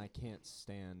women, and I can't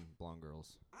stand blonde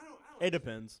girls. I don't. It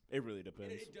depends. It really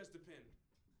depends. It does depend.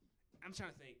 I'm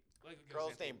trying to think. Like a good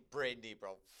Girl's example. named Brittany,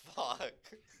 bro. Fuck.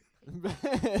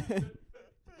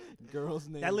 Girls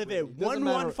named that live at Brittany. Doesn't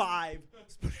matter.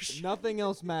 115. Nothing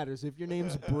else matters. If your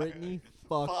name's Brittany,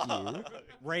 fuck you.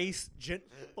 Race,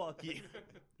 fuck you.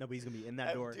 Nobody's gonna be in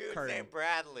that door. Dude's Curtain. named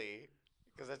Bradley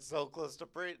because it's so close to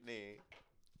Brittany.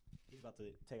 He's about to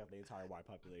take out the entire white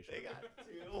population. They got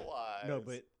 2 wives. No,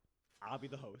 but I'll be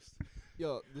the host.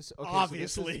 Yo, this okay,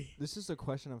 Obviously. So this is a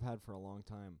question I've had for a long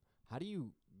time. How do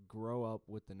you grow up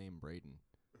with the name Braden?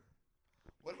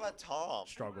 What about Tom? I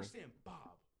Struggle. don't understand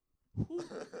Bob.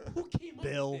 Who came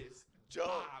Bill. up with this? Joe.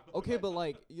 Bob. Okay,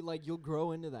 but you'll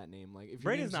grow into that name. Like if your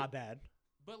Braden's name's- not bad.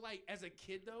 But like as a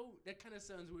kid though, that kind of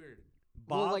sounds weird.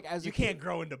 Bob, Well, like, as a you can't kid-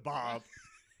 grow into Bob.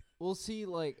 Well, see,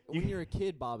 like when you're a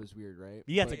kid, Bob is weird, right?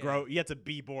 You have But- to grow. You have to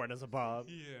be born as a Bob.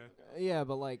 Yeah. Yeah,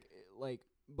 but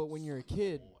but when you're a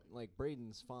kid, like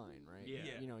Braden's fine, right?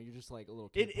 Yeah. You know, you're just like a little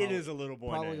kid. It is a little boy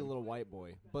probably name. a little white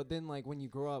boy. But then like when you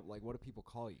grow up, like what do people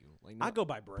call you? Like I go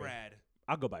by Bray. Brad.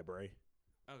 I'll go by Bray.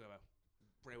 Okay, well,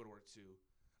 Bray would work too.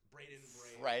 Braden,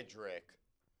 Bray. Frederick.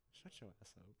 Shut your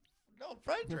ass up. No,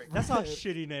 Frederick. That's not a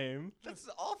shitty name. That's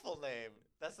an awful name.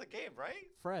 That's the game, right?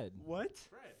 Fred. What?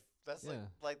 Fred. That's Yeah.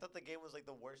 like that. The game was like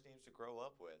the worst names to grow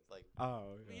up with. Like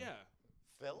Oh But yeah.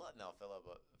 Philip. No, Philip.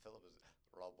 Philip is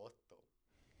Roboto.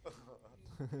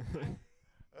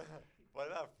 What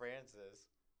about Francis?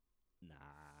 Nah.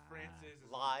 Francis.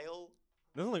 Is Lyle.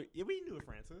 There's only we knew it,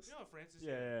 Francis. You know Francis?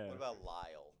 Yeah. What about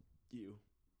Lyle? You,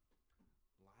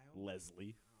 Lyle?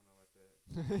 Leslie,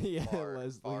 I don't know about that. Yeah, Far-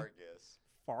 Leslie. Fargus.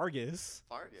 Fargus,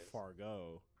 Fargus.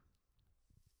 Fargo.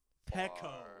 Far-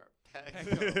 Pecco.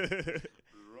 No,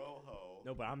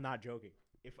 Rojo. but I'm not joking.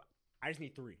 If I just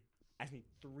need 3, I just need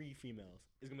 3 females.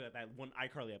 It's gonna be like that one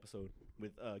iCarly episode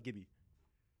with Gibby.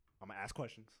 I'm gonna ask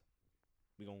questions.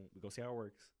 We gonna see how it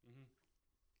works. Mhm.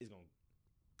 It's gonna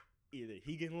either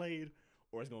he getting laid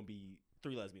or it's gonna be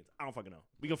 3 lesbians. I don't fucking know.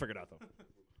 We gonna figure it out though.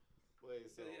 Wait,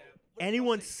 so So, yeah. What if they all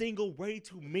Anyone say- single ready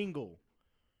to mingle?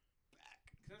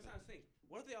 'cause that's what I was thinking.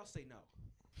 What if they all say no?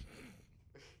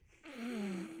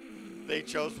 they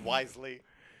chose wisely.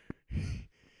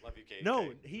 Love you, KK.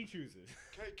 No, he chooses.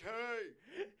 KK.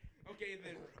 Okay,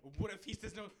 then what if he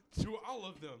says no to all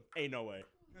of them? Ain't no way.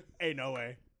 Ain't no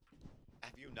way.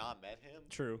 Have you not met him?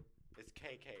 True. It's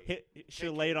KK.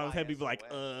 She'll lay it on his head and be like,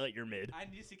 KKYSON. you're mid. I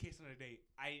need to see Kason on a date.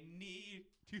 I need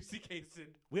to see Kason.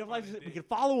 We have on lives. a We date. can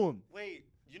follow him. Wait,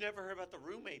 you never heard about the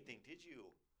roommate thing, did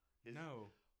you?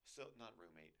 No. So not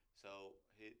roommate. So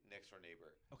his next door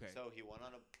neighbor. Okay. So he went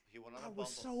on a I Bumble.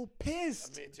 was so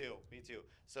pissed. Me too. Me too.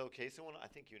 So Casey went. I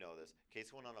think you know this.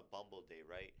 Casey went on a Bumble date,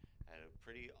 right? Had a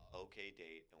pretty okay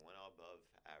date and went above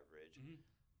average. Mhm.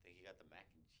 I think he got the mac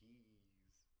and cheese.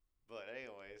 But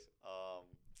anyways,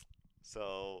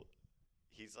 so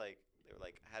he's like, they were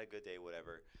like, had a good day,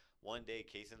 whatever. One day,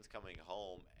 Kaysen's coming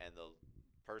home, and the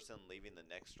person leaving the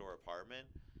next door apartment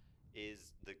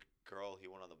is the girl he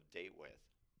went on the date with.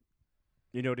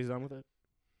 You know what he's done with it?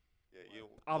 Yeah, you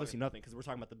Obviously nothing, because we're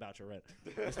talking about the Bachelorette.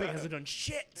 This thing hasn't done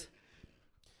shit.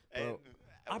 And, Bro.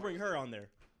 I'll bring her on there.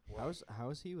 How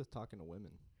is he with talking to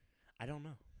women? I don't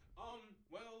know.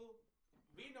 Well,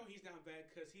 we know he's not bad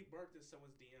because he barked in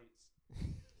someone's DMs.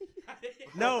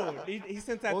 No, he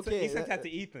sent that. Okay, he sent that to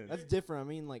Ethan. That's different. I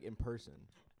mean, like in person.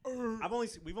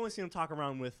 We've only seen him talk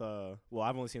around with I've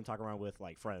only seen him talk around with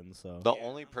like friends. So The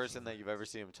only person that you've ever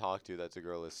seen him talk to that's a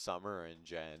girl is Summer and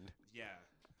Jen. Yeah.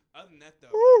 Other than that,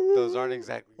 though, Those aren't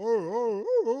exactly. we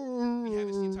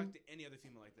haven't seen him talk to any other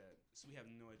female like that, so we have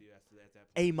no idea after that. At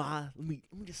that point. hey ma, let me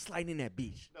just slide in that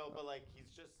beach. No, but like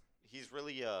he's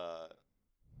really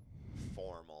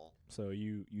formal. So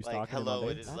you Like, stalking him hello, on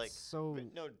it dates? is like so.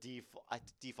 no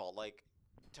default. Like,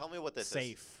 tell me what this is.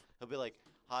 Safe. He'll be like,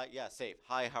 hi, yeah, safe.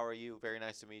 Hi, how are you? Very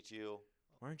nice to meet you.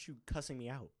 Why aren't you cussing me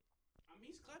out? I mean,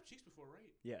 he's clapped cheeks before, right?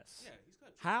 Yes. Yeah, he's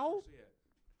clapped cheeks. How?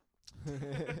 Before, so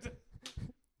yeah.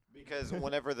 Because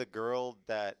whenever the girl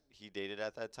that he dated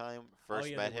at that time first Oh,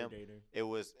 yeah, met they were him, dating. it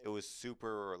was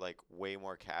super like way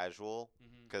more casual.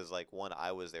 Mhm. Because like one,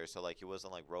 I was there, so like he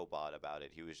wasn't like robot about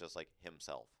it. He was just like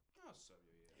himself. Oh, so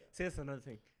yeah. See, that's another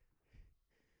thing.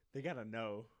 They gotta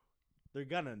know. They're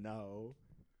gonna know.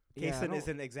 Yeah, I Kason don't-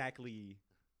 isn't exactly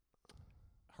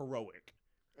heroic.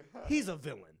 He's a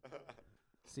villain.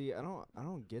 See, I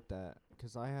don't get that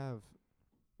because I have,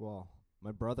 well,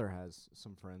 my brother has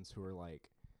some friends who are like,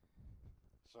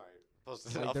 Sorry,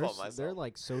 posted it like up on myself. they're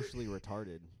like socially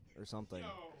retarded or something. Yo.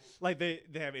 Like they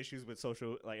have issues with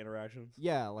social like interactions.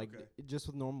 Yeah, like Okay. just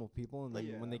with normal people, and then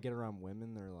Like, when yeah. they get around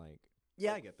women, they're like,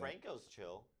 Yeah, I Like, get that. Franco's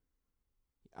chill.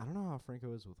 I don't know how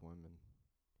Franco is with women.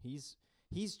 He's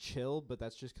chill, but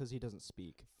that's just because he doesn't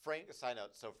speak. Side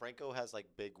note. So Franco has like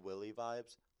Big Willie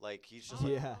vibes. Like he's just Oh,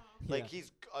 like, Yeah, like yeah.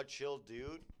 he's a chill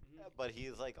dude, but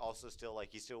he's like also still like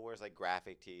he still wears like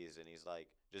graphic tees and he's like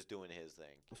just doing his thing.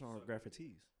 What's wrong with graphic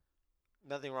tees?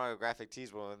 Nothing wrong with graphic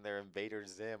tees when they're Invader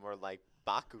Zim or like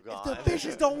Bakugan. If the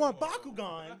bitches don't want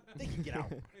Bakugan, they can get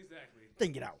out. Exactly. They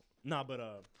can get out. Nah, but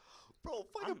Bro,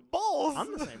 fucking balls.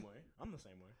 I'm the same way. I'm the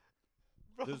same way.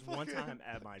 Bro, There's one fucking- time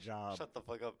at my job. Shut the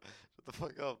fuck up. Shut the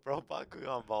fuck up, bro.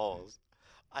 Bakugan balls.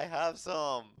 I have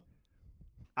some.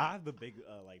 I have the big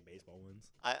like baseball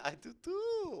ones. I do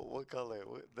too. What color?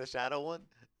 The shadow one?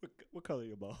 What color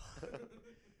your ball?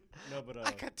 No, but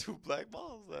I got 2 black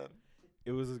balls then.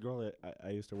 it was this girl that I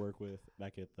used to work with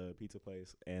back at the pizza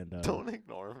place, and Don't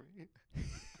ignore me.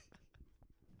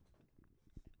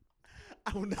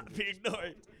 I will not be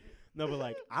ignored. No, but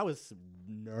like I was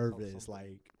nervous.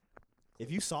 Like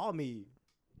if you saw me,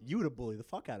 you would have bullied the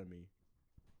fuck out of me.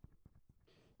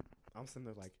 I'm sitting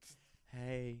there like,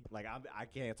 hey, like I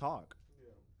can't talk. Yeah.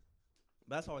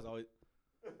 But that's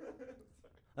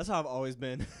how I've always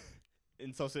been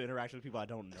in social interaction with people I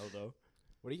don't know though.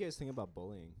 What do you guys think about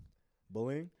bullying?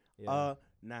 Bullying? Yeah.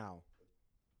 Now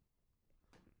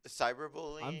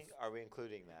Cyberbullying? Are we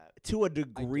including that? to a I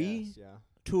degree, guess, yeah.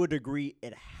 to a degree,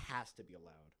 it has to be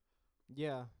allowed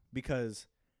Yeah. because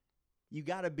you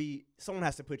gotta be. Someone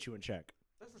has to put you in check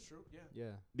That's for true. Yeah.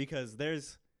 Yeah. because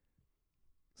there's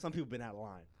some people been out of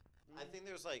line. I think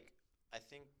there's like, I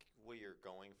think what you're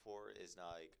going for is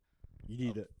not like,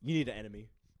 You need an enemy.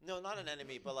 no, not an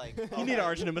enemy, but like, You need an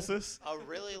arch nemesis. a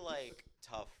really like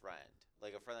tough friend.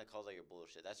 Like a friend that calls out your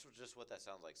bullshit. That's just what that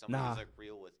sounds like. Somebody who's Nah. like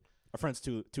real with, A friend's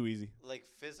too easy. like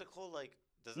physical, like,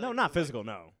 does No, that not include, like- physical.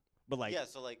 No, but like yeah,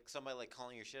 so like somebody like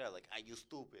calling your shit out, like, you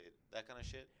stupid, that kind of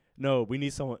shit. no. We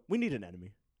need someone. We need an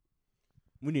enemy.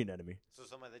 We need an enemy. So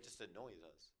somebody that just annoys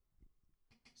us.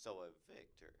 So a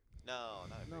Victor. No,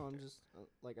 not a Victor. No,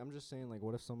 I'm just saying, like,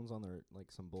 what if someone's on their, like,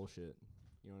 some bullshit?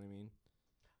 You know what I mean?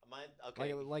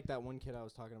 Okay. Like that one kid I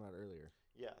was talking about earlier.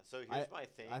 Yeah. So here's my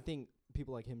thing. I think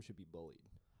people like him should be bullied.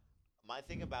 My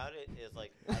thing about it is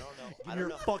like, I don't know. I Give your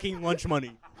don't know. fucking lunch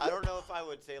money. I don't know if I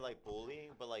would say like bullying,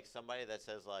 but like somebody that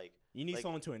says like, You need Like-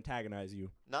 someone to antagonize you.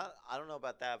 not. I don't know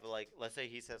about that, but like, let's say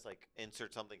he says like,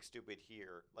 insert something stupid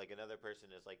here. Like another person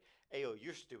is like, hey, yo,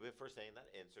 you're stupid for saying that.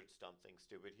 Insert something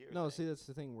stupid here. No, then. see, that's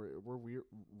the thing. We're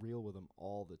real with him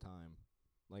all the time,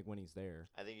 like when he's there.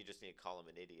 I think you just need to call him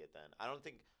an idiot. Then I don't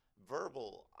think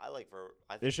verbal. I like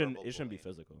I think It shouldn't. verbal It shouldn't be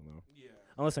bullying. physical though. Yeah.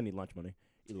 Unless I need lunch money.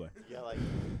 Either way, Yeah, like,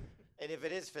 and if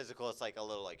it is physical, it's like a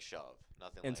little like shove,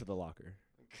 nothing into the locker.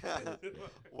 like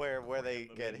where they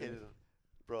get hit,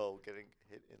 bro, getting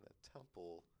hit in the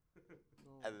temple,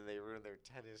 and then they ruin their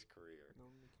tennis career.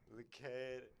 The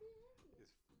kid is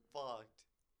fucked.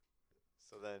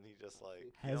 So then he just like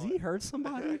you Has know he what? hurt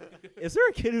somebody? Is there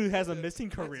a kid who has a missing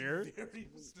That's career? Very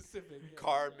specific. Yeah.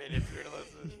 Carmen, if you're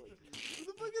listening. Who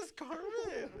the fuck is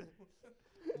Carmen?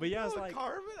 But yeah, it's You know like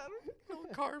Carmen. I don't know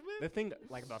Carmen. the thing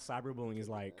like about cyberbullying is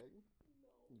like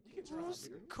You can try Who's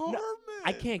to Carmen?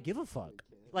 I can't give a fuck.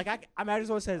 Like I imagine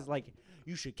someone says like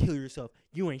you should kill yourself.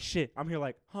 You ain't shit. I'm here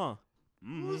like, huh?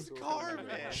 Who's Carmen?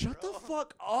 Shut bro? the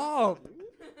fuck up.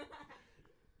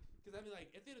 Because I mean, like,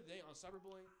 at the end of the day, on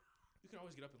cyberbullying, you can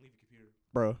always get up and leave your computer.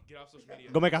 Bro, Get off social media.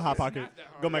 go make a hot It's pocket. not that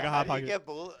hard. Go make a Yeah, hot how do you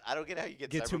pocket. get I don't get how you get,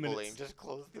 Get 2 cyberbullying. minutes. Just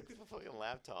close the fucking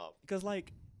laptop. Because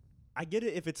like, I get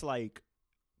it if it's like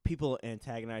people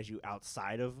antagonize you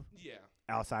outside of Yeah.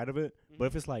 it, but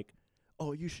if it's like,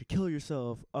 oh, you should kill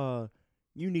yourself.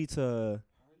 You need to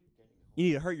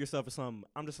hurt yourself or something.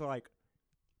 I'm just like,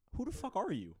 who the fuck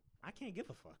are you? I can't give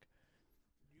a fuck.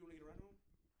 You want to get a ride home?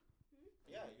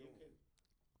 Yeah, you can.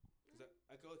 Because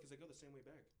I go the same way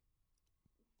back.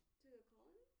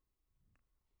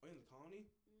 Oh, in the colony?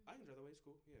 I can drive the way. It's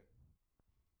cool. Yeah.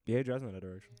 Yeah, it drives in that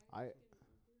direction.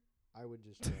 I would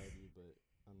just drive you, but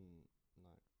I'm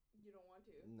not. You don't want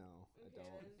to. No, I Okay,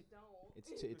 don't. then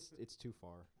don't. It's too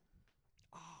far.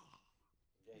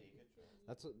 Yeah, you can try.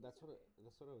 That's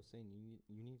what I was saying. You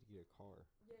need to get a car.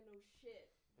 Yeah, no shit.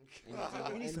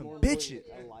 We need And some more bitches.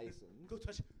 importantly, a license. Go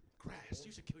touch grass.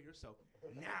 You should kill yourself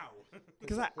now.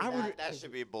 Because I would. That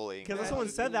should be bullying. Because if Yeah. someone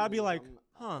said that, I'd be like,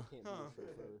 huh? I can't be Huh.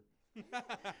 a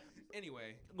chauffeur,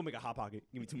 Anyway, I'm gonna make a hot pocket.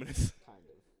 Give me 2 minutes. kind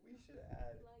of. We should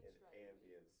add an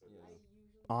ambience to Yeah.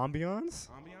 this. Ambiance?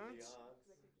 ambiance.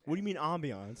 What do you mean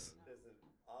ambiance? There's an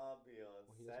ambiance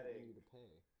Well, he doesn't want setting. you to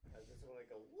pay. I just want to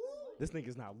go, woo! This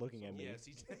nigga's not looking at me. Yes,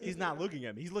 He's not looking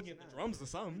at me. He's looking at the drums or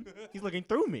something. He's looking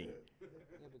through me. Yeah, but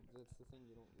that's the thing.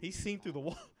 You don't. He's seen through the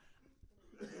wall.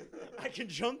 I can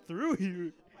jump through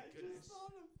you. I just saw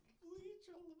him bleach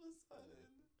all of a sudden.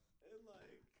 And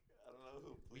like, I don't know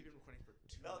who We've bleached. been recording for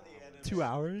 2 No, hours. the enemy. 2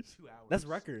 hours? 2 hours. That's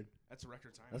record. That's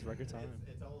record time. That's record time.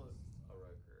 It's almost a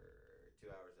record. 2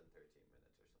 hours and 13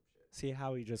 minutes or some shit. See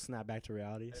how he just snapped back to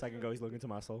reality? A second ago, he's looking into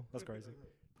my soul. That's crazy.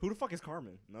 Who the fuck is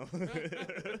Carmen? No.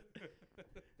 Gotta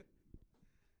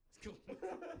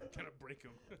break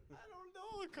him. I don't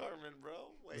know, Carmen, bro.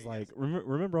 Wait, It's like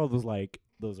remember all those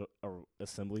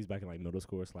assemblies back in like middle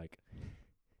school. It's like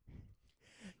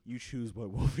you choose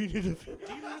what wolf you need to. Do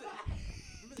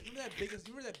you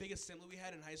remember that big assembly we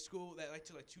had in high school that like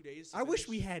took like 2 days? I wish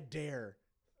we had Dare.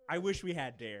 I wish we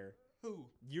had Dare. Who?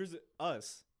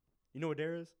 Us. You know what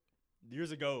Dare is?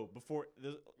 Years ago, before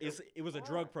it was a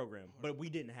drug program, but we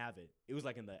didn't have it. It was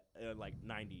like in the like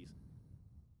 90s.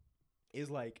 It's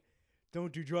like,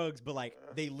 don't do drugs, but like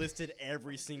they listed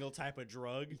every single type of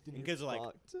drug, and kids are like,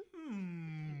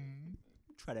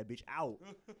 try that bitch out,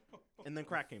 and then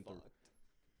crack came through.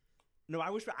 No,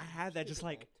 I wish I had that. Just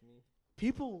like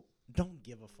people don't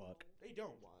give a fuck. They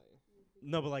don't. Why?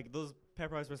 No, but like those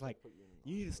pep rallies was like,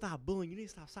 you need to stop bullying. You need to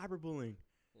stop cyberbullying.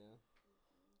 Yeah.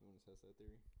 You want to test that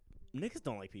theory? Niggas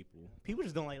don't like people. People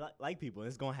just don't like people.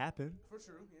 It's gonna happen. For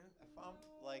true, yeah. If I'm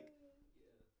like,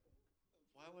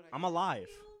 why would I? I'm alive.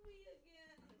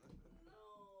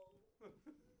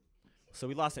 So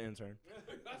we lost an intern.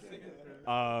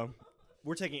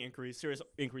 We're taking inquiries, serious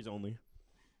inquiries only.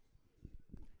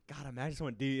 God, imagine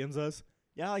someone DMs us.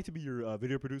 Yeah, I like to be your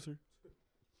video producer.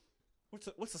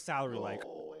 What's the salary like?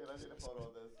 Oh, wait, I need a photo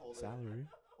of this. Hold Salary? it.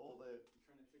 Hold it.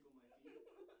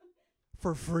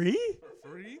 For free? For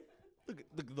free?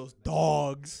 Look at those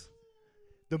dogs.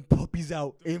 Them puppies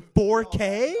out in 4K?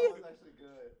 That was actually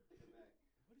good.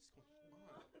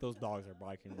 Those dogs are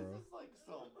biking, bro. This is like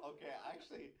some. Okay, I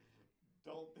actually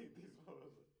don't think these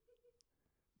photos.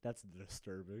 That's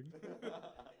disturbing.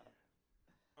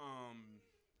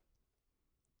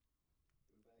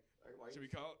 Should we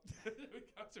call it?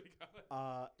 Should we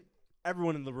call it?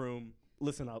 Everyone in the room,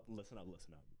 listen up.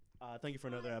 Thank you for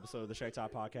another episode of the Shake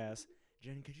Top Podcast.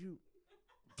 Jen, could you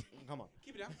come on?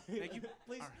 Keep it down. Thank you.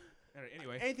 Please. All right.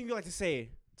 Anyway. Anything you'd like to say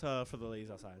for the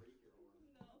ladies outside?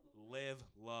 Live,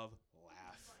 love,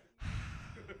 laugh.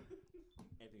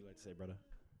 Anything you'd like to say, brother?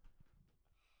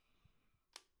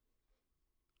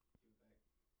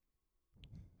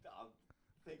 I'm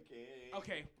thinking.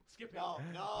 Okay, skip it. No,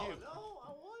 You. I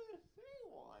want to say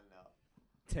one.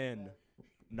 10,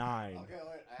 9. Okay,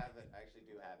 wait, I have it. I actually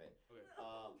do have it.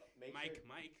 Okay. Mike.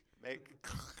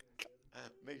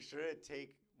 Make sure to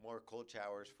take more cold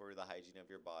showers for the hygiene of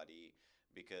your body,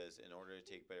 because in order to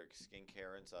take better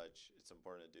skincare and such, it's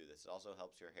important to do this. It also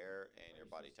helps your hair and your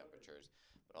body temperatures.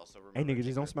 But also remember, Hey, niggas,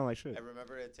 these don't smell like shit. and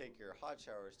remember to take your hot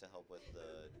showers to help with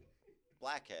the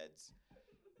blackheads,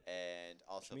 and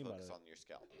also you mean by focus that? on your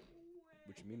scalp.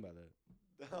 What you mean by that?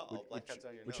 All blackheads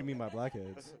on your What nose. you mean by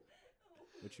blackheads?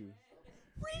 What you?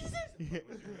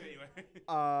 Anyway.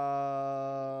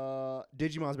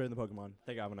 Digimon's better than Pokemon.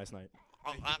 Thank you. Have a nice night.